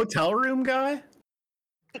he the hotel room guy?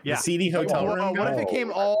 Yeah. The CD hotel Oh, room what guy? if it came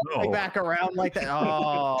all the way No. back around like that?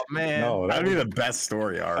 Oh man, No, That'd be the best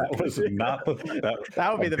story arc. That was not the.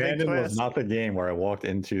 that would be the big Abandoned was twist. not the game where I walked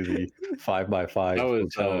into the 5x5 That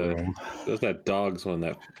was, hotel room. That was that dogs one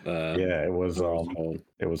that. Yeah, it was. called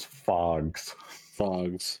It was Fogs.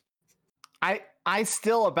 Fogs. I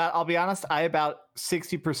still I'll be honest, I about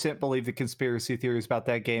 60% believe the conspiracy theories about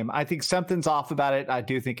that game. I think something's off about it. I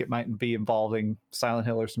do think it might be involving Silent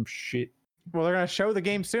Hill or some shit. Well, they're gonna show the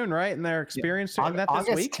game soon, right? And their experience in that this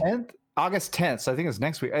August week. 10th? August 10th. So I think it's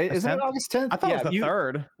next week. Isn't it 10th? August 10th? I thought it was the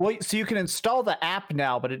third. Well, so you can install the app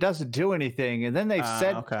now, but it doesn't do anything. And then they've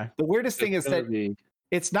said Okay. the weirdest thing is that Be,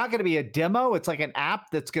 it's not going to be a demo. It's like an app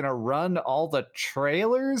that's going to run all the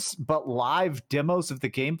trailers, but live demos of the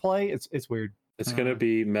gameplay. It's weird. it's gonna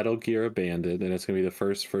be Metal Gear Abandoned, and it's gonna be the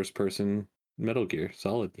first person Metal Gear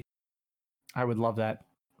Solid. I would love that.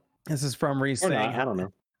 This is from Reese Or saying, not, I don't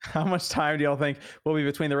know. how much time do y'all think will be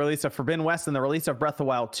between the release of Forbidden West and the release of Breath of the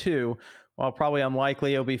Wild 2? Well, probably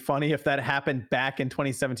unlikely. It'll be funny if that happened back in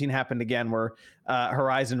 2017, happened again, where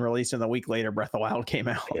Horizon released and the week later Breath of the Wild came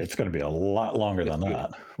out. It's going to be a lot longer than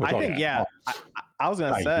that. We're I talking think, yeah. months, I was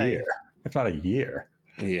gonna not a say, year. It's not a year.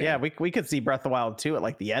 yeah, we could see Breath of the Wild 2 at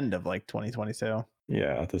like the end of like 2022.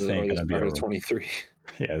 Yeah, this Or ain't this going to be part a, of 23.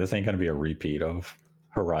 yeah, this ain't going to be a repeat of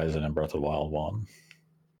Horizon and Breath of the Wild 1.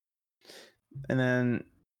 And then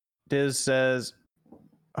Diz says,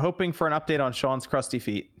 hoping for an update on Sean's crusty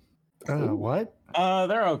feet. What?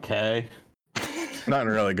 They're okay. Nothing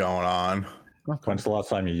really going on. When's the last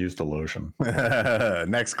time you used a lotion?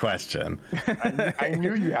 Next question. I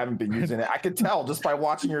knew you haven't been using it. I could tell just by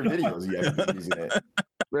watching your videos you haven't been using it.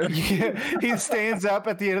 He stands up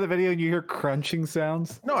at the end of the video and you hear crunching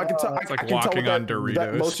sounds. No, I can tell. It's like I can walking tell on that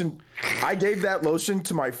Doritos. lotion. I gave that lotion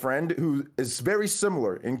to my friend who is very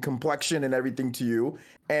similar in complexion and everything to you,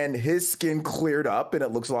 and his skin cleared up and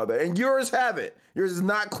it looks a lot better. And yours have it. Yours is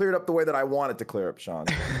not cleared up the way that I want it to clear up, Sean.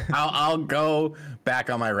 I'll go back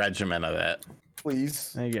on my regimen of it.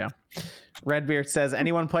 Please. There you go. Redbeard says,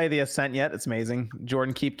 anyone play The Ascent yet? It's amazing.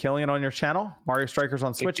 Jordan, keep killing it on your channel. Mario Strikers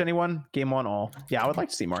on Switch, anyone? Game on all. Yeah, I would like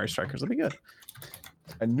to see Mario Strikers. That'd be good.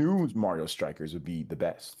 A new Mario Strikers would be the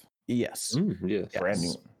best. Yes. Yes. Brand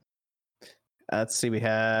new. Let's see. We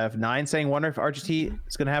have 9 saying, wonder if RGT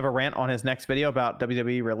is going to have a rant on his next video about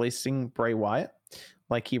WWE releasing Bray Wyatt,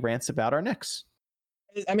 like he rants about our Knicks.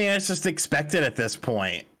 I mean, it's just expected at this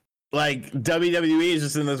point. Like, WWE is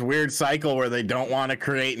just in this weird cycle where they don't want to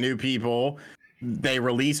create new people. They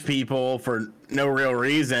release people for no real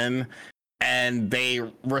reason, and they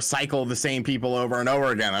recycle the same people over and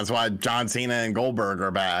over again. That's why John Cena and Goldberg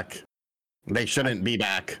are back. They shouldn't be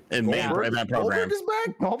back in main event programs. Goldberg is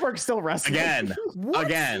back? Goldberg's still wrestling.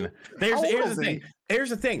 Again. Here's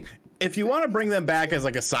the thing. If you want to bring them back as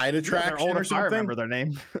like a side attraction or something, I remember their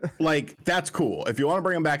name. like, that's cool. If you want to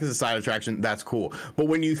bring them back as a side attraction, that's cool. But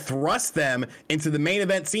when you thrust them into the main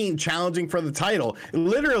event scene challenging for the title,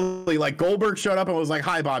 literally, like, Goldberg showed up and was like,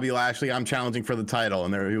 "Hi, Bobby Lashley, I'm challenging for the title."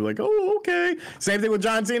 And he was like, "Oh, okay." Same thing with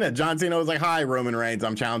John Cena. John Cena was like, "Hi, Roman Reigns,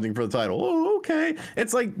 I'm challenging for the title." "Oh, okay."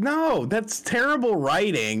 It's like, no, that's terrible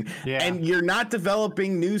writing. Yeah. And you're not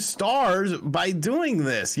developing new stars by doing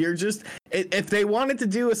this. You're just, if they wanted to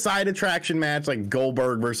do a side attraction match like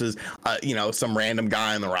Goldberg versus some random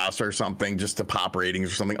guy on the roster or something just to pop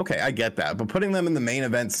ratings or something, okay, I get that. But putting them in the main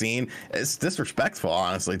event scene is disrespectful,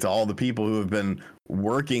 honestly, to all the people who have been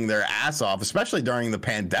working their ass off, especially during the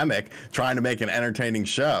pandemic, trying to make an entertaining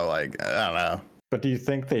show. Like, I don't know. But do you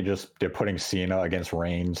think they're putting Cena against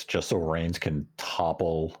Reigns just so Reigns can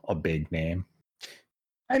topple a big name?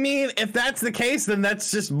 I mean, if that's the case, then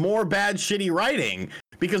that's just more bad, shitty writing.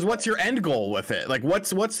 Because what's your end goal with it? Like, what's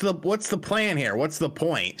the plan here? What's the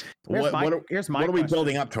point? What are we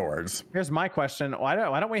building up towards? Here's my question: Why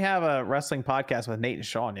don't we have a wrestling podcast with Nate and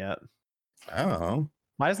Sean yet? I don't know.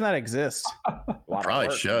 Why doesn't that exist?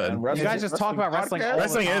 Probably should. You guys just talk about wrestling.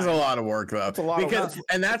 Wrestling is a lot of work, though. It's a lot of work.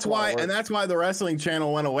 And that's why the wrestling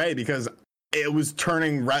channel went away, because it was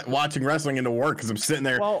turning watching wrestling into work, because I'm sitting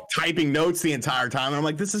there typing notes the entire time, and I'm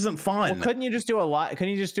like, this isn't fun. Well, couldn't you just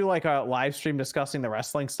do like a live stream discussing the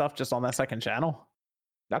wrestling stuff just on that second channel?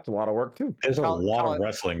 That's a lot of work too. There's a lot of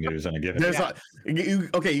wrestling news in a given. You got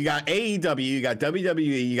AEW, you got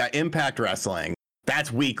WWE, you got Impact Wrestling.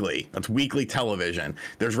 That's weekly. That's weekly television.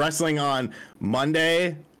 There's wrestling on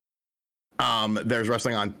Monday. There's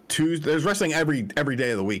wrestling on Tuesday. There's wrestling every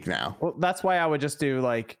day of the week now. Well, that's why I would just do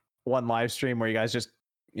like one live stream where you guys just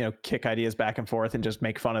kick ideas back and forth and just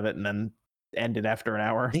make fun of it and then end it after an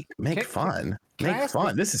hour. Make fun.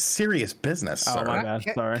 This is serious business, sir. My bad.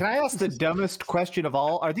 Sorry. Can I ask the dumbest question of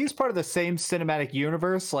all? Are these part of the same cinematic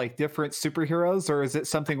universe, like different superheroes, or is it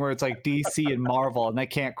something where it's like DC and Marvel and they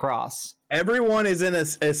can't cross? Everyone is in a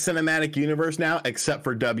cinematic universe now except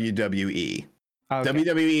for WWE. Okay.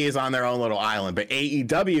 WWE is on their own little island, but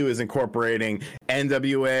AEW is incorporating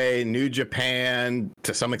NWA, New Japan,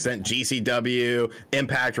 to some extent GCW,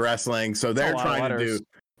 Impact Wrestling. So they're trying to do,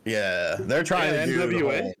 they're trying to do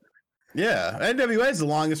NWA. NWA is the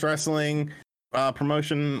longest wrestling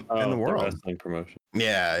promotion in the world. Wrestling promotion.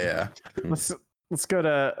 Yeah. Let's go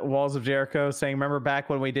to Walls of Jericho saying, remember back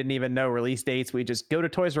when we didn't even know release dates? We just go to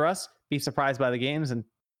Toys R Us, be surprised by the games, and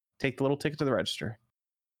take the little ticket to the register.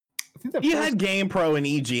 You had Game Pro and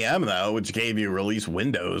EGM though, which gave you release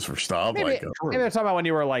windows for stuff. Maybe they're talking about when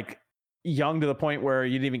you were like young to the point where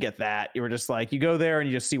you didn't even get that. You were just like, you go there and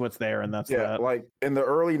you just see what's there, and that's that. Like in the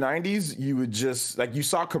early 90s, you would just like, you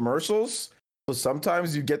saw commercials. So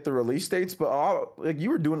sometimes you get the release dates, but you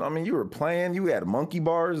were playing, you had monkey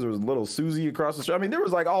bars, there was little Susie across the street. I mean, there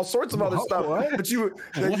was like all sorts of other stuff that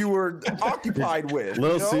you were occupied with.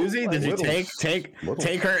 Little Susie, did you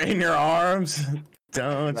take her in your arms?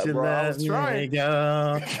 Don't you let me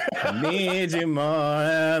go. I need you more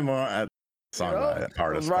and more.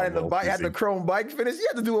 Riding the bike, had the chrome bike finish. You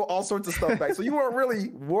had to do all sorts of stuff back. So you weren't really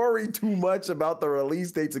worried too much about the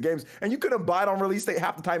release dates of games. And you couldn't buy it on release date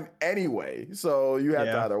half the time anyway. So you had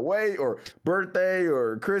to either wait or birthday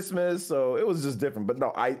or Christmas. So it was just different. But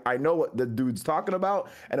no, I know what the dude's talking about.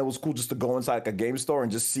 And it was cool just to go inside like a game store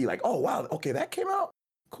and just see like, oh, wow, okay, that came out.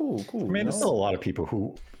 Cool. I mean, there's still a lot of people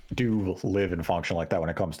who do live and function like that when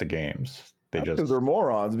it comes to games. Because they're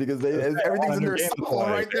morons, because everything's in their soul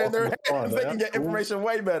right there in their hands. They can get information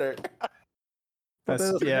way better.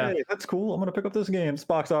 That's cool. I'm gonna pick up this game. This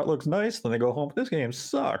box art looks nice. Then they go home. This game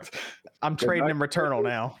sucked. I'm trading in Returnal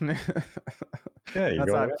now.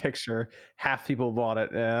 That's that picture. Half people bought it.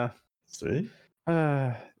 Yeah. See.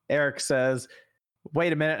 Eric says,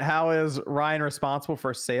 "Wait a minute. How is Ryan responsible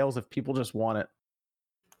for sales if people just want it?"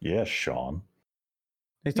 Yes, Sean.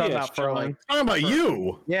 He's talking about Furling. Talking about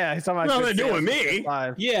you. Yeah, he's talking about nothing to do with me.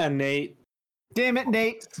 Yeah, Nate. Damn it,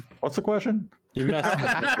 Nate. What's the question? You're messing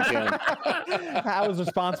again. I was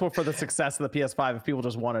responsible for the success of the PS5 if people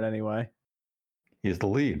just want it anyway. He's the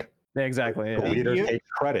lead. Yeah, exactly. The leader takes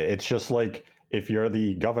credit. It's just like if you're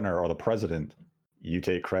the governor or the president, you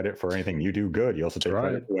take credit for anything you do good. You also take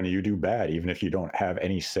credit when you do bad, even if you don't have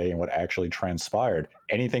any say in what actually transpired.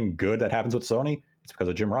 Anything good that happens with Sony, it's because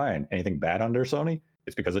of Jim Ryan. Anything bad under Sony,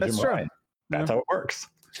 it's because of Jim Ryan. That's how it works.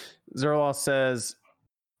 Zerlaw says,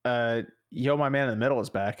 yo, my man in the middle is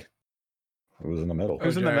back. Who's in the middle?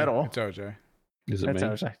 Who's in the middle? It's OJ. Is it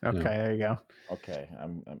That's me? OJ. Okay, there you go. Okay.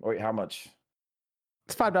 Wait, how much?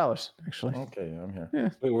 It's $5, actually. Okay, I'm here. Yeah.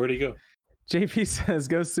 Wait, where'd he go? JP says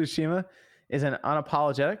Ghost of Tsushima is an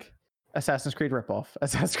unapologetic Assassin's Creed ripoff.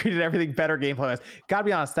 Assassin's Creed did everything better gameplay-wise. Gotta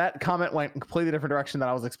be honest, that comment went in a completely different direction than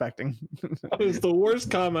I was expecting. That was the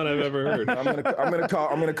worst comment I've ever heard. I'm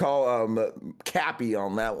gonna call Cappy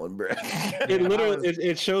on that one, bro. It literally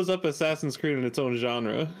it shows up Assassin's Creed in its own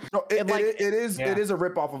genre. No, it is a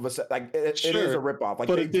ripoff of it is a ripoff. Like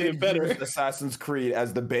but they it did it better. use Assassin's Creed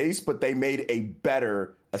as the base, but they made a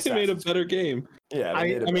better They made a better game. Yeah,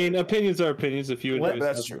 I mean, opinions are opinions. If you enjoy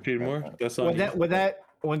Assassin's Creed more, that's on you.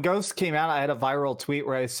 When Ghost came out, I had a viral tweet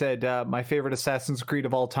where I said my favorite Assassin's Creed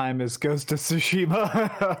of all time is Ghost of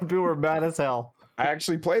Tsushima. People were mad as hell. I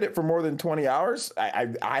actually played it for more than 20 hours.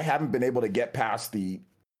 I haven't been able to get past the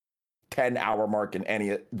 10-hour mark in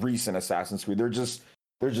any recent Assassin's Creed. They're just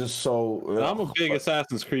so. I'm a big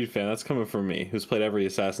Assassin's Creed fan. That's coming from me, who's played every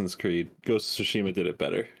Assassin's Creed. Ghost of Tsushima did it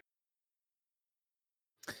better.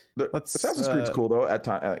 Assassin's Creed's cool though. At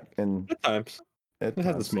times, it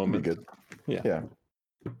has its moment. Good. Yeah.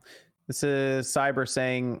 This is Cyber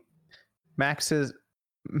saying Max's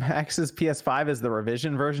PS5 is the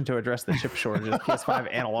revision version to address the chip shortages. PS5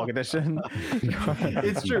 analog edition.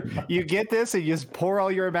 It's true. You get this and you just pour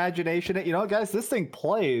all your imagination in. You know, guys, this thing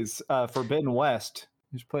plays Forbidden West.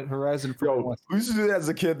 You just put Horizon Forbidden West. We used to do that as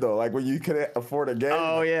a kid though, like when you couldn't afford a game.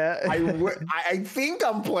 Oh yeah. I think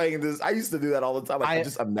I'm playing this. I used to do that all the time. Like, I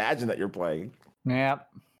just imagine that you're playing. Yeah.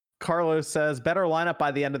 Carlos says better lineup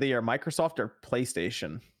by the end of the year, Microsoft or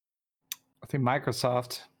PlayStation? I think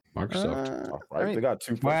Microsoft. Right? They got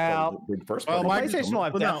two first PlayStation will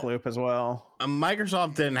have Deathloop as well.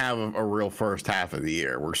 Microsoft didn't have a real first half of the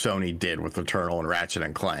year where Sony did with Returnal and Ratchet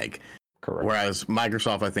and Clank. Correct. Whereas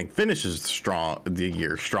Microsoft, I think, finishes the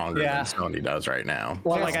year stronger than Sony does right now.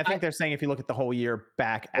 Well, I think they're saying if you look at the whole year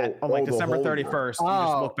back at December 31st, you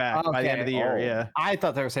just look back by the end of the year. Yeah. I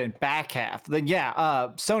thought they were saying back half. Then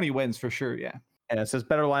Sony wins for sure. Yeah. And it says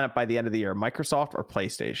better lineup by the end of the year, Microsoft or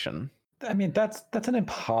PlayStation. I mean, that's an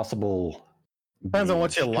impossible. Depends on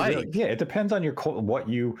what you like. Yeah, it depends on what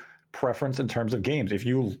you preference in terms of games. If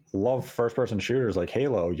you love first-person shooters like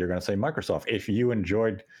Halo, you're going to say Microsoft. If you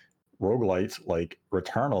enjoyed roguelites like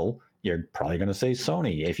Returnal, you're probably going to say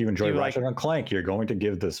Sony. If you enjoy Ratchet and Clank, you're going to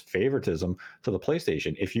give this favoritism to the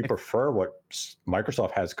PlayStation. If you prefer what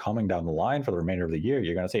Microsoft has coming down the line for the remainder of the year,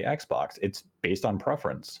 you're going to say Xbox. It's based on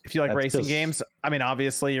preference. If you like racing games, I mean,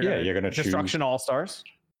 obviously you're going to Destruction All-Stars.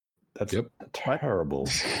 That's a terrible,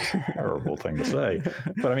 terrible thing to say.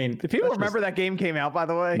 But I mean, do people remember that game came out, by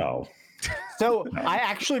the way? No. So I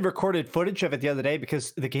actually recorded footage of it the other day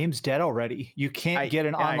because the game's dead already. You can't get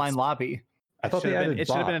an online lobby. I thought it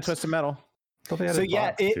should have been a Twisted Metal. So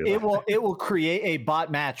yeah, it will create a bot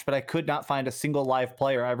match, but I could not find a single live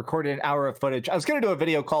player. I recorded an hour of footage. I was going to do a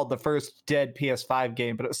video called "The First Dead PS5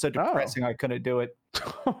 Game," but it was so depressing I couldn't do it.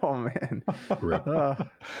 Oh man.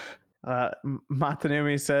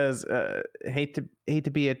 Matanumi says, hate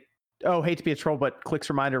to be a troll, but Click's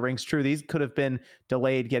reminder rings true. These could have been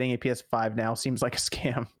delayed. Getting a PS5 now seems like a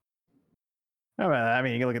scam. I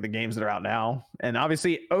mean, you can look at the games that are out now, and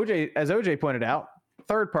obviously as OJ pointed out,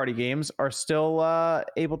 third-party games are still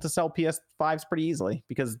able to sell PS5s pretty easily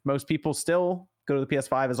because most people still go to the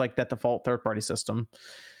PS5 as like that default third-party system.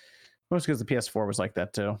 Most because the PS4 was like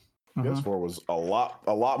that too. PS4 was a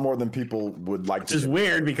lot more than people would like. Which is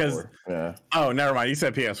weird because oh, never mind. You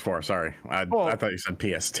said PS4. Sorry, I thought you said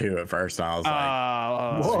PS2 at first. And I was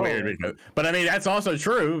like, it's weird because, but I mean that's also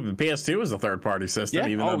true. The PS2 was a third-party system,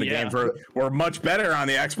 even though the games were much better on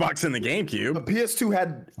the Xbox and the GameCube. The PS2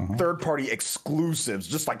 had third-party exclusives,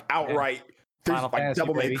 just like outright. There's like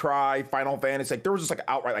Devil May Cry, Final Fantasy. Like there was just like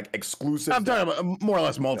outright like exclusives. I'm talking about more or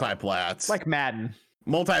less multi-plats, like Madden.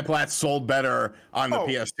 Multi-plats sold better on the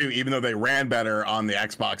PS2, even though they ran better on the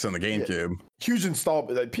Xbox and the GameCube. Huge install,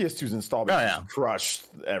 like PS2's installment crushed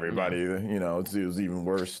everybody. You know, it was even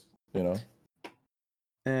worse. You know.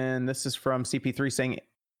 And this is from CP3 saying,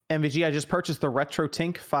 "MVG, I just purchased the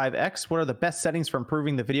RetroTink 5X. What are the best settings for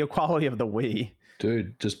improving the video quality of the Wii?"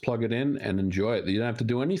 Dude, just plug it in and enjoy it. You don't have to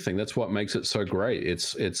do anything. That's what makes it so great.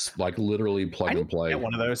 It's like literally plug and play. Get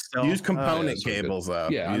one of those still. Use component cables though.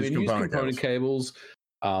 Yeah, use component cables.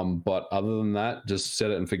 But other than that, just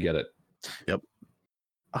set it and forget it. Yep.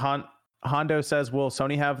 Hunt, Hondo says, will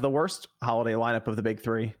Sony have the worst holiday lineup of the big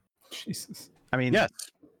three? Jesus. I mean, Yes.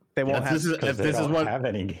 they won't have. If this is what have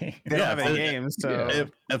any game. They don't have any games. So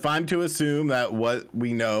if I'm to assume that what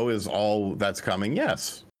we know is all that's coming,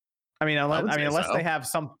 yes. I mean, unless so. they have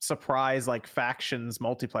some surprise like factions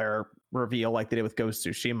multiplayer reveal like they did with Ghost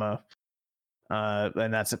of Tsushima,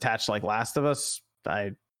 and that's attached to like Last of Us.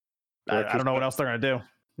 I don't know what else they're gonna do.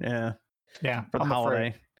 Yeah, for the holiday.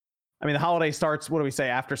 Afraid. I mean, the holiday starts. What do we say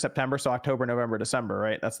after September? So October, November, December,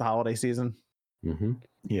 right? That's the holiday season. Mm-hmm.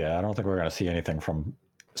 Yeah, I don't think we're going to see anything from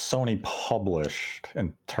Sony published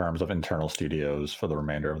in terms of internal studios for the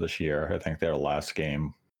remainder of this year. I think their last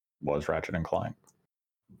game was Ratchet and Clank.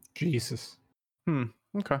 Jesus.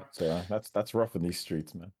 Okay. So that's rough in these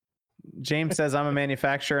streets, man. James says, I'm a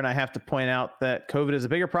manufacturer and I have to point out that COVID is a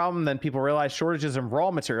bigger problem than people realize. Shortages in raw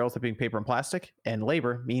materials, that being paper and plastic, and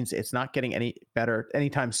labor means it's not getting any better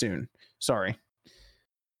anytime soon. Sorry.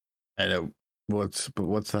 I know. What's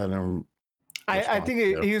that? I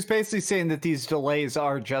think he was basically saying that these delays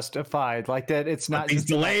are justified, like that it's not. But these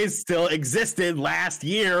delays still existed last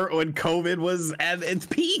year when COVID was at its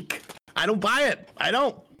peak. I don't buy it. I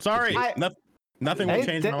don't. Sorry. Nothing will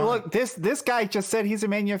change my mind. Look, this guy just said he's a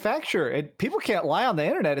manufacturer. And people can't lie on the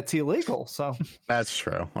internet. It's illegal. So that's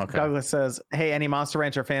true. Okay. Douglas says, hey, any Monster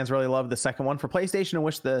Rancher fans really love the second one for PlayStation and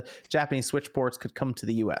wish the Japanese Switch ports could come to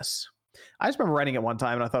the US. I just remember renting it one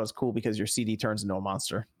time and I thought it was cool because your CD turns into a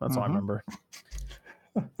monster. That's all I remember.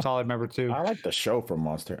 That's all I remember too. I like the show from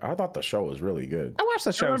Monster. I thought the show was really good. I watched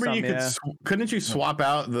the show. Couldn't you swap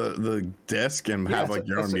out the disc and have like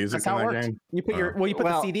your own music in that game? You put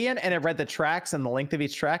the CD in and it read the tracks and the length of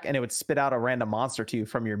each track and it would spit out a random monster to you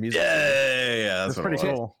from your music. Yeah. That's pretty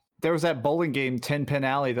cool. There was that bowling game, 10 Pin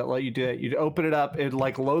Alley, that let you do it. You'd open it up, it'd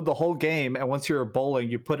like load the whole game, and once you were bowling,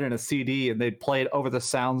 you put in a CD and they'd play it over the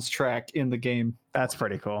sounds track in the game. That's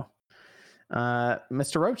pretty cool.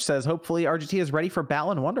 Mr. Roach says, hopefully RGT is ready for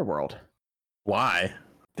Balan Wonderworld. Why?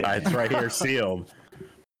 It's right here sealed.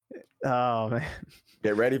 Oh, man.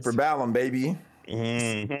 Get ready for Balan, baby.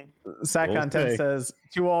 Sack Content says,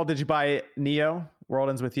 to all, did you buy Neo? World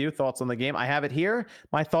Ends With You. Thoughts on the game? I have it here.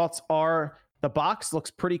 My thoughts are the box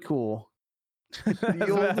looks pretty cool. That's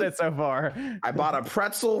about it so far. I bought a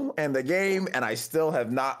pretzel and the game, and I still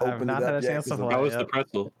have not opened it up yet. How was the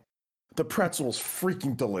pretzel? The pretzel's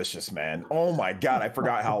freaking delicious, man. Oh my god, I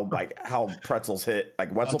forgot how pretzels hit.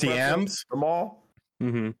 Like Wetzel pretzels from all.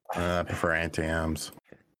 I prefer Anti-Ams.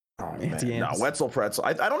 Oh, man. No, Wetzel pretzel.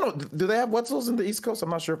 I don't know. Do they have Wetzels in the East Coast? I'm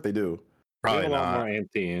not sure if they do. Probably not. More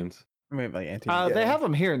Anti-Ams. Maybe like Anti-Ams. They have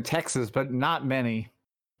them here in Texas, but not many.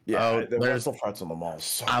 Yeah, the Wetzel pretzel in the mall.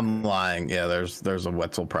 I'm lying. Yeah, there's a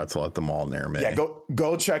Wetzel pretzel at the mall near me. Yeah,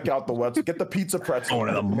 go check out the Wetzel. Get the pizza pretzel. Going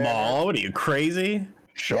to the mall? What are you, crazy?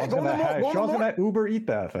 Sean's gonna Uber eat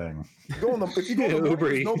that thing. Go in the, if you go in the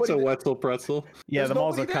Uber Eats a Wetzel pretzel. Yeah, the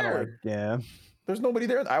malls are nobody kind of there. like, There's nobody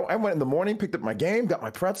there. I went in the morning, picked up my game, got my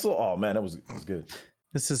pretzel. Oh man, it was good.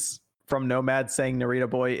 This is from Nomad saying Narita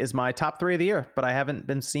Boy is my top 3 of the year, but I haven't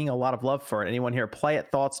been seeing a lot of love for it. Anyone here play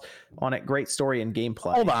it? Thoughts on it? Great story and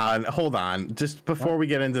gameplay. Hold on. Just before we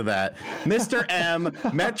get into that, Mr. M,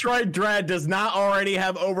 Metroid Dread does not already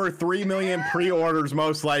have over 3 million pre-orders,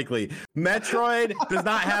 most likely. Metroid does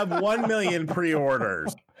not have 1 million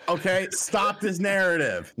pre-orders. Okay, stop this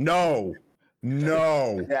narrative. No.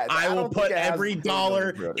 Yeah, I will put every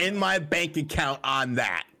dollar in my bank account on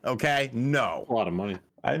that. Okay, no. A lot of money.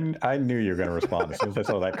 I knew you were going to respond as soon as I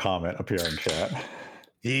saw that comment appear in chat.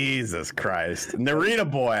 Jesus Christ. Narita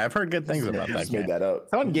Boy. I've heard good things about that game. Made that up.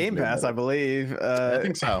 It's on Game Pass, I believe. I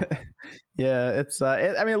think so. Yeah, it's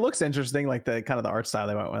I mean, it looks interesting, like the kind of the art style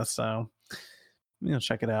they went with. So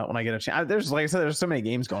check it out when I get a chance. There's, like I said, there's so many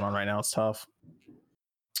games going on right now. It's tough.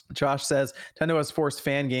 Josh says Nintendo has forced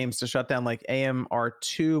fan games to shut down like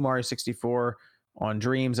AMR2, Mario 64 on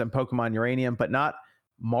Dreams, and Pokemon Uranium, but not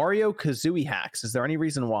Mario Kazooie hacks. Is there any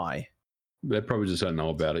reason why? They probably just don't know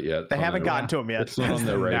about it yet. They haven't gotten to them yet. It's not on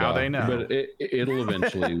their radar. Now they know. But it'll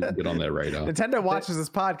eventually get on their radar. Nintendo watches this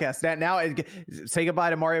podcast. Now say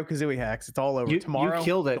goodbye to Mario Kazooie hacks. It's all over. Tomorrow, you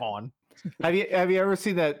killed it. Gone. Have you ever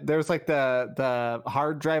seen that? There's like the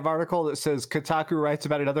hard drive article that says Kotaku writes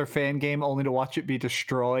about another fan game only to watch it be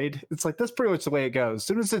destroyed. It's like that's pretty much the way it goes. As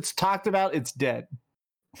soon as it's talked about, it's dead.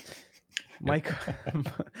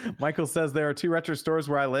 Michael says there are 2 retro stores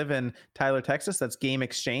where I live in Tyler, Texas. That's Game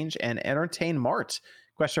Exchange and Entertain Mart.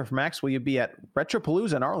 Question for Max: will you be at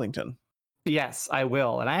Retropalooza in Arlington? Yes, I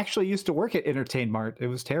will. And I actually used to work at Entertain Mart. It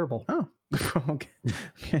was terrible. Oh, okay.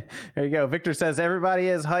 There you go. Victor says everybody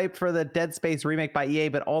is hyped for the Dead Space remake by EA,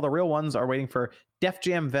 but all the real ones are waiting for Def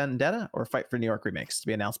Jam Vendetta or Fight for New York remakes to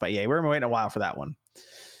be announced by EA. We're waiting a while for that one.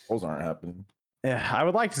 Those aren't happening. Yeah, I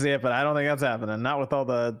would like to see it, but I don't think that's happening. Not with all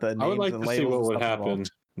the names I would like and to see labels what and would stuff happen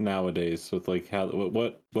involved. nowadays with like how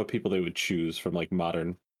what people they would choose from like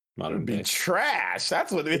modern It'd be day. trash.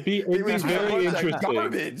 That's what It'd be it would be very a bunch of interesting.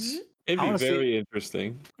 garbage. It'd I be wanna see- very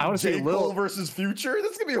interesting. I want to J. see Cole Lil. versus Future.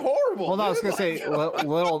 That's gonna be horrible. Well, no, I was dude. gonna say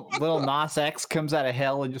little Nas X comes out of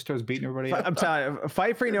hell and just starts beating everybody up. I'm telling you,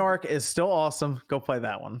 Fight for New York is still awesome. Go play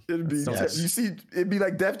that one. It'd be Still you see, it'd be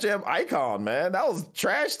like Def Jam Icon, man. That was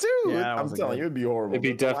trash too. Yeah, that I'm wasn't telling good. you, it'd be horrible. It'd be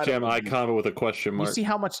That's Def why I Jam don't- icon but with a question You mark. see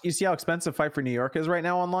how expensive Fight for New York is right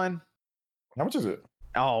now online? How much is it?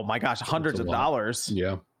 Oh my gosh, hundreds a of lot. dollars.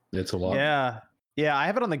 Yeah, it's a lot. Yeah, I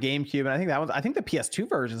have it on the GameCube, and I think the PS2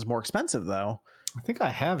 version is more expensive though. I think I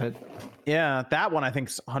have it. Yeah, that one I think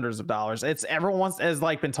is hundreds of dollars. It's everyone's has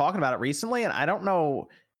like been talking about it recently, and I don't know.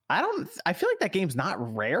 I feel like that game's not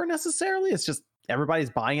rare necessarily. It's just everybody's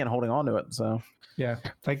buying it and holding on to it. So Yeah,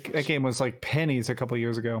 like that game was like pennies a couple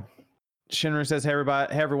years ago. Shinra says, "Hey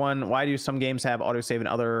everyone, why do some games have autosave and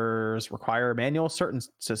others require manual certain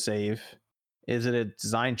to save? Is it a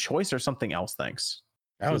design choice or something else?" Thanks.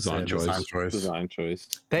 That was Design a design choice. choice. Design choice.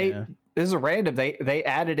 Yeah. This is random. They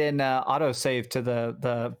added in autosave to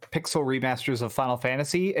the pixel remasters of Final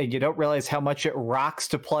Fantasy, and you don't realize how much it rocks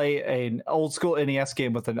to play an old school NES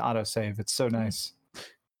game with an autosave. It's so nice.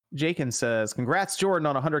 Jakin says, "Congrats, Jordan,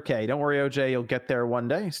 on 100K. Don't worry, OJ, you'll get there one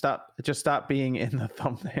day. Stop being in the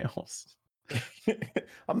thumbnails."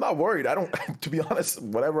 I'm not worried. I don't. To be honest,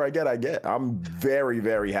 whatever I get. I'm very,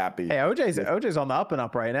 very happy. Hey, OJ's on the up and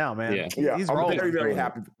up right now, man. Yeah. Yeah, He's I'm rolling. very, very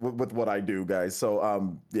happy with what I do, guys.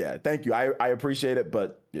 So, yeah, thank you. I appreciate it,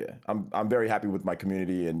 but yeah, I'm very happy with my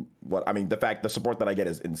community and the support that I get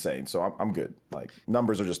is insane. So I'm good. Like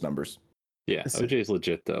numbers are just numbers. Yeah, OJ's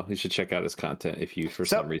legit though. You should check out his content if you for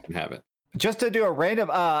some reason haven't. Just to do a random,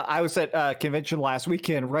 I was at a convention last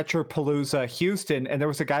weekend, Retropalooza Houston, and there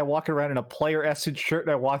was a guy walking around in a Player Essence shirt,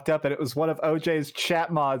 and I walked up, and it was one of OJ's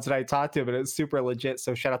chat mods, and I talked to him, and it was super legit.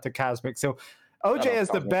 So shout out to Cosmic. So OJ has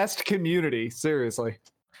the best community, seriously.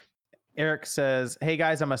 Eric says, "Hey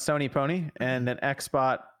guys, I'm a Sony pony and an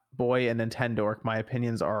Xbot boy and Nintendork. My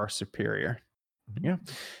opinions are superior." Yeah.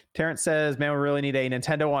 Terrence says, "Man, we really need a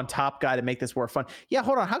Nintendo on top guy to make this more fun." Yeah,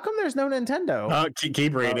 hold on. How come there's no Nintendo?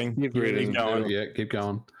 Keep reading. Keep reading. going. Yeah, keep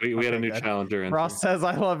going. We had a Okay, new good. challenger. In Ross says,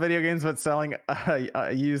 "I love video games, but selling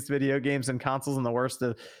used video games and consoles and the worst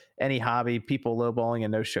of any hobby. People lowballing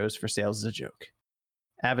and no shows for sales is a joke."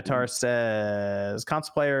 Avatar says,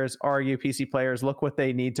 "Console players argue PC players look what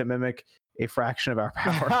they need to mimic a fraction of our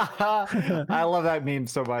power." I love that meme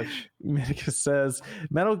so much. Medicus says,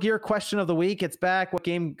 "Metal Gear question of the week. It's back. What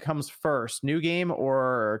game comes first? New game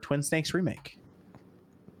or Twin Snakes remake?"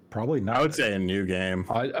 Probably not. I would say a new game.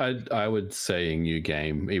 I would say a new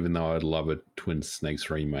game, even though I'd love a Twin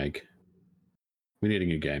Snakes remake. We need a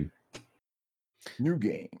new game. New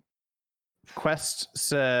game. Quest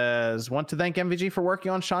says, "Want to thank MVG for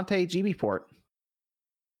working on Shantae GB port."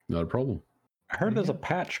 Not a problem. I heard there's a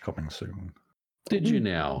patch coming soon. Did you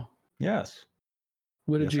now? Yes.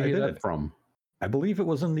 Where did Yes, you I hear did. that from? I believe it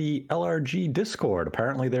was in the LRG Discord.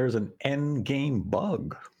 Apparently, there's an end game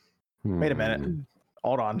bug. Wait a minute.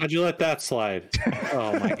 Hold on. How'd you let that slide?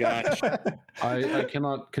 Oh my gosh. I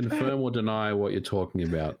cannot confirm or deny what you're talking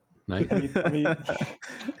about, Nate.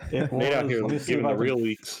 It Made out here let me see giving if I the can- real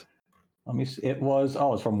leaks. Let me see. It was,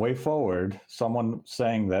 it's from Way Forward. Someone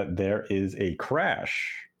saying that there is a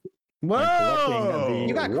crash. Whoa!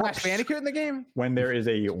 You got Warp Crash Bandicoot in the game? when there is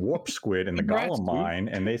a warp squid in the Congrats, Golem dude. mine,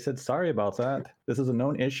 and they said, sorry about that. This is a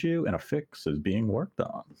known issue, and a fix is being worked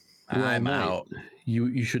on. I'm mate, out.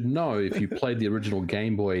 You should know if you played the original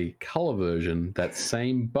Game Boy Color version, that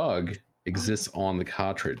same bug exists on the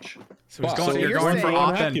cartridge. So he's Wow. going, So you're you're going for saying-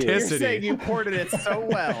 You're saying authenticity. you ported it so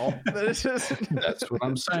well that it's just That's what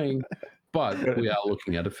I'm saying. But we are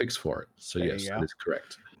looking at a fix for it. So There yes, you that go. is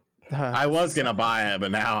correct. I was gonna buy it,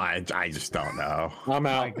 but now I just don't know. I'm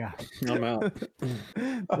My out. God. I'm out.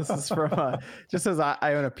 This is from just says I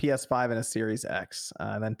own a PS5 and a Series X.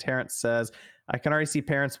 And then Terrence says, "I can already see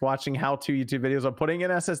parents watching how-to YouTube videos on putting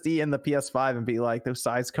an SSD in the PS5 and be like, those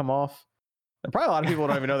sides come off." And probably a lot of people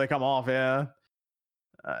don't even know they come off. Yeah.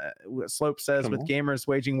 Slope says, Come "With on. gamers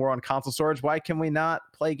waging war on console storage, why can we not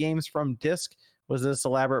play games from disc? Was this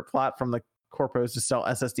elaborate plot from the corpos to sell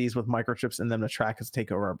SSDs with microchips in them to track us,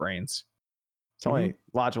 take over our brains?" It's only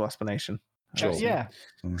logical explanation. Sure. Yeah.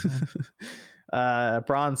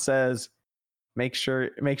 Bronze says, make sure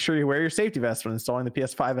you wear your safety vest when installing the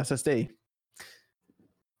PS5 SSD.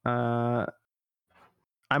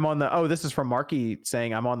 I'm on the this is from Marky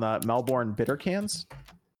saying I'm on the Melbourne bitter cans.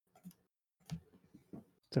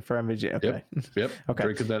 So for MVG, okay. Yep. Okay.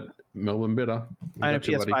 Drinking that Melbourne bitter. I know Got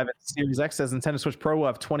you, buddy. PS5 and Series X says Nintendo Switch Pro will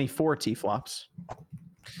have 24 T-flops.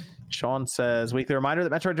 Sean says, weekly reminder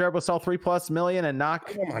that Metroid Dread will sell 3+ million and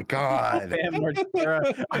knock Oh my god. Bam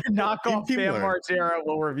Margera. Knock off People Bam are- Margera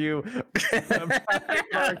will review.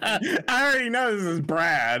 I already know this is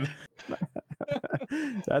Brad.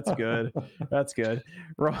 That's good. That's good.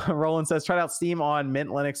 Roland says, tried out Steam on Mint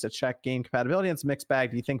Linux to check game compatibility. It's a mixed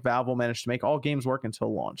bag. Do you think Valve will manage to make all games work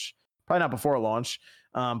until launch? Probably not before launch,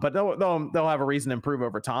 but they'll have a reason to improve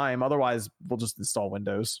over time. Otherwise, we'll just install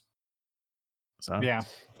Windows. So Yeah.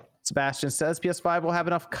 Sebastian says PS5 will have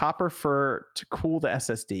enough copper to cool the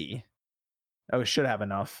SSD. Oh, it should have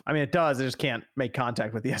enough. I mean, it does. It just can't make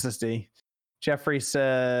contact with the SSD. Jeffrey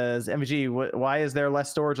says, MVG, why is there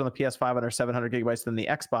less storage on the PS5 under 700 gigabytes than the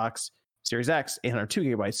Xbox Series X? 802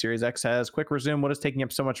 gigabytes. Series X has quick resume. What is taking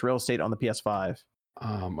up so much real estate on the PS5?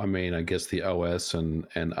 I mean, I guess the OS and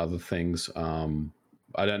other things.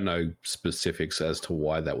 I don't know specifics as to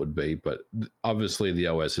why that would be, but obviously the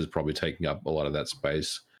OS is probably taking up a lot of that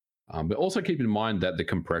space. But also keep in mind that the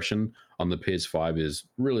compression on the PS5 is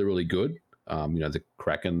really, really good. The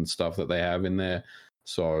Kraken stuff that they have in there.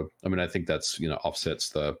 So, I mean, I think that's, offsets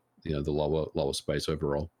the lower space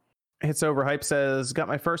overall. Hits Overhype says, got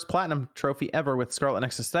my first platinum trophy ever with Scarlet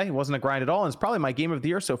Nexus today. It wasn't a grind at all, and it's probably my game of the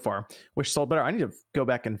year so far. Wish sold better. I need to go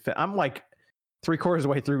back and I'm like 3/4 of the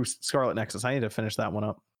way through Scarlet Nexus. I need to finish that one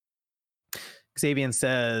up. Xavier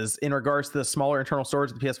says, in regards to the smaller internal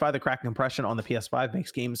storage of the PS5, the Kraken compression on the PS5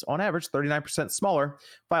 makes games on average 39% smaller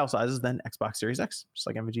file sizes than Xbox Series X, just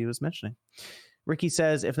like MVG was mentioning. Ricky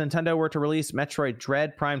says, if Nintendo were to release Metroid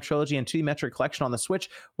Dread, Prime Trilogy, and 2D Metroid Collection on the Switch,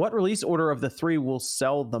 what release order of the three will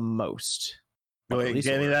sell the most? Wait,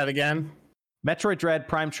 give me that again. Metroid Dread,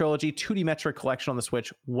 Prime Trilogy, 2D Metroid Collection on the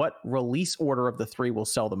Switch. What release order of the three will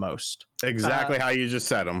sell the most? Exactly how you just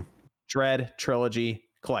said them. Dread, Trilogy,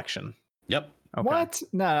 Collection. Yep. Okay. What?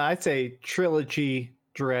 No, I'd say Trilogy,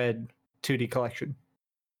 Dread, 2D Collection.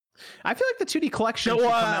 I feel like the 2D Collection should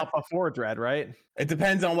come out before Dread, right? It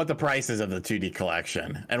depends on what the price is of the 2D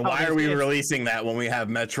Collection. And why are we releasing that when we have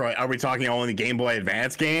Metroid? Are we talking only Game Boy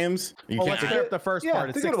Advance games? Let's clear up the first part.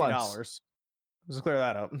 It's the good $60. ones. Let's clear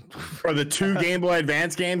that up. For the two Game Boy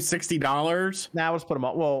Advance games, $60? Now let's put them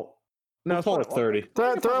on. Well, no, Let's call it 30.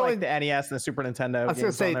 Throw like in the NES and the Super Nintendo. I was gonna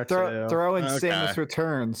games say on there too. throw in Okay. Samus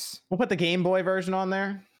Returns. We'll put the Game Boy version on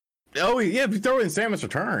there. Oh, yeah. If you throw in Samus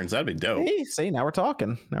Returns, that'd be dope. Hey, see, now we're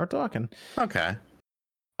talking. Okay.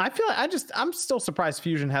 I feel like I'm still surprised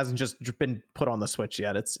Fusion hasn't just been put on the Switch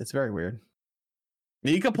yet. It's very weird.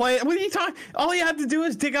 You can play it. What are you talking? All you have to do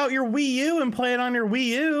is dig out your Wii U and play it on your Wii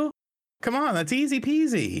U. Come on, that's easy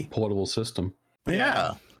peasy. Portable system.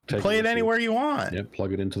 Yeah. Take Play it into- anywhere you want. Yeah,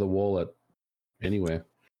 plug it into the wall at anywhere.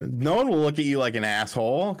 No one will look at you like an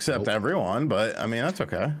asshole except Nope. everyone, but I mean, that's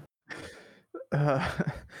okay.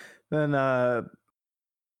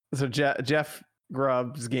 So Jeff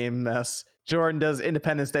Grubb's game mess. Jordan, does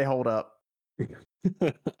Independence Day hold up?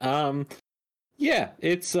 Yeah,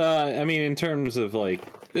 it's I mean, in terms of like,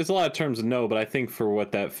 there's a lot of terms of no, but I think for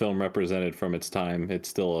what that film represented from its time, it's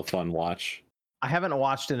still a fun watch. I haven't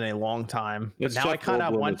watched it in a long time. But It's now I Jeff kind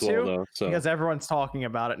of Goldblum want as well, to though, so. because everyone's talking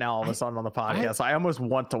about it now all of a sudden on the podcast. So I almost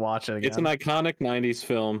want to watch it again. It's an iconic 90s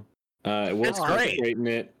film. Will It's Smith's great. great in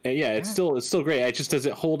it. And yeah, it's still great. It just, does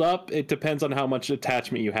it hold up? It depends on how much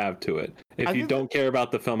attachment you have to it. If I you think don't care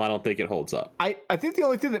about the film, I don't think it holds up. I think the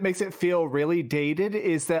only thing that makes it feel really dated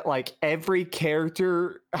is that like every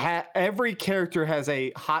character has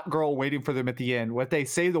a hot girl waiting for them at the end. When they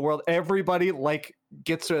save the world, everybody like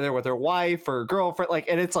gets there with their wife or girlfriend. Like,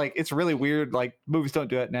 and it's really weird. Like movies don't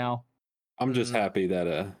do it now. I'm just happy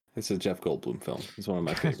that it's a Jeff Goldblum film. It's one of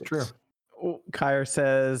my favorites. True. Kyre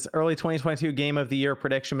says early 2022 game of the year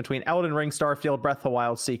prediction between Elden Ring, Starfield, Breath of the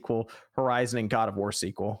Wild sequel, Horizon, and God of War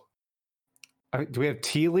sequel. Do we have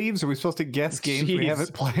tea leaves? Are we supposed to guess games we Jeez.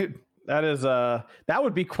 haven't played? That is that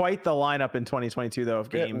would be quite the lineup in 2022 though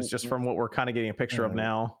of Yeah, games, just from what we're kind of getting a picture of Yeah.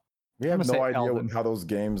 now. We have I'm gonna no say idea Elden. how those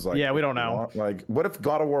games like. Yeah, we don't know. Like, what if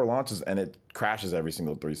God of War launches and it crashes every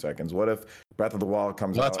single 3 seconds? What if Breath of the Wild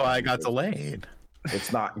comes Well, out? that's why I and got delayed.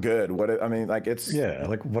 It's not good. What if, I mean, like it's Yeah,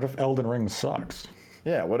 like what if Elden Ring sucks?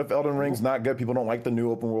 yeah. What if Elden Ring's not good? People don't like the new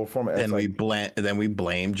open world format. It's Then we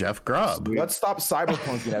blame Jeff Grubb. Let's stop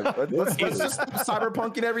cyberpunking. Let's just stop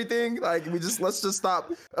cyberpunking everything. Like let's just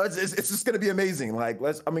stop. It's just gonna be amazing. Like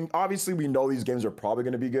obviously we know these games are probably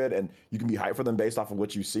gonna be good, and you can be hyped for them based off of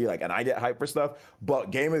what you see. Like, and I get hyped for stuff, but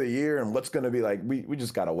game of the year and what's gonna be like, we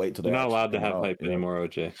just gotta wait till You're they not actually allowed to come have out, hype you know? anymore,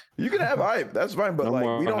 OJ. You can have hype, that's fine, but No like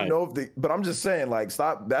more we don't hype. know if the. But I'm just saying, like,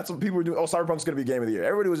 stop. That's what people are doing. Oh, Cyberpunk's gonna be game of the year.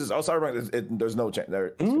 Everybody was just, oh, Cyberpunk. There's no chance.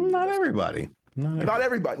 Not everybody. Not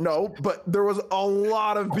everybody, no, but there was a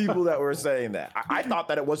lot of people that were saying that. I thought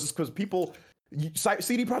that it was just because people,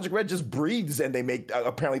 CD Projekt Red just breathes and they make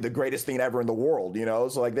apparently the greatest thing ever in the world, you know?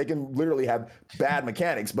 So like they can literally have bad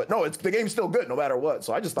mechanics, but no, the game's still good no matter what.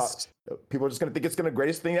 So I just thought people are just going to think it's the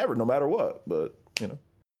greatest thing ever no matter what, but you know.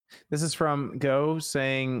 This is from Go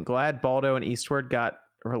saying, glad Baldo and Eastward got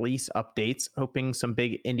release updates, hoping some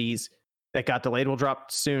big indies that got delayed will drop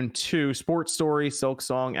soon too. Sports Story, Silk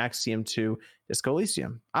Song, Axiom 2, Disco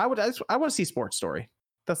Elysium. I want to see Sports Story.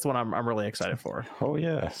 That's the one I'm really excited for. Oh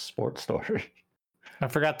yeah, Sports Story. I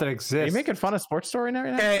forgot that exists. Are you making fun of Sports Story now?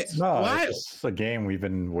 Hey, No, what? it's just a game we've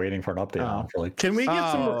been waiting for an update on for like. Can we get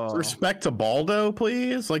Oh. some respect to Baldo,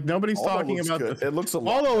 please? Like nobody's Baldo talking looks about good. this. It looks a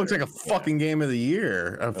lot Baldo looks like a better. fucking game of the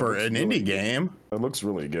year for looks an really indie good. game. It looks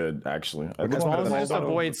really good, actually. I Which As look one long at as is we it just Baldo?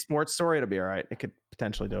 avoid Sports Story, it'll be all right. It could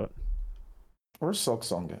potentially do it. Where's Silk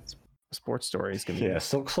Song guys? Sports Story is going to be. Yeah,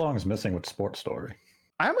 Silk Song's missing with Sports Story.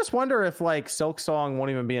 I almost wonder if like Silk Song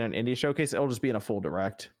won't even be in an indie showcase. It'll just be in a full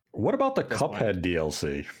direct. What about the That's fine. Cuphead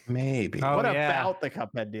DLC? Maybe. Oh, What yeah. about the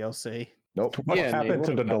Cuphead DLC? Nope. What Yeah, happened Nate, to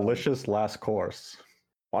what the about- delicious last course?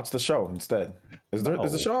 Watch the show instead. Is the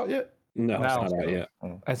No. show out yet? No, it's No. not out yet.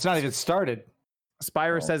 It's not even started.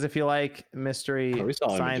 Spyro Oh. says if you like Mystery Oh, we saw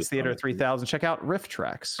Science images Theater on it. 3000, check out Rift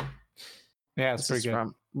Tracks. Yeah, it's This pretty is good.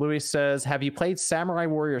 from Louis says, have you played Samurai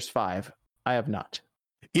Warriors 5? I have not.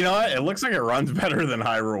 You know what? It looks like it runs better than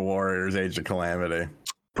Hyrule Warriors Age of Calamity,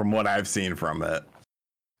 from what I've seen from it.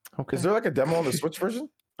 Okay. Is there like a demo on the Switch version?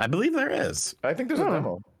 I believe there is. I think there's a Hmm.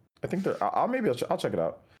 demo. I think there. I'll check it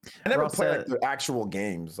out. I never Ross play like said- the actual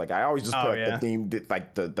games. Like I always just Oh, play like yeah. the themed,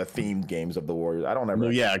 like the themed games of the Warriors. I don't ever.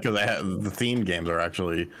 Well, yeah, because the themed games are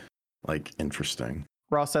actually like interesting.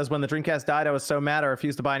 Ross says, when the Dreamcast died, I was so mad I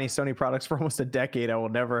refused to buy any Sony products for almost a decade. It will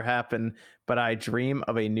never happen, but I dream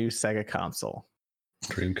of a new Sega console.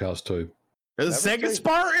 Dreamcast 2. It's Never Sega say-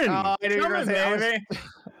 Spartan. Oh, I knew you were Coming, gonna say- I was- baby.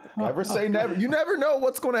 Never say never. You never know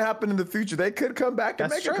what's going to happen in the future. They could come back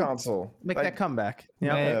and That's make a true. console. Make Like, that comeback.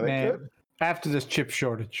 Yeah. Man, Yeah, they man. could. After this chip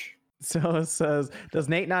shortage. So it says, does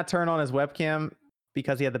Nate not turn on his webcam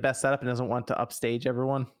because he had the best setup and doesn't want to upstage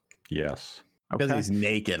everyone? Yes, Because Okay. he's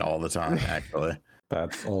naked all the time, actually.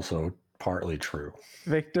 that's also partly true.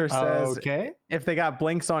 Victor says, Okay. if they got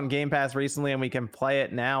Blinks on Game Pass recently and we can play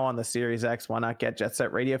it now on the Series X, why not get Jet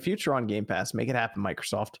Set Radio Future on Game Pass? Make it happen,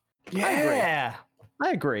 Microsoft. Yeah. I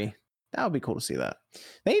agree. That would be cool to see that.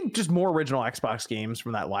 They need just more original Xbox games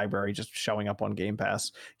from that library just showing up on Game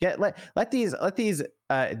Pass. Yeah, let these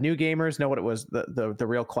new gamers know what it was the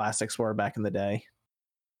real classics were back in the day.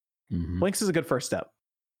 Mhm. Blinks is a good first step.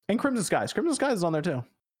 And Crimson Skies. Crimson Skies is on there too.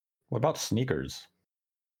 What about Sneakers?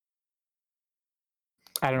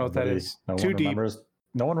 I don't know what that Nobody- is. No Too one deep. remembers.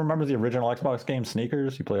 No one remembers the original Xbox game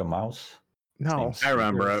Sneakers. You play a mouse. No, I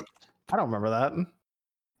remember it. I don't remember that.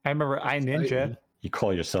 I remember iNinja. You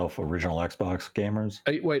call yourself original Xbox gamers?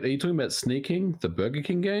 Wait, are you talking about Sneaking, the Burger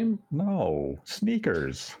King game? No,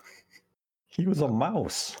 Sneakers. He was a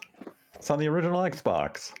mouse. It's on the original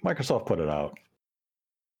Xbox. Microsoft put it out.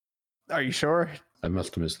 Are you sure? I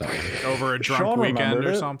must have missed that one. Over a drunk Sean weekend remembered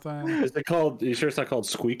or it. something. Is it called? You sure it's not called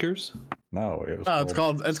Squeakers? No, it was.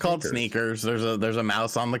 Oh, it's called Sneakers. There's a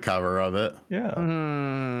mouse on the cover of it. Yeah,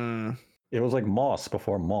 Hmm. it was like Moss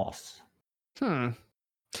before Moss. Hmm.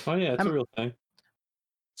 Oh yeah, it's I'm- a real thing.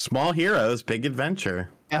 Small Heroes, Big Adventure.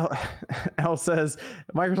 L says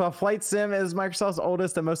Microsoft Flight Sim is Microsoft's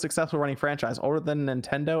oldest and most successful running franchise, older than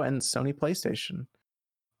Nintendo and Sony PlayStation.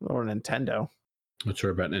 Or Nintendo. Not sure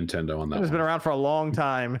about Nintendo on that It's one. been around for a long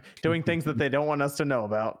time, doing things that they don't want us to know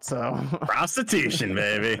about. So Prostitution,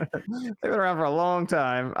 baby. they've been around for a long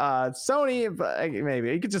time. Sony, but maybe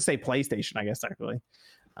you could just say PlayStation, I guess technically.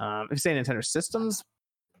 If you say Nintendo Systems,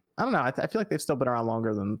 I don't know. I feel like they've still been around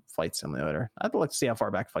longer than Flight Simulator. I'd like to see how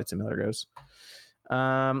far back Flight Simulator goes.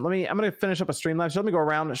 I'm gonna finish up a Streamlabs. Let me go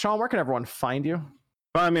around. Sean, where can everyone find you?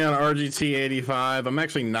 Find me on RGT85. I'm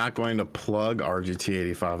actually not going to plug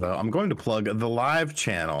RGT85 though. I'm going to plug the live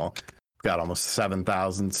channel. Got almost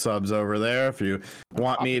 7,000 subs over there. If you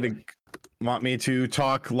want me to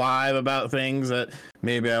talk live about things that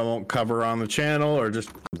maybe I won't cover on the channel or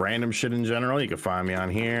just random shit in general, you can find me on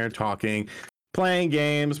here talking, playing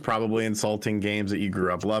games, probably insulting games that you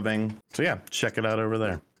grew up loving. So yeah, check it out over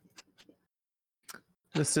there.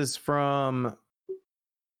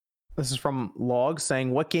 This is from Log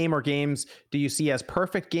saying, what game or games do you see as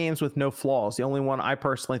perfect games with no flaws? The only one I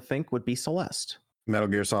personally think would be Celeste. Metal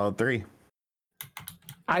Gear Solid 3.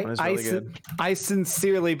 I, One is I, really sin- good. I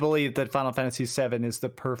sincerely believe that Final Fantasy VII is the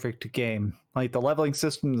perfect game. Like the leveling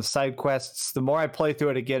system, the side quests, the more I play through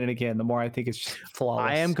it again and again, the more I think it's just flawless.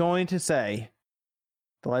 I am going to say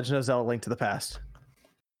The Legend of Zelda: Link to the Past.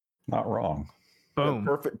 Not wrong. Boom.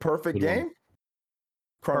 Perfect Good one. game.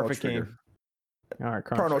 Chrono Perfect Trigger. game. All right,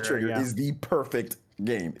 Chrono Trigger yeah. is the perfect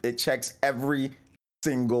game. It checks every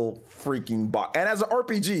single freaking box. And as an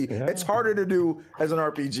RPG, it's harder to do as an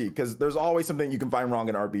RPG because there's always something you can find wrong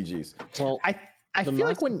in RPGs. Well, I the feel Mass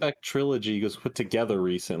like when Effect trilogy was put together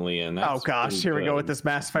recently, and that's oh gosh, pretty here we go good. with this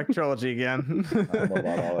Mass Effect trilogy again. I don't know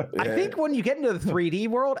about all that. I Yeah. think when you get into the 3D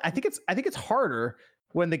world, I think it's harder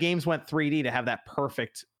when the games went 3D to have that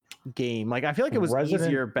perfect game. Like I feel like it was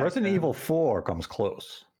easier back Resident then. Evil 4 comes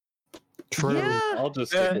close. True. Yeah. I'll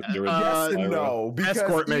just stick with the original Yes and Spyro. no. Because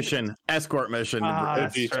Escort even- mission. Escort mission. Ah, It'd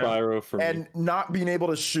that's be true. Spyro for me. And not being able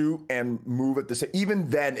to shoot and move at the same. Even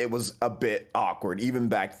then, it was a bit awkward. Even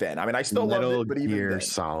back then, I mean, I still love Metal it, but even Gear then.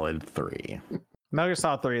 Solid 3. Metal Gear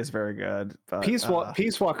Solid 3 is very good. But, Peace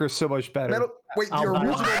Walker's so much better. Wait, the Oh,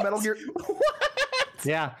 original what? Metal Gear.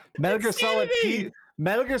 Yeah, Metal Gear Solid.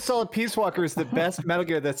 Metal Gear Solid Peace Walker is the best Metal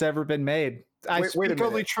Gear that's ever been made. I Wait a speak minute.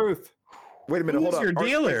 only truth. Wait a minute, hold Who's up. your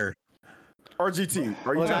dealer? RGT,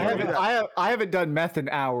 are you Look, I telling me that haven't done meth in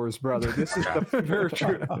hours, brother. This is the pure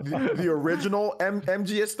truth. the original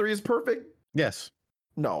MGS3 is perfect? Yes.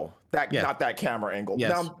 No, that Yes. not that camera angle.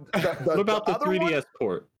 Yes. Now, What about the other 3DS one?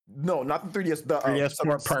 port? No, not the 3DS. The 3DS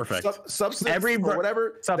port, perfect. Substance Every or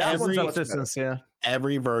whatever. that one's Subsistence, much better. subsistence, yeah.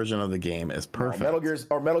 Every version of the game is No, perfect. Metal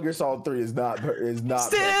Gear Solid 3 is not perfect.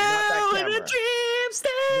 Not that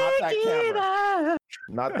camera.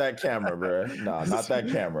 Not that camera, bro. No, not that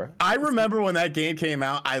camera. I remember when that game came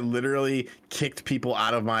out, I literally kicked people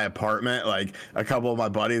out of my apartment. Like a couple of my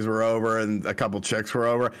buddies were over and a couple chicks were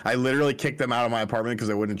over. I literally kicked them out of my apartment because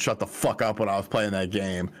they wouldn't shut the fuck up when I was playing that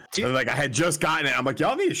game. And, like I had just gotten it. I'm like,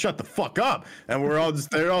 y'all need to shut the fuck up. And they're all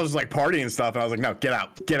just like partying and stuff. And I was like, no, get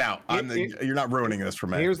out. You're not ruining this for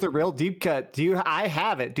me. Here's the real deep cut. I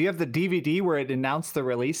have it. Do you have the DVD where it announced the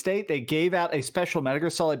release date? They gave out a special Metal Gear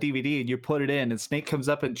Solid DVD and you put it in and Snake comes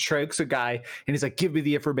up and chokes a guy and he's like, give me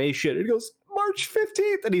the information. And he goes, March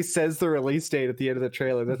 15th. And he says the release date at the end of the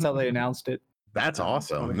trailer. That's how they announced it. That's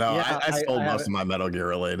awesome. No, Yeah, I sold I have most it. of my Metal Gear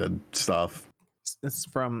related stuff. This is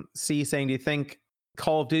from C saying, do you think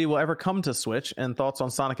Call of Duty will ever come to Switch? And thoughts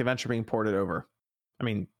on Sonic Adventure being ported over? I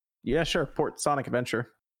mean, yeah, sure. Port Sonic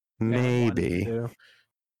Adventure. Maybe.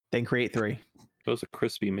 Then create 3. It was a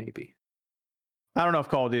crispy maybe. I don't know if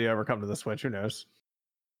Call of Duty ever come to the Switch. Who knows?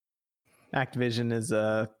 Activision is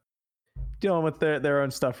dealing with their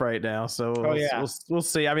own stuff right now, so we'll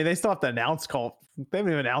see. I mean, they still have to announce They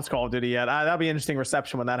haven't even announced Call of Duty yet. That'll be interesting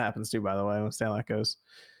reception when that happens too. By the way, we'll see how that goes.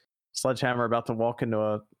 Sledgehammer about to walk into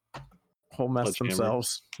a whole mess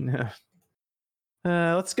themselves. Yeah.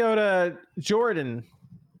 Let's go to Jordan.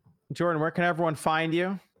 Jordan, where can everyone find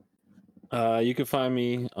you? You can find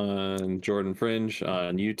me on Jordan Fringe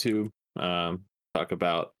on YouTube. Talk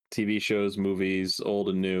about TV shows, movies, old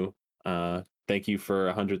and new. Thank you for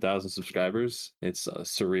 100,000 subscribers. It's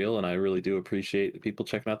surreal, and I really do appreciate people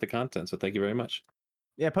checking out the content. So thank you very much.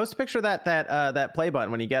 Yeah, post a picture of that play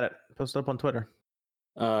button when you get it. Post it up on Twitter.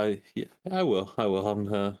 Yeah, I will.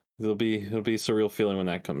 It'll be a surreal feeling when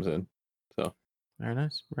that comes in. So very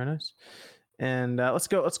nice, very nice. And let's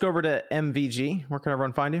go over to MVG. Where can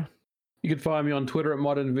everyone find you? You can find me on Twitter at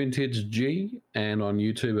Modern Vintage G and on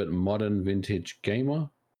YouTube at Modern Vintage Gamer.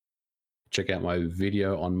 Check out my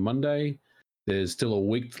video on Monday. There's still a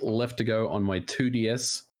week left to go on my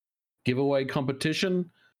 2DS giveaway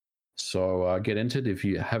competition. So get entered if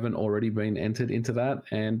you haven't already been entered into that.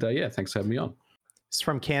 And yeah, thanks for having me on. It's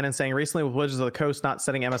from Canon saying, recently with Wizards of the Coast not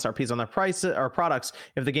setting MSRPs on their prices or products,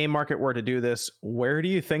 if the game market were to do this, where do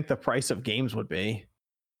you think the price of games would be?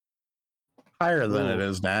 Higher than it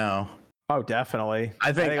is now. Oh, definitely.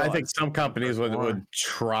 I think some companies would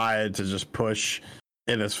try to just push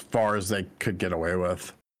it as far as they could get away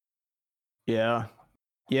with. Yeah.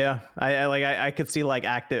 I could see like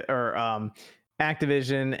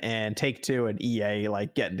Activision and Take-Two and EA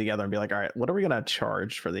like getting together and be like, all right, what are we gonna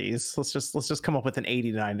charge for these? Let's just come up with an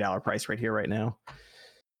 $80 to $90 price right here, right now.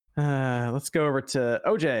 Let's go over to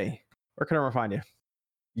OJ. Where can everyone find you?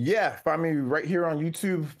 Yeah, find me right here on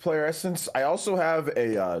YouTube, Player Essence. I also have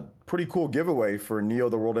a pretty cool giveaway for Neo: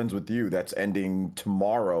 The World Ends With You that's ending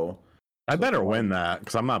tomorrow. I better win that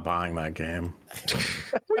because I'm not buying that game.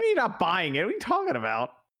 What do you mean not buying it? What are you talking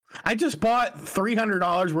about? I just bought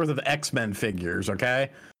 $300 worth of X-Men figures, okay?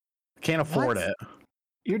 Can't afford it.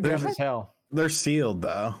 You're dumb as hell. They're sealed,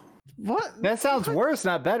 though. What? That sounds worse,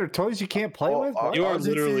 not better. Toys you can't play with? What? you are RGT,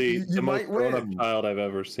 literally you the most might grown-up win. child I've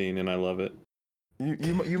ever seen, and I love it.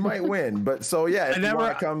 You might win, but so yeah, if you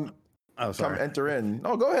want to come enter in.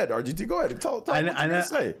 Oh, go ahead, RGT. Go ahead. Tell what you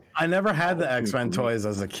say. I never had the X-Men toys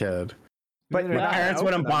as a kid. But My parents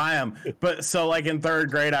wouldn't buy them. But so like in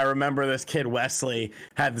 3rd grade, I remember this kid Wesley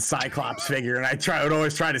had the Cyclops figure, and I would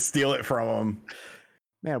always try to steal it from him.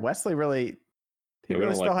 Man, Wesley really. He Yeah, we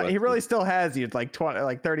really don't still. like he Wesley. really still has you like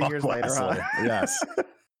 30 years Fuck later. Huh? Wesley. Yes.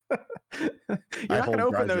 You're I not gonna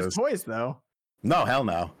hold open grudges. those toys though. No, hell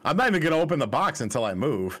no. I'm not even gonna open the box until I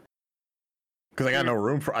move. Because I got no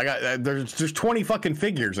room for. There's 20 fucking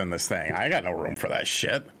figures in this thing. I got no room for that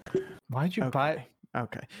shit. Why'd you buy?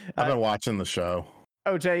 Okay. I've been watching the show.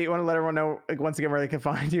 OJ, you want to let everyone know like, once again where they can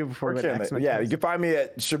find you before we Okay, go to man. Yeah, you can find me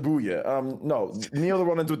at Shibuya. No, Neil the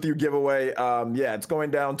Runnings with You giveaway. Yeah, it's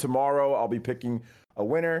going down tomorrow. I'll be picking a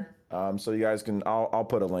winner. So you guys can. I'll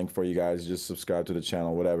put a link for you guys. Just subscribe to the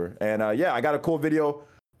channel, whatever. And yeah, I got a cool video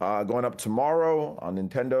going up tomorrow on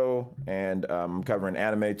Nintendo, and I'm covering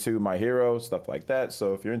anime too, My Hero, stuff like that.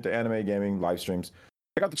 So if you're into anime, gaming, live streams,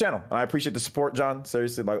 check out the channel. And I appreciate the support, John.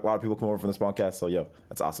 Seriously, like a lot of people come over from the Spawncast. So yo,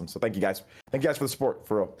 that's awesome. So thank you guys. Thank you guys for the support,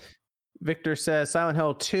 for real. Victor says Silent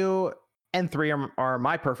Hill 2 and 3 are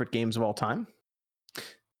my perfect games of all time.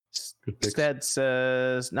 Stead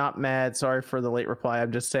says, not mad. Sorry for the late reply.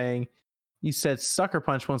 I'm just saying, you said Sucker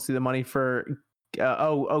Punch won't see the money for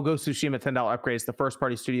Ghost of Tsushima $10 upgrades, the first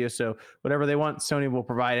party studio. So whatever they want, Sony will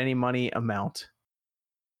provide any money amount.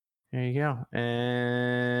 There you go.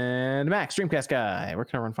 And Max, Dreamcast guy, where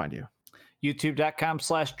can everyone find you?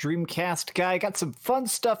 YouTube.com/Dreamcast guy. Got some fun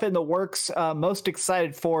stuff in the works. Most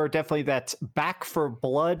excited for definitely that Back 4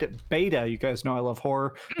 Blood beta. You guys know I love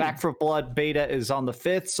horror. Back 4 Blood beta is on the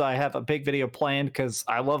 5th, so I have a big video planned because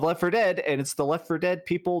I love Left 4 Dead, and it's the Left 4 Dead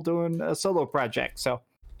people doing a solo project. So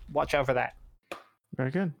watch out for that. Very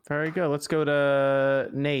good. Very good. Let's go to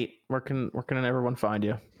Nate. Where can everyone find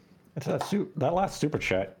you? It's that last super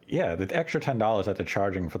chat. Yeah, the extra $10 that they're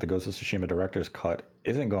charging for the Ghost of Tsushima director's cut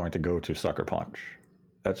isn't going to go to Sucker Punch.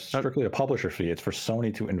 That's strictly a publisher fee. It's for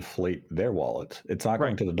Sony to inflate their wallet. It's not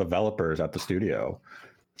going to the developers at the studio.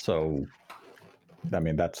 So, I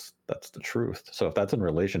mean, that's the truth. So if that's in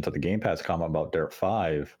relation to the Game Pass comment about Dirt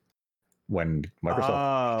 5, when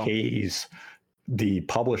Microsoft pays the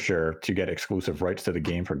publisher to get exclusive rights to the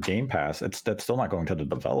game for Game Pass, that's still not going to the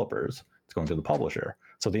developers. It's going to the publisher.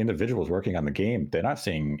 So the individuals working on the game, they're not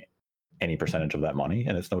seeing any percentage of that money,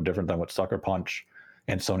 and it's no different than what Sucker Punch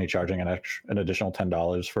and Sony charging an additional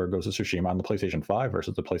 $10 for Ghost of Tsushima on the PlayStation 5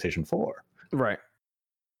 versus the PlayStation 4. Right.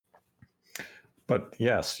 But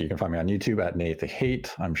yes, you can find me on YouTube at Nate the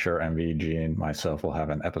Hate. I'm sure MVG and myself will have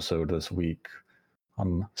an episode this week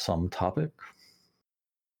on some topic.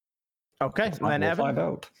 Okay. And then we'll Evan. find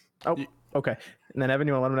out. Oh, okay. And then Evan,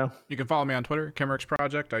 you want to let them know? You can follow me on Twitter, Kimmerix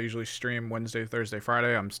Project. I usually stream Wednesday, Thursday,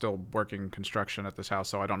 Friday. I'm still working construction at this house,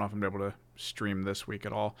 so I don't know if I'm able to stream this week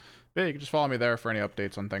at all. But yeah, you can just follow me there for any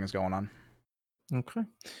updates on things going on. Okay.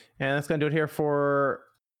 And that's going to do it here for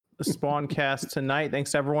the Spawncast tonight.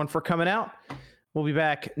 Thanks everyone for coming out. We'll be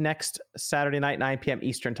back next Saturday night, 9 p.m.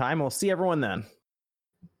 Eastern time. We'll see everyone then.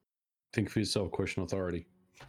 Think for yourself, question authority.